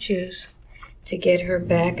wherever you choose, to get her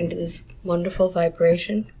back into this wonderful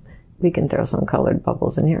vibration. We can throw some colored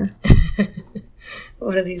bubbles in here.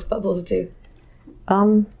 What do these bubbles do?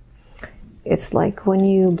 It's like when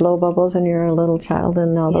you blow bubbles when you're a little child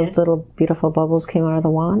and all those little beautiful bubbles came out of the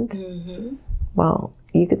wand. Well,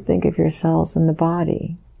 you could think of your cells in the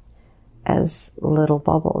body as little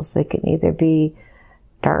bubbles. They can either be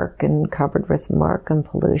dark and covered with murk and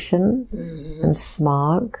pollution and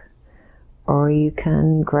smog, or you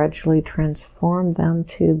can gradually transform them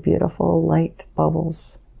to beautiful light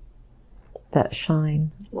bubbles that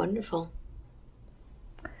shine. Wonderful.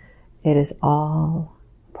 It is all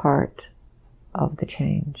part of the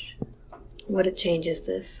change. What it changes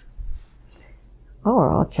this? Oh, we're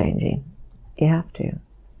all changing. You have to.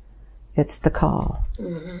 It's the call.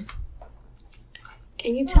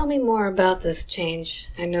 Can you tell me more about this change?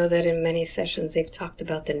 I know that in many sessions they've talked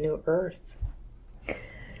about the new earth.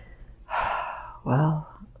 Well,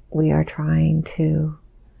 we are trying to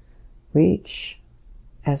reach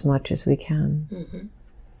as much as we can.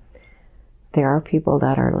 There are people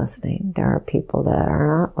that are listening. There are people that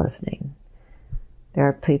are not listening. There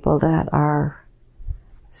are people that are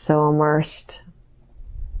so immersed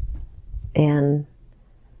in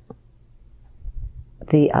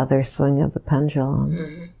the other swing of the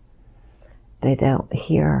pendulum, they don't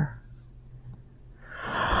hear.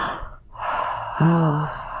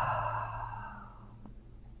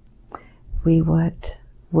 We would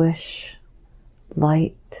wish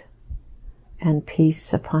light and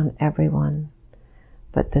peace upon everyone,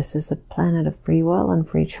 but this is a planet of free will and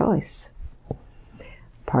free choice.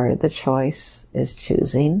 Part of the choice is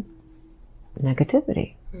choosing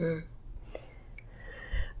negativity.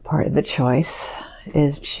 Part of the choice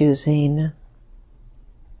is choosing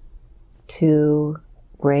to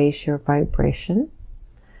raise your vibration,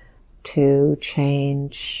 to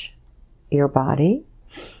change your body,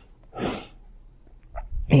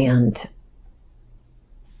 and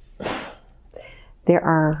there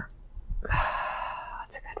are,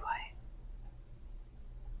 what's a good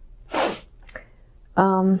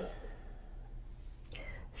way?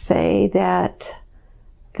 Say that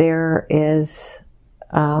there is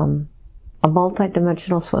a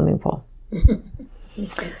multi-dimensional swimming pool.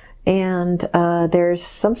 And there's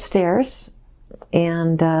some stairs,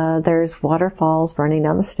 and there's waterfalls running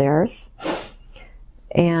down the stairs,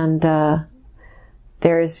 and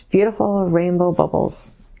there's beautiful rainbow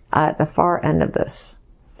bubbles at the far end of this.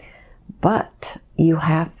 But you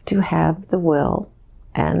have to have the will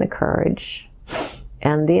and the courage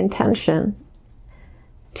and the intention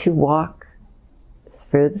to walk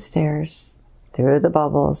through the stairs, through the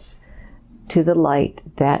bubbles, to the light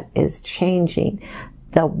that is changing.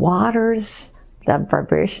 The waters, the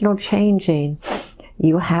vibrational changing,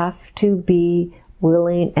 you have to be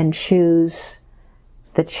willing and choose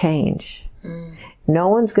the change. No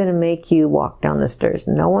one's going to make you walk down the stairs.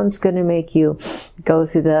 No one's going to make you go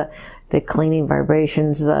through the cleaning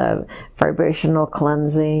vibrations, the vibrational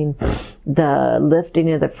cleansing, the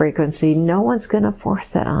lifting of the frequency. No one's going to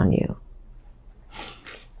force that on you.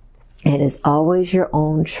 It is always your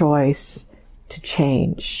own choice to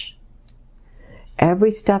change.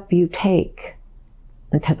 Every step you take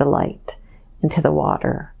into the light, into the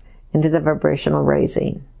water, into the vibrational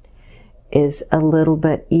raising is a little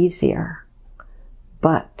bit easier,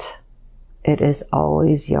 but it is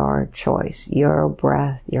always your choice, your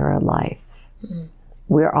breath, your life. Mm-hmm.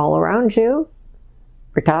 We're all around you.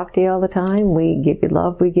 We talk to you all the time. We give you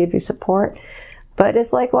love. We give you support. But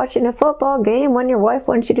it's like watching a football game when your wife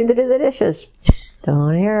wants you to do the dishes.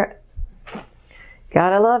 Don't hear it.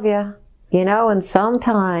 Gotta love you. You know, and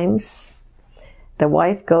sometimes the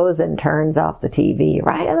wife goes and turns off the TV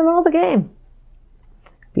right in the middle of the game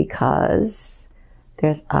because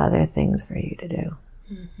there's other things for you to do.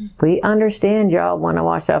 Mm-hmm. We understand y'all want to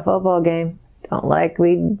watch that football game.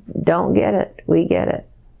 We don't get it. We get it.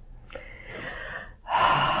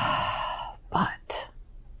 But,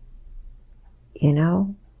 you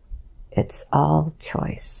know, it's all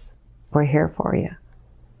choice. We're here for you.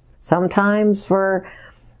 Sometimes we're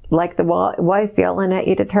like the wife yelling at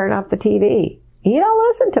you to turn off the TV. You don't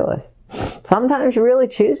listen to us. Sometimes you really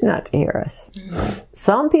choose not to hear us. Mm-hmm.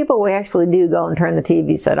 Some people, we actually do go and turn the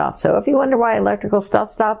TV set off. So if you wonder why electrical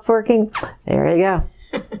stuff stops working, there you go.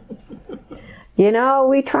 You know,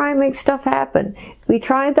 we try and make stuff happen. We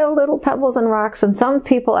try throw little pebbles and rocks, and some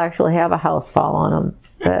people actually have a house fall on them.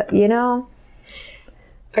 But, you know.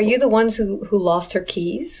 Are you the ones who lost her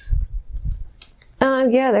keys?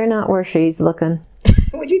 Yeah, they're not where she's looking.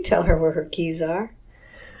 Would you tell her where her keys are?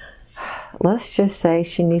 Let's just say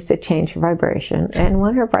she needs to change her vibration. And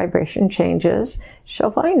when her vibration changes, she'll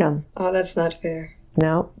find them. Oh, that's not fair.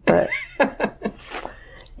 No, but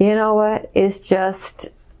you know what? It's just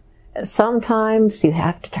sometimes you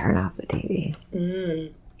have to turn off the TV.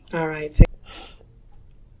 All right.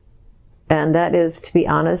 And that is, to be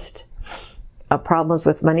honest, problems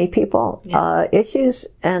with many people. Yes. Issues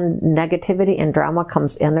and negativity and drama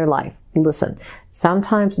comes in their life. Listen,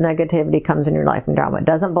 sometimes negativity comes in your life and drama. It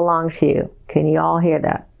doesn't belong to you. Can you all hear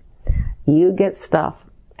that? You get stuff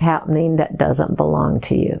happening that doesn't belong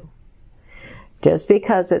to you. Just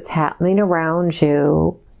because it's happening around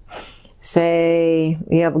you, say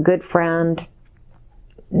you have a good friend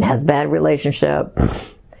and has a bad relationship,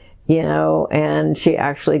 you know, and she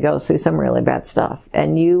actually goes through some really bad stuff,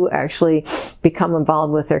 and you actually become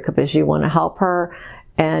involved with her because you want to help her,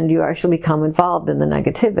 and you actually become involved in the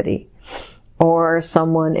negativity. Or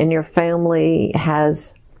someone in your family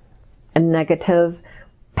has a negative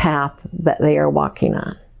path that they are walking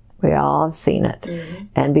on. We all have seen it. Mm-hmm.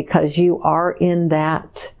 And because you are in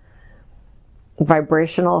that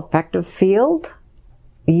vibrational affective field,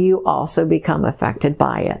 you also become affected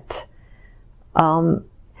by it.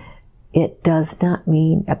 It does not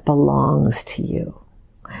mean it belongs to you.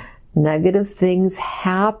 Negative things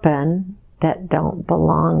happen that don't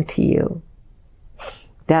belong to you.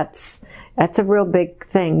 That's a real big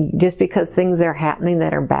thing. Just because things are happening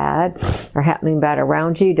that are bad, or happening bad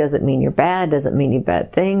around you, doesn't mean you're bad, doesn't mean you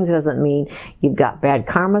bad things, doesn't mean you've got bad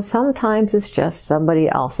karma. Sometimes it's just somebody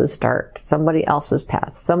else's dirt, somebody else's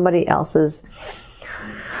path, somebody else's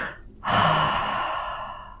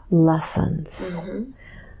lessons. Mm-hmm.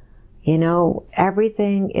 You know,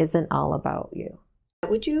 everything isn't all about you.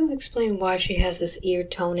 Would you explain why she has this ear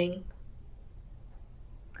toning?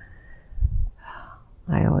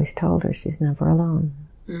 I always told her she's never alone.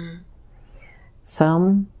 Mm.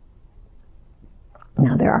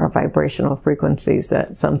 Now there are vibrational frequencies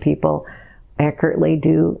that some people accurately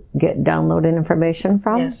do get downloaded information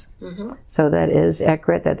from. Yes. Mm-hmm. So that is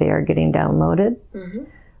accurate that they are getting downloaded.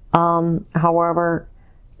 Mm-hmm. However,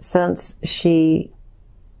 since she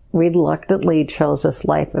reluctantly chose this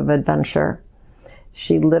life of adventure,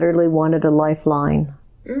 she literally wanted a lifeline.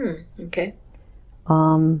 Okay.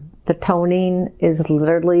 The toning is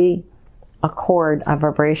literally a cord, a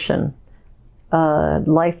vibration, a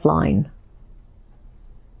lifeline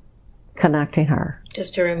connecting her.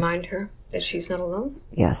 Just to remind her that she's not alone?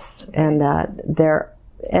 Yes. Okay. And that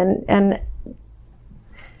and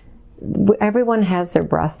everyone has their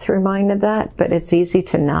breath to remind of that, but it's easy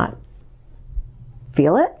to not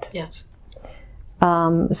feel it. Yes.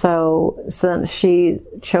 So since she's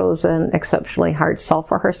chosen exceptionally hard soul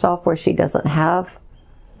for herself, where she doesn't have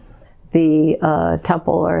the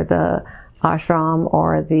temple or the ashram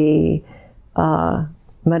or the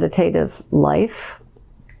meditative life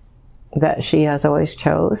that she has always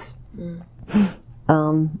chose,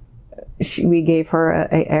 we gave her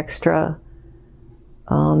a extra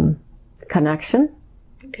connection.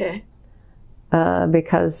 Okay.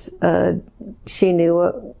 because she knew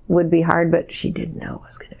it would be hard, but she didn't know it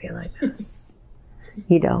was going to be like this.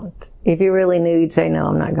 You don't. If you really knew, you'd say, no,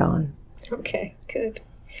 I'm not going. Okay, good.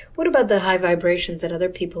 What about the high vibrations that other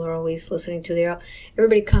people are always listening to?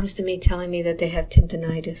 Everybody comes to me telling me that they have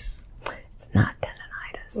tinnitus. It's not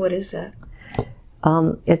tinnitus. What is that?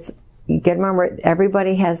 You got to remember,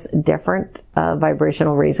 everybody has different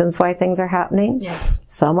vibrational reasons why things are happening. Yes.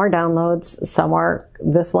 Some are downloads, some are,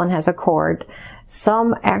 this one has a cord.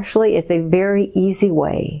 Some, actually, it's a very easy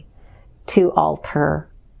way to alter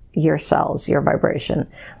your cells, your vibration.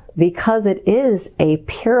 Because it is a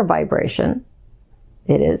pure vibration,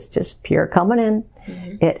 it is just pure coming in,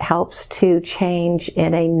 it helps to change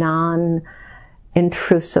in a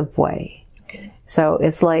non-intrusive way. Okay. So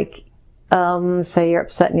it's like, say you're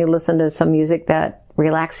upset and you listen to some music that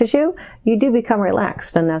relaxes you, you do become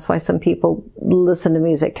relaxed. And that's why some people listen to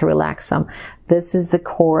music to relax them. This is the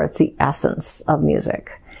core, it's the essence of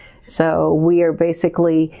music. So we are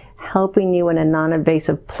basically helping you in a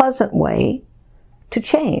non-invasive, pleasant way to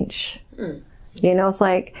change. You know, it's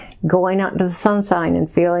like going out into the sunshine and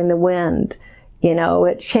feeling the wind. You know,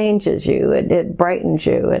 it changes you, it brightens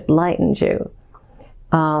you, it lightens you.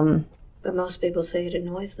 But most people say it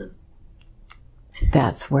annoys them.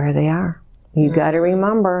 That's where they are. You got to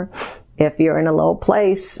remember, if you're in a low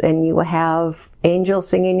place and you have angels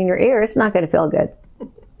singing in your ear, it's not going to feel good.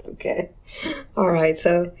 Okay. All right.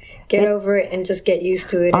 So get over it and just get used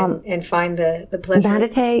to it and find the pleasure.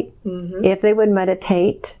 Meditate. If they would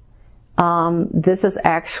meditate, this is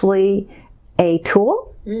actually a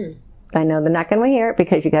tool. I know they're not going to hear it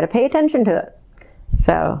because you got to pay attention to it.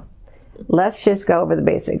 So let's just go over the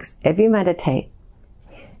basics. If you meditate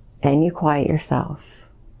and you quiet yourself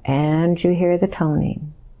and you hear the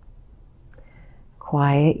toning,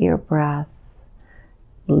 quiet your breath,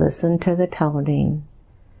 listen to the toning,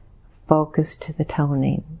 focus to the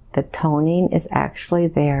toning. The toning is actually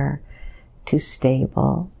there to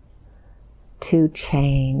stable, to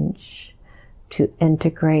change, to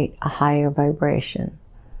integrate a higher vibration.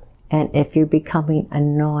 And if you're becoming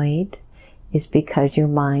annoyed, it's because your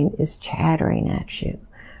mind is chattering at you.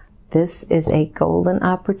 This is a golden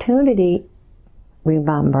opportunity,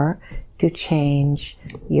 remember, to change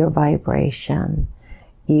your vibration.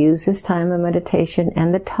 Use this time of meditation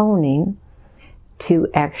and the toning to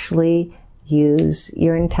actually use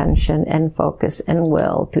your intention and focus and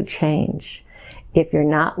will to change. If you're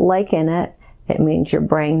not liking it, it means your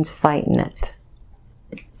brain's fighting it.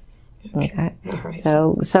 Okay? Right.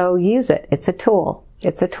 So use it. It's a tool.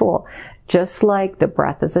 It's a tool. Just like the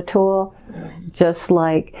breath is a tool, just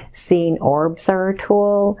like seeing orbs are a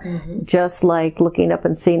tool, just like looking up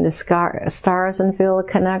and seeing the stars and feel a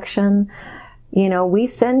connection. You know, we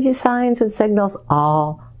send you signs and signals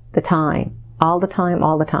all the time, all the time,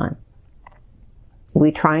 all the time.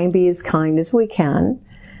 We try and be as kind as we can,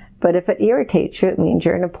 but if it irritates you, it means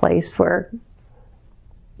you're in a place where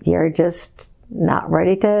you're just not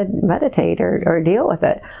ready to meditate or deal with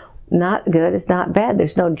it. Not good, it's not bad.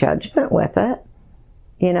 There's no judgment with it.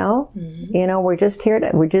 You know? You know, we're just here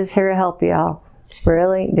to help you all.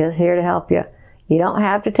 Really, just here to help you. You don't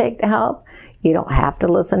have to take the help. You don't have to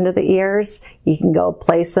listen to the ears. You can go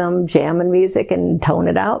play some jamming music and tone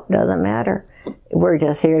it out. Doesn't matter. We're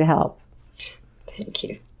just here to help. Thank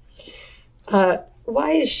you.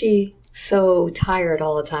 Why is she so tired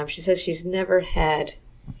all the time? She says she's never had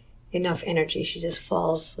enough energy. She just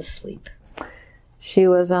falls asleep. She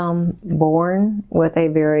was born with a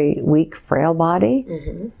very weak, frail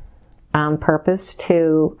body on purpose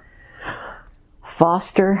to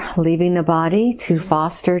foster leaving the body, to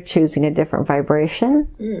foster choosing a different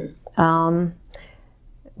vibration.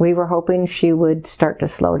 We were hoping she would start to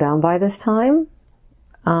slow down by this time.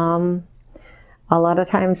 A lot of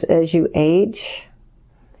times as you age,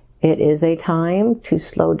 it is a time to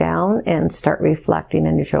slow down and start reflecting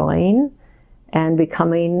and enjoying and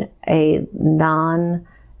becoming a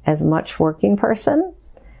as much working person.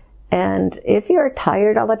 And if you're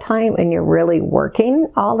tired all the time and you're really working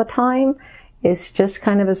all the time, it's just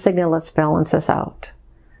kind of a signal, let's balance this out.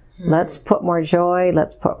 Let's put more joy,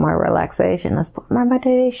 let's put more relaxation, let's put more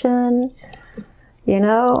meditation. You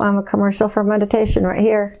know, I'm a commercial for meditation right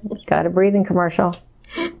here. Got a breathing commercial.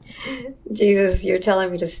 Jesus, you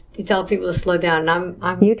tell people to slow down, and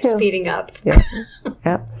I'm you too. Speeding up. Yeah.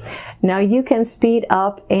 Yep. Now you can speed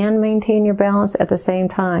up and maintain your balance at the same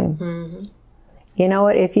time. You know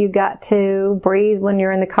what? If you got to breathe when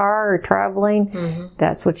you're in the car or traveling,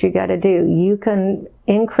 that's what you got to do. You can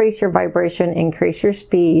increase your vibration, increase your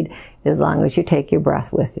speed, as long as you take your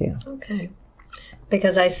breath with you. Okay.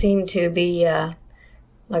 Because I seem to be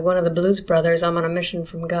like one of the Blues Brothers. I'm on a mission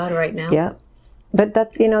from God right now. Yep. But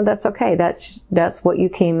that's, you know, that's okay. That's what you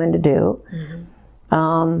came in to do.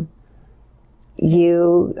 Mm-hmm.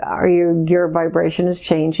 Your vibration is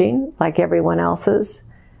changing like everyone else's.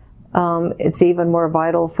 It's even more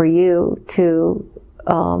vital for you to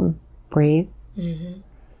breathe.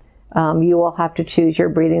 Mm-hmm. You will have to choose your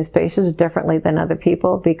breathing spaces differently than other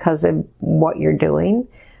people because of what you're doing.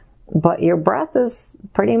 But your breath is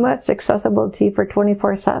pretty much accessible to you for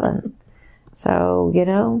 24/7. So, you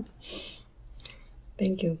know.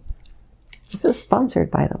 Thank you. This is sponsored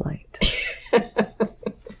by the light.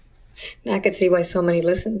 Now I could see why so many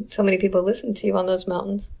people listen to you on those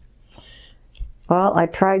mountains. Well, I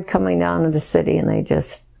tried coming down to the city and they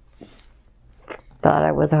just thought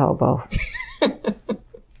I was a hobo.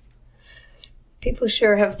 People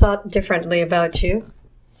sure have thought differently about you.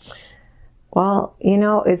 Well, you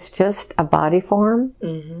know, it's just a body form.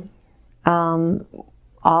 Mm-hmm.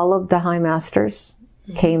 All of the high masters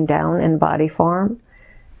came down in body form.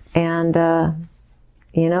 And,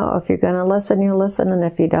 you know, if you're going to listen, you'll listen. And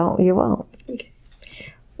if you don't, you won't. Okay.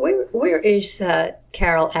 Where is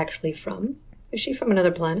Carol actually from? Is she from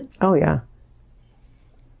another planet? Oh, yeah.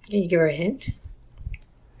 Can you give her a hint?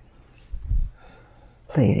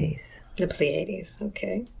 Pleiades. The Pleiades,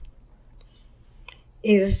 okay.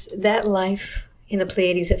 Is that life in the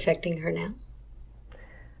Pleiades affecting her now?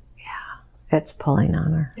 Yeah, it's pulling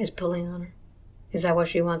on her. It's pulling on her. Is that why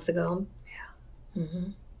she wants to go home? Yeah.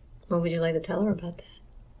 Mm-hmm. What would you like to tell her about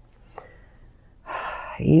that?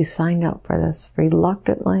 You signed up for this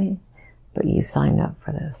reluctantly, but you signed up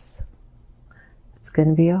for this. It's going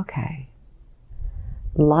to be okay.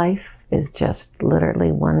 Life is just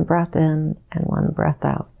literally one breath in and one breath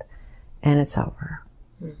out, and it's over.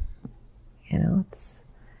 Mm. You know,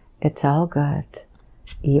 it's all good.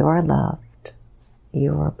 You're loved.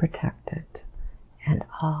 You're protected, and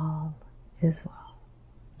all is well.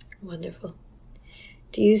 Wonderful.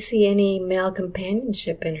 Do you see any male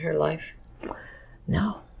companionship in her life?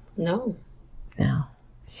 No. No. No.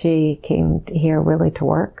 She came here really to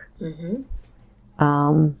work. Mm-hmm.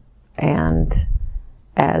 And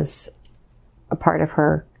as a part of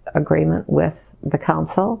her agreement with the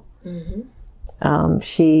council, mm-hmm.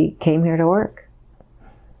 She came here to work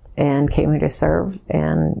and came here to serve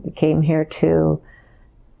and came here to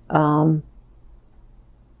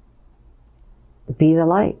be the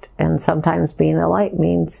light. And sometimes being the light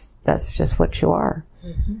means that's just what you are.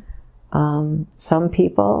 Mm-hmm. Some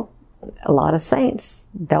people, a lot of saints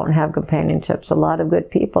don't have companionships. A lot of good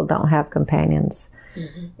people don't have companions.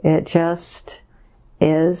 Mm-hmm. It just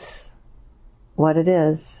is what it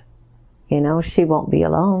is. You know, she won't be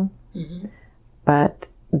alone. Mm-hmm. But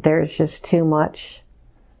there's just too much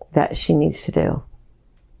that she needs to do.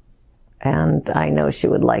 And I know she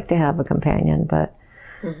would like to have a companion, but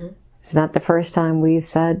mm-hmm. It's not the first time we've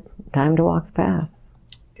said, time to walk the path.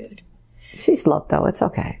 Good. She's loved, though. It's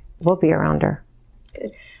okay. We'll be around her.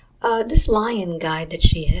 Good. This lion guide that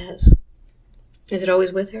she has, is it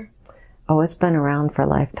always with her? Oh, it's been around for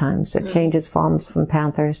lifetimes. It changes forms from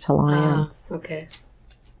panthers to lions. Ah, okay.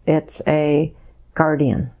 It's a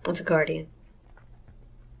guardian. It's a guardian.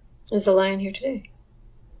 Is the lion here today?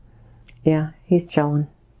 Yeah, he's chilling.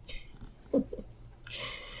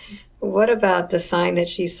 What about the sign that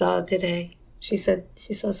she saw today? She said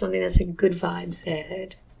she saw something that said good vibes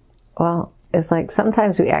ahead. Well, it's like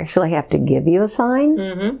sometimes we actually have to give you a sign.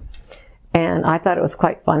 Mm-hmm. And I thought it was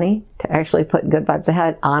quite funny to actually put good vibes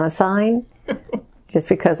ahead on a sign, just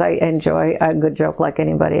because I enjoy a good joke like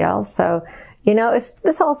anybody else. So, you know,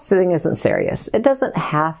 this whole thing isn't serious. It doesn't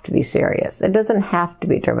have to be serious. It doesn't have to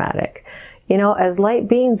be dramatic. You know, as light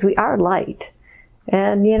beings, we are light.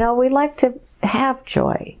 And, you know, we like to have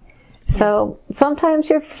joy. So sometimes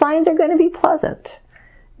your signs are going to be pleasant.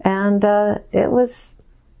 And it was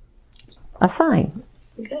a sign.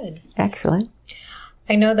 Good. Actually.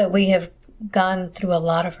 I know that we have gone through a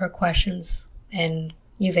lot of her questions, and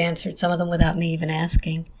you've answered some of them without me even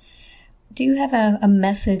asking. Do you have a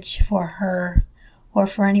message for her or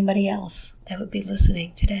for anybody else that would be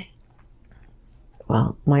listening today?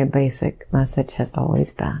 Well, my basic message has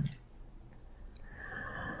always been,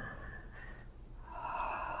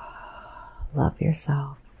 love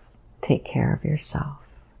yourself. Take care of yourself.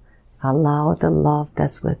 Allow the love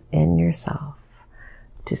that's within yourself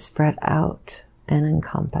to spread out and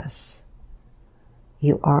encompass.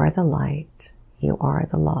 You are the light. You are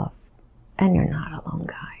the love. And you're not alone,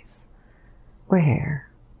 guys. We're here.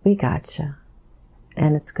 We got you.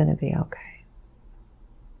 And it's going to be okay.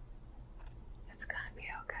 It's going to be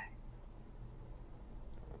okay.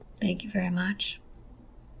 Thank you very much.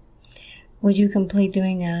 Would you complete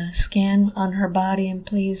doing a scan on her body and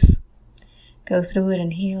please go through it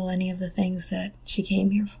and heal any of the things that she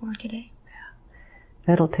came here for today.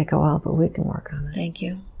 Yeah. It'll take a while, but we can work on it. Thank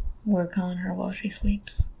you. Work on her while she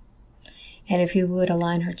sleeps. And if you would,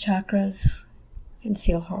 align her chakras and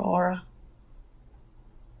seal her aura.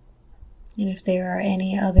 And if there are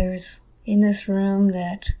any others in this room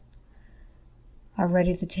that are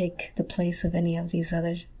ready to take the place of any of these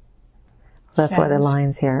other That's shadows. why the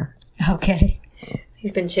line's here. Okay.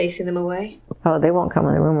 He's been chasing them away? Oh, they won't come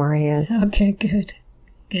in the room where he is. Okay, good.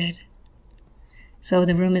 Good. So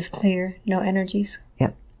the room is clear, no energies?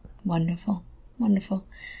 Yep. Wonderful. Wonderful.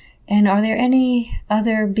 And are there any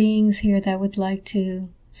other beings here that would like to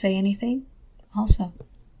say anything also?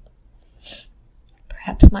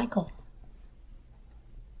 Perhaps Michael.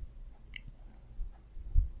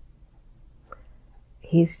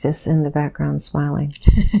 He's just in the background smiling.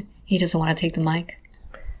 He doesn't want to take the mic?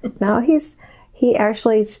 No, he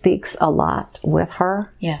actually speaks a lot with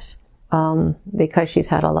her. Yes. Because she's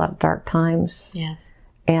had a lot of dark times. Yes.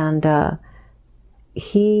 And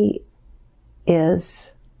he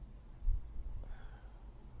is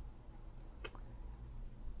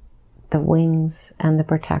the wings and the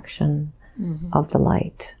protection of the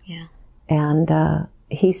light. Yeah. And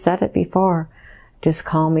he said it before, just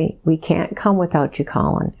call me. We can't come without you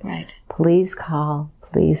calling. Right. Please call,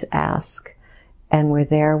 please ask. And we're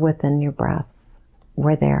there within your breath.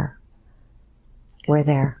 We're there. We're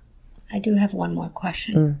there. I do have one more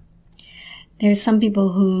question. There's some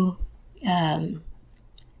people who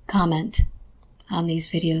comment on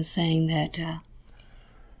these videos saying that,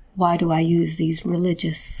 why do I use these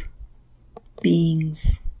religious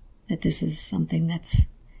beings? That this is something that's,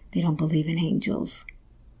 they don't believe in angels.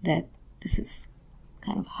 That this is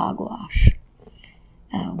kind of hogwash.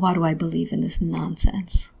 Why do I believe in this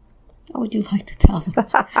nonsense? What would you like to tell them?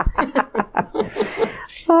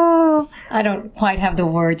 Oh, I don't quite have the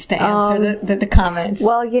words to answer the comments.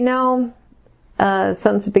 well, you know,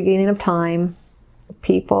 since the beginning of time,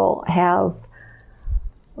 people have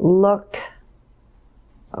looked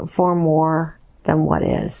for more than what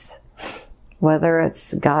is. Whether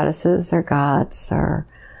it's goddesses or gods or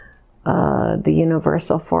the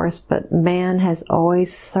universal force, but man has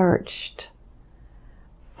always searched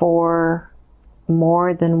for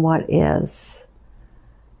more than what is.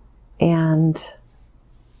 And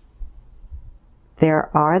there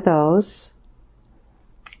are those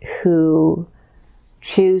who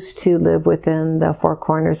choose to live within the four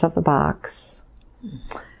corners of the box.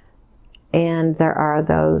 And there are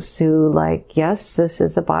those who, like, yes, this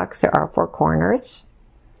is a box, there are four corners,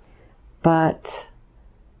 but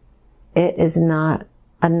it is not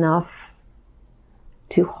enough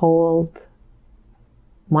to hold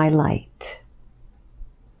my light.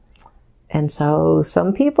 And so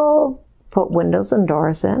some people put windows and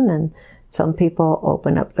doors in, and some people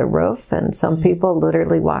open up the roof, and some people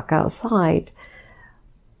literally walk outside.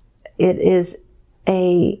 It is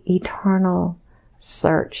a eternal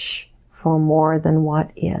search for more than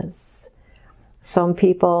what is. Some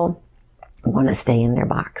people want to stay in their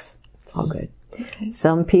box. It's all good. Okay.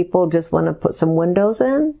 Some people just want to put some windows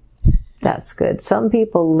in. That's good. Some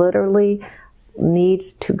people literally need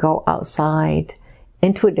to go outside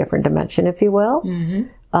into a different dimension, if you will,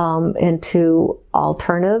 into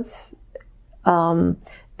alternative.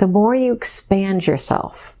 The more you expand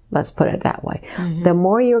yourself, let's put it that way, the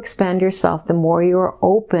more you expand yourself, the more you're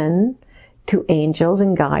open to angels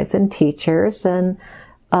and guides and teachers and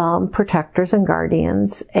protectors and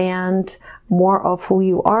guardians, and more of who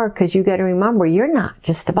you are, because you got to remember, you're not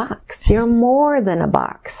just a box. You're more than a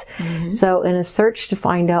box. So in a search to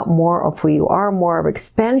find out more of who you are, more of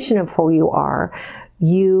expansion of who you are,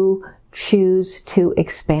 you choose to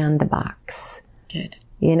expand the box. Good.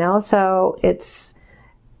 You know, so it's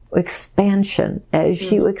expansion.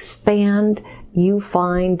 As you expand, you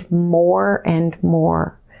find more and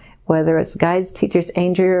more. Whether it's guides, teachers,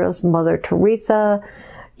 angels, Mother Teresa.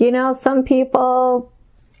 You know, some people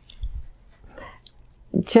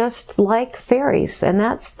just like fairies, and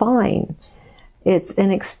that's fine. It's an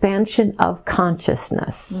expansion of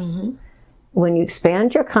consciousness. When you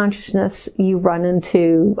expand your consciousness, you run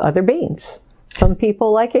into other beings. Some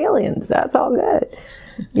people like aliens. That's all good.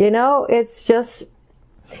 You know, it's just,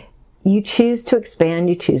 you choose to expand,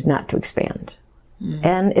 you choose not to expand.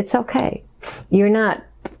 And it's okay. You're not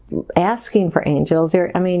asking for angels.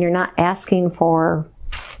 You're not asking for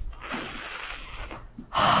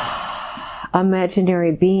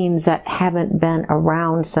imaginary beings that haven't been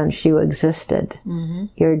around since you existed.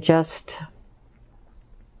 You're just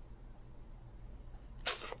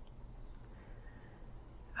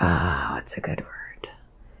what's a good word?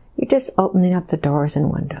 You're just opening up the doors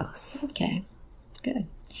and windows. Okay, good.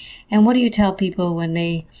 And what do you tell people when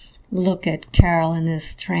they look at Carol in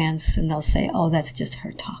this trance and they'll say, oh, that's just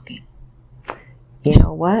her talking? You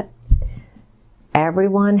know what?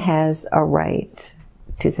 Everyone has a right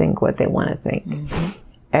to think what they want to think. Mm-hmm.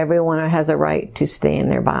 Everyone has a right to stay in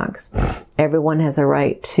their box. Everyone has a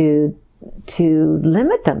right to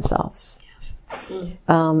limit themselves. Yes.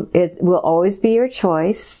 Mm-hmm. It will always be your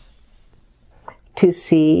choice to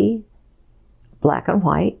see black and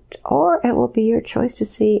white, or it will be your choice to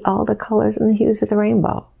see all the colors and the hues of the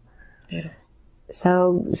rainbow. Beautiful.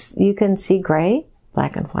 So you can see gray,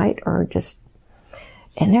 black and white, or just,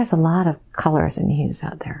 and there's a lot of colors and hues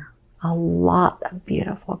out there. A lot of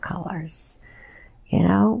beautiful colors. You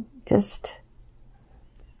know, just,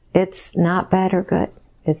 it's not bad or good.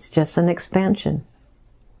 It's just an expansion.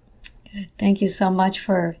 Good. Thank you so much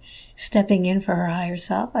for stepping in for her higher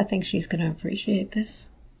self. I think she's going to appreciate this.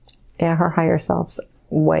 Yeah, her higher self's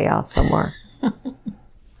way off somewhere.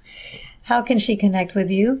 How can she connect with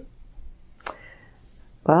you?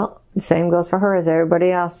 Well, the same goes for her as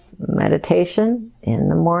everybody else. Meditation in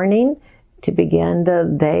the morning to begin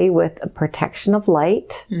the day with a protection of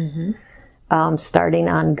light. Mm-hmm. Starting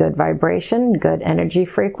on good vibration, good energy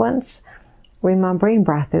frequency, remembering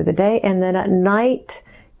breath through the day, and then at night,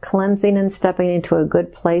 cleansing and stepping into a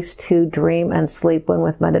good place to dream and sleep when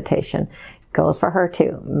with meditation. Goes for her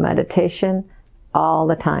too. Meditation all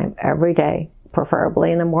the time, every day,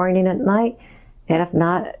 preferably in the morning, at night. And if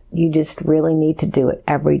not, you just really need to do it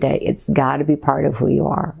every day. It's got to be part of who you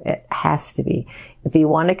are. It has to be. If you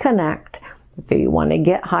want to connect, if you want to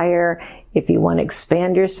get higher, if you want to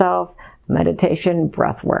expand yourself, meditation,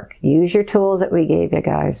 breath work. Use your tools that we gave you,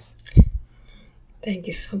 guys. Thank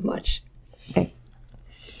you so much. Okay.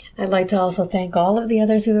 I'd like to also thank all of the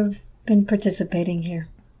others who have been participating here.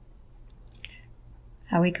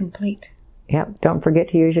 Are we complete? Yep. Don't forget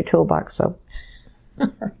to use your toolbox. So.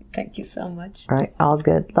 All right. Thank you so much. All right. All's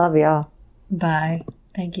good. Love y'all. Bye.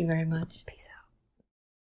 Thank you very much. Peace out.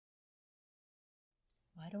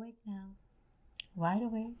 Wide awake now. Wide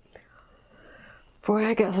awake. Boy,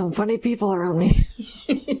 I got some funny people around me.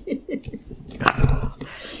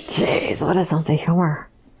 Jeez, what a sense of humor.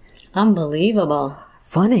 Unbelievable.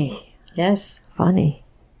 Funny. Yes. Funny.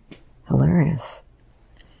 Hilarious.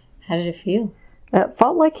 How did it feel? It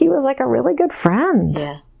felt like he was like a really good friend.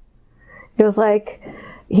 Yeah. It was like,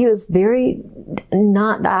 he was very,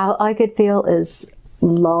 not, all I could feel is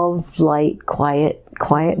love, light, quiet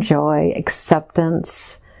joy,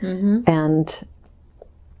 acceptance, and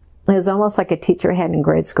it was almost like a teacher had in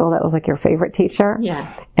grade school that was like your favorite teacher.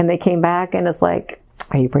 Yeah. And they came back and it's like,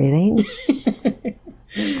 are you breathing? Do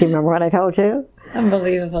you remember what I told you?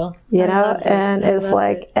 Unbelievable. You know, and it's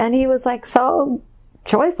like, and he was like so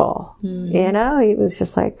joyful. You know, he was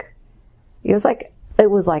just like, it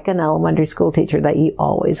was like an elementary school teacher that you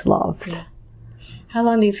always loved. Yeah. How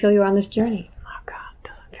long do you feel you're on this journey? Oh God, it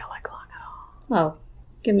doesn't feel like long at all. Well,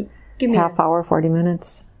 give me half hour, 40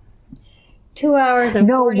 minutes. 2 hours and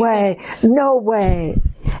 40 minutes. No way.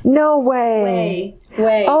 Way.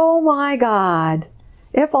 Oh my God.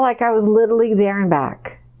 It felt like I was literally there and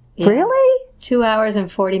back. Yeah. Really? 2 hours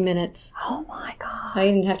and 40 minutes. Oh my God. I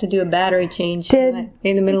didn't have to do a battery change in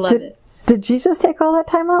the middle of it. Did Jesus take all that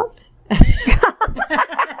time up?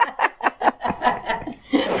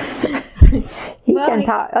 He can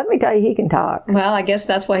talk. Let me tell you, he can talk. Well, I guess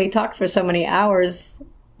that's why he talked for so many hours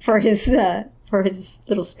for his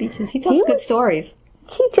little speeches. He tells good stories.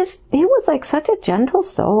 He was like such a gentle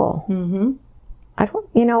soul. Mm-hmm.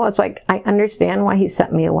 It's like, I understand why he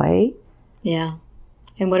sent me away. Yeah.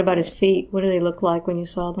 And what about his feet? What do they look like when you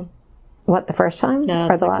saw them? What, the first time? No,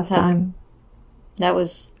 or the last time? That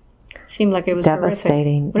seemed like it was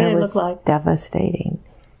devastating. Horrific. What did they look like? Devastating.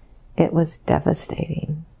 It was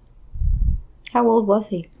devastating. How old was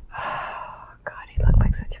he? Oh, God, he looked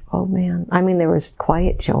like such an old man. I mean, there was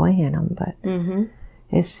quiet joy in him, but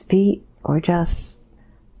his feet were just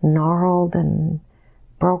gnarled and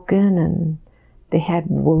broken, and they had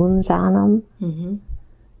wounds on them. Mm-hmm.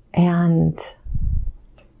 And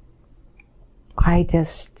I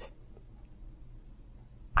just,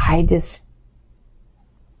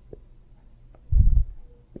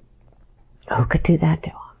 who could do that to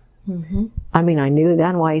him? Mm-hmm. I mean, I knew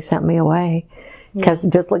then why he sent me away, because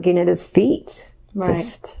just looking at his feet,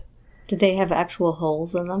 Did they have actual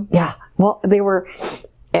holes in them? Yeah. Well, it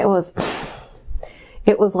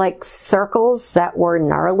was like circles that were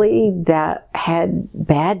gnarly, that had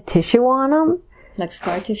bad tissue on them. Like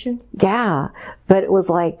scar tissue? Yeah. But it was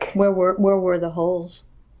like... Where were the holes?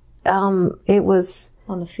 It was...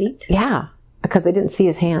 On the feet? Yeah. Because I didn't see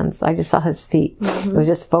his hands. I just saw his feet. Mm-hmm. It was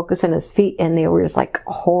just focusing his feet, and they were just like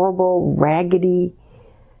horrible, raggedy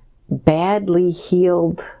badly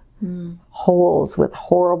healed holes with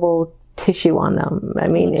horrible tissue on them. I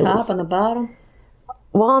mean, on the top, on the bottom.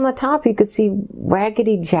 Well, on the top you could see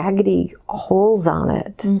raggedy, jaggedy holes on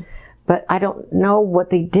it. But I don't know what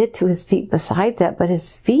they did to his feet besides that, but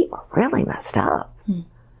his feet were really messed up.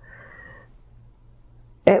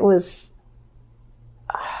 It was,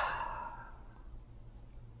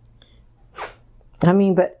 I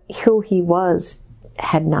mean, but who he was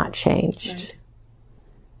had not changed. Right.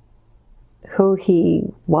 Who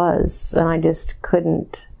he was, and I just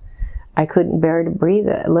couldn't, I couldn't bear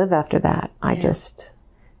to live after that. I just,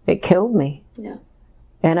 it killed me. Yeah.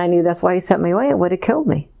 And I knew that's why he sent me away. It would have killed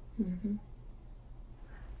me.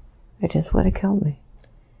 It just would have killed me.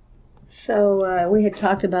 So we had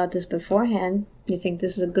talked about this beforehand. You think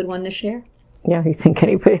this is a good one to share? Yeah, you think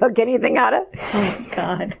anybody will get anything out of it? Oh,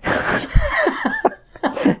 God.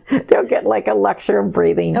 They'll get like a lecture of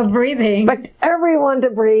breathing. Of breathing. Expect everyone to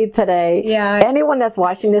breathe today. Yeah. Anyone that's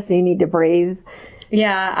watching this, you need to breathe.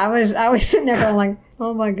 Yeah, I was sitting there going like,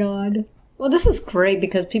 oh my God. Well, this is great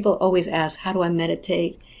because people always ask, how do I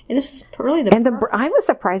meditate? And this is really I was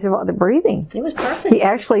surprised about the breathing. It was perfect. He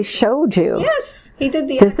actually showed you. Yes, he did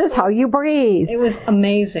This is how you breathe. It was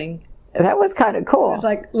amazing. That was kind of cool. It was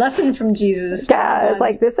like lesson from Jesus. Yeah, it's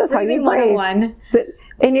like, this is how you breathe. 101.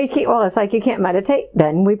 And you keep, well, it's like you can't meditate,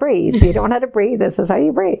 then we breathe. You don't know how to breathe, this is how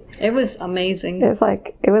you breathe. It was amazing. It was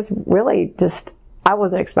like, it was really just, I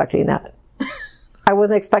wasn't expecting that. I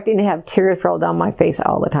wasn't expecting to have tears roll down my face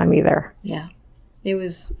all the time either. Yeah. It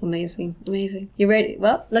was amazing. Amazing. You ready?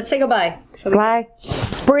 Well, let's say goodbye. Goodbye.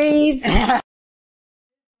 Breathe.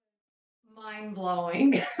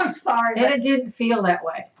 Mind-blowing. I'm sorry. And it didn't feel that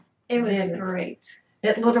way. It was great.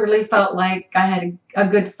 It literally felt like I had a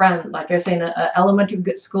good friend, like I was saying, an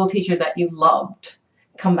elementary school teacher that you loved,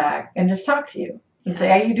 come back and just talk to you and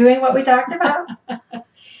say, are you doing what we talked about?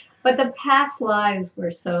 But the past lives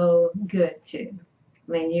were so good too.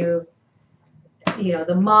 I mean, you know,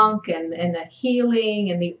 the monk and the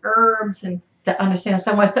healing and the herbs and To understand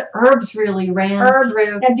so much, the herbs really ran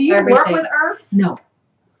through. And do you everything. work with herbs? No.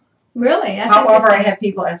 Really? That's However, I have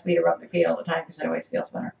people ask me to rub their feet all the time because it always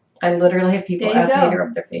feels better. I literally have people ask me to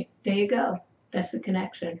rub their feet. There you go. That's the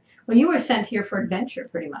connection. Well, you were sent here for adventure,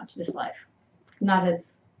 pretty much, this life, not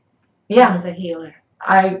as a healer.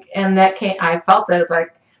 I felt that it's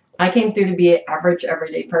like I came through to be an average,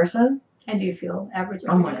 everyday person. And do you feel average?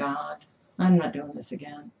 Oh my God, I'm not doing this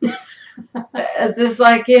again. It's just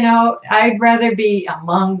like, you know, I'd rather be a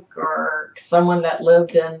monk or someone that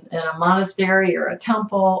lived in a monastery or a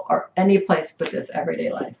temple or any place but this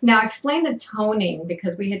everyday life. Now explain the toning,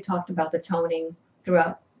 because we had talked about the toning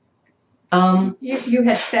throughout. You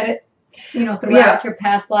had said it, you know, throughout your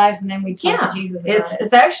past lives, and then we talked to Jesus about it.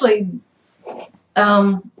 It's actually,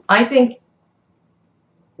 I think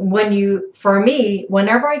for me,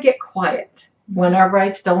 whenever I get quiet, whenever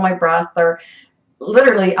I still my breath, or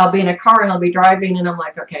literally I'll be in a car and I'll be driving and I'm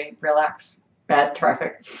like, okay, relax, bad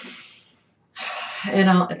traffic. You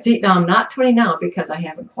know, and see, now I'm not 20 now because I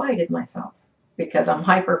haven't quieted myself because I'm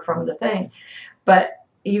hyper from the thing. But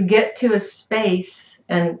you get to a space,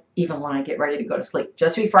 and even when I get ready to go to sleep,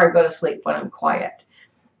 just before I go to sleep when I'm quiet,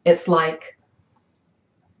 it's like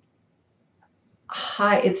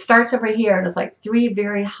high. It starts over here and it's like 3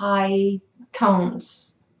 very high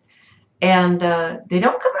tones. And they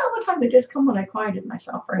don't come in all the time. They just come when I quieted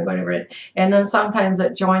myself or whatever it is. And then sometimes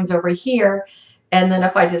it joins over here. And then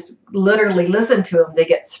if I just literally listen to them, they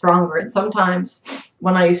get stronger. And sometimes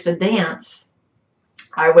when I used to dance,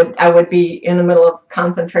 I would be in the middle of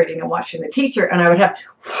concentrating and watching the teacher, and I would have,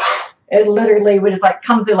 it literally would just like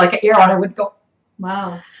come through like an arrow, and I would go.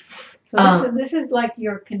 Wow. So this is like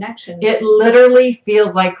your connection. It literally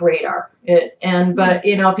feels like radar. But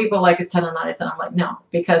you know, people like it's tendonitis, and I'm like, no,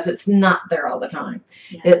 because it's not there all the time.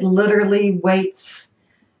 Yeah. It literally waits,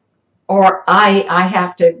 or I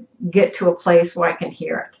have to get to a place where I can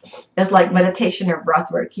hear it. It's like meditation or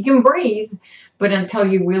breath work. You can breathe, but until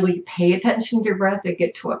you really pay attention to your breath and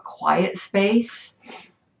get to a quiet space,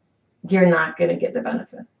 you're not going to get the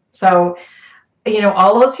benefit. So, you know,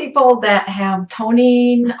 all those people that have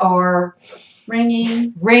toning or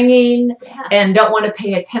ringing and don't want to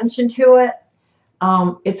pay attention to it,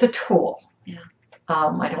 it's a tool. Yeah.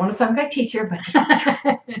 I don't want to sound like a teacher, but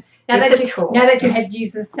now that you had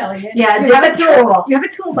Jesus telling you. Yeah, you have a tool. You have a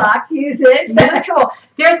toolbox. Use it. You have a tool.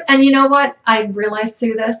 And you know what? I realized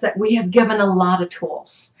through this that we have given a lot of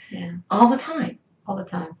tools. Yeah. All the time. All the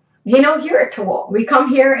time. You know, you're a tool. We come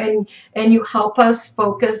here and you help us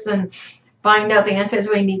focus, and find out the answers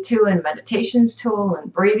we need to, and meditation's tool,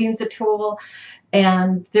 and breathing's a tool.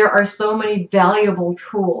 And there are so many valuable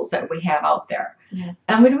tools that we have out there. Yes.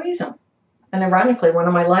 And we don't use them. And ironically, one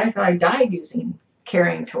of my life, I died using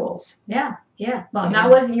carrying tools. Yeah, yeah. Well, Yeah. that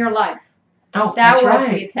wasn't your life. Oh, That that's was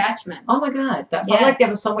right. the attachment. Oh my God, that felt Yes. like that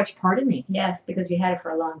was so much part of me. Yes, because you had it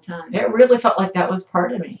for a long time. It really felt like that was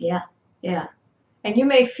part of me. Yeah, yeah. And you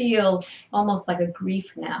may feel almost like a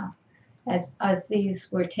grief now, as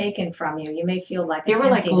these were taken from you. You may feel like They an were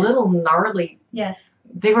like emptiness. little gnarly. Yes,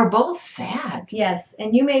 They were both sad. yes.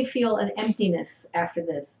 And you may feel an emptiness after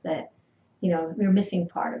this, that, you know, you're missing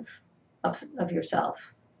part of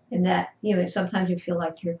yourself. And that, you know, sometimes you feel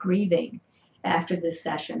like you're grieving after this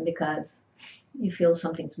session because you feel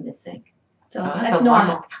something's missing. So Oh, that's a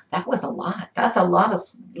normal. lot. That was a lot. That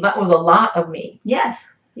was a lot of me. Yes,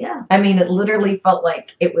 yeah. I mean, it literally felt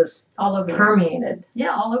like it was All over you. permeated.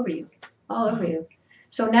 Yeah, all over you. All over you.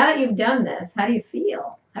 So now that you've done this, how do you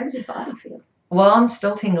feel? How does your body feel? Well, I'm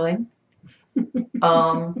still tingling.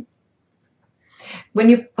 When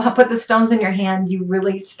you put the stones in your hand, you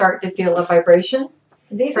really start to feel a vibration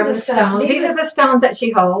These from are the stones. These are the stones that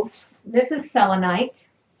she holds. This is selenite.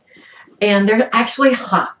 And they're actually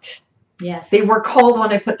hot. Yes. They were cold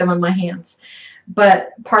when I put them in my hands.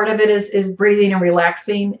 But part of it is breathing and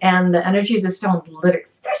relaxing, and the energy of the stone, they're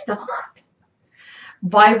still hot,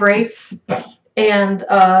 vibrates, and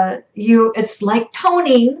it's like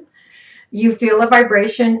toning. You feel a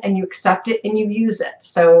vibration and you accept it and you use it.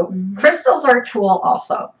 So crystals are a tool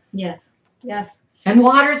also. Yes. Yes. And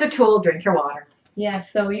water is a tool. Drink your water.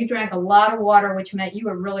 Yes. So you drank a lot of water, which meant you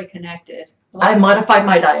were really connected. I modified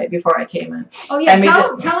my diet before I came in. Oh yeah. I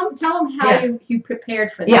made Tell them how Yeah. you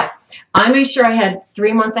prepared for this. Yeah. I made sure I had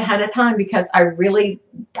 3 months ahead of time, because I really,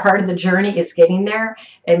 part of the journey is getting there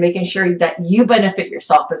and making sure that you benefit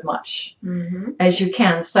yourself as much as you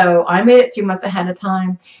can. So I made it 3 months ahead of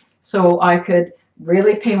time so I could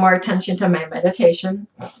really pay more attention to my meditation,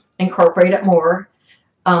 incorporate it more.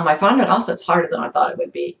 I found out also it's harder than I thought it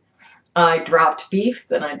would be. I dropped beef,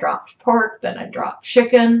 then I dropped pork, then I dropped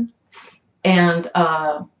chicken, and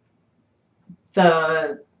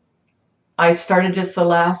I started just the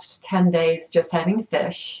last 10 days just having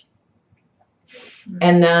fish.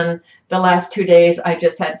 And then the last 2 days I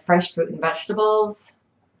just had fresh fruit and vegetables.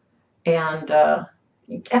 And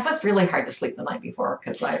it was really hard to sleep the night before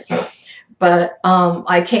but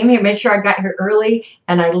I came here, made sure I got here early,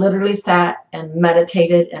 and I literally sat and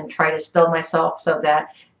meditated and tried to still myself so that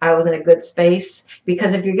I was in a good space.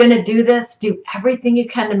 Because if you're going to do this, do everything you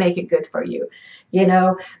can to make it good for you. You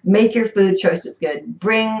know, make your food choices good.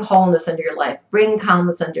 Bring wholeness into your life. Bring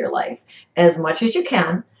calmness into your life as much as you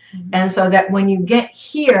can. And so that when you get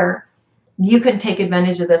here, you can take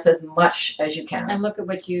advantage of this as much as you can. And look at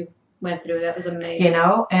what you went through. That was amazing. You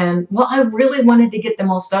know, and well, I really wanted to get the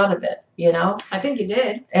most out of it, you know. I think you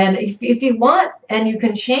did. And if you want and you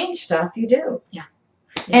can change stuff, you do. Yeah.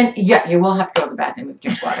 And yeah, you will have to go to the bathroom and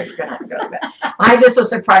drink water. You're going to have to go to the bathroom. I just was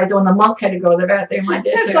surprised when the monk had to go to the bathroom. I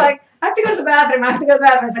did It's too. like, I have to go to the bathroom. I have to go to the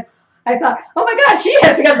bathroom. I thought, oh my God, she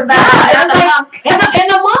has to go to the bathroom. I was like,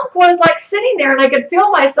 and the monk was like sitting there, and I could feel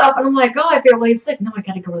myself, and I'm like, oh, I feel really sick. No, I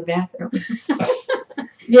got to go to the bathroom.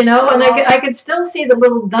 You know, and I could still see the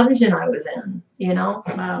little dungeon I was in, you know,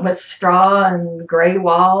 Wow. with straw and gray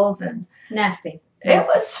walls, and Nasty. it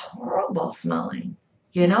was horrible smelling,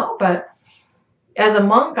 you know. But as a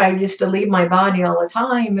monk, I used to leave my body all the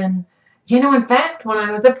time, and you know, in fact, when I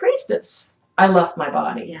was a priestess, I left my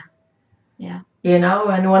body. Yeah. Yeah. You know,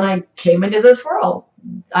 and when I came into this world,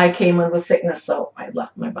 I came in with sickness, so I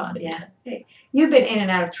left my body. Yeah. You've been in and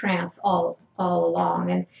out of trance all along,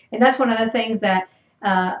 and that's one of the things that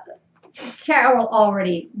Carol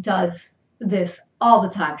already does this all the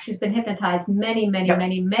time. She's been hypnotized many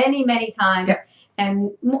times, Yep.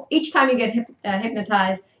 and each time you get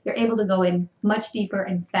hypnotized, you're able to go in much deeper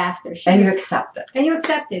and faster. And you accept it. And you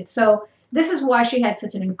accept it. So this is why she had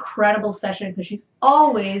such an incredible session, because she's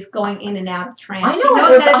always going in and out of trance. I She know, knows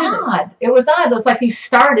it was how to do this. odd. It was odd. It was like you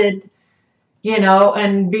started, you know,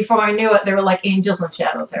 and before I knew it, there were like angels and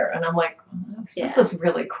shadows there. And I'm like, this is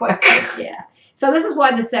really quick. Yeah. So this is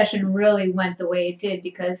why the session really went the way it did,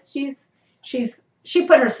 because she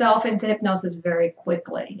put herself into hypnosis very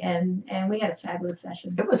quickly, and we had a fabulous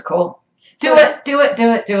session. It was cool. Do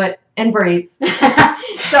it, and breathe.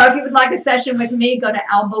 So if you would like a session with me, go to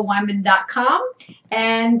albaweinman.com,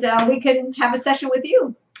 and we can have a session with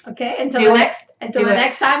you. Okay? Until the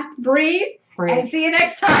next time, breathe. And see you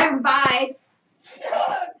next time. Bye.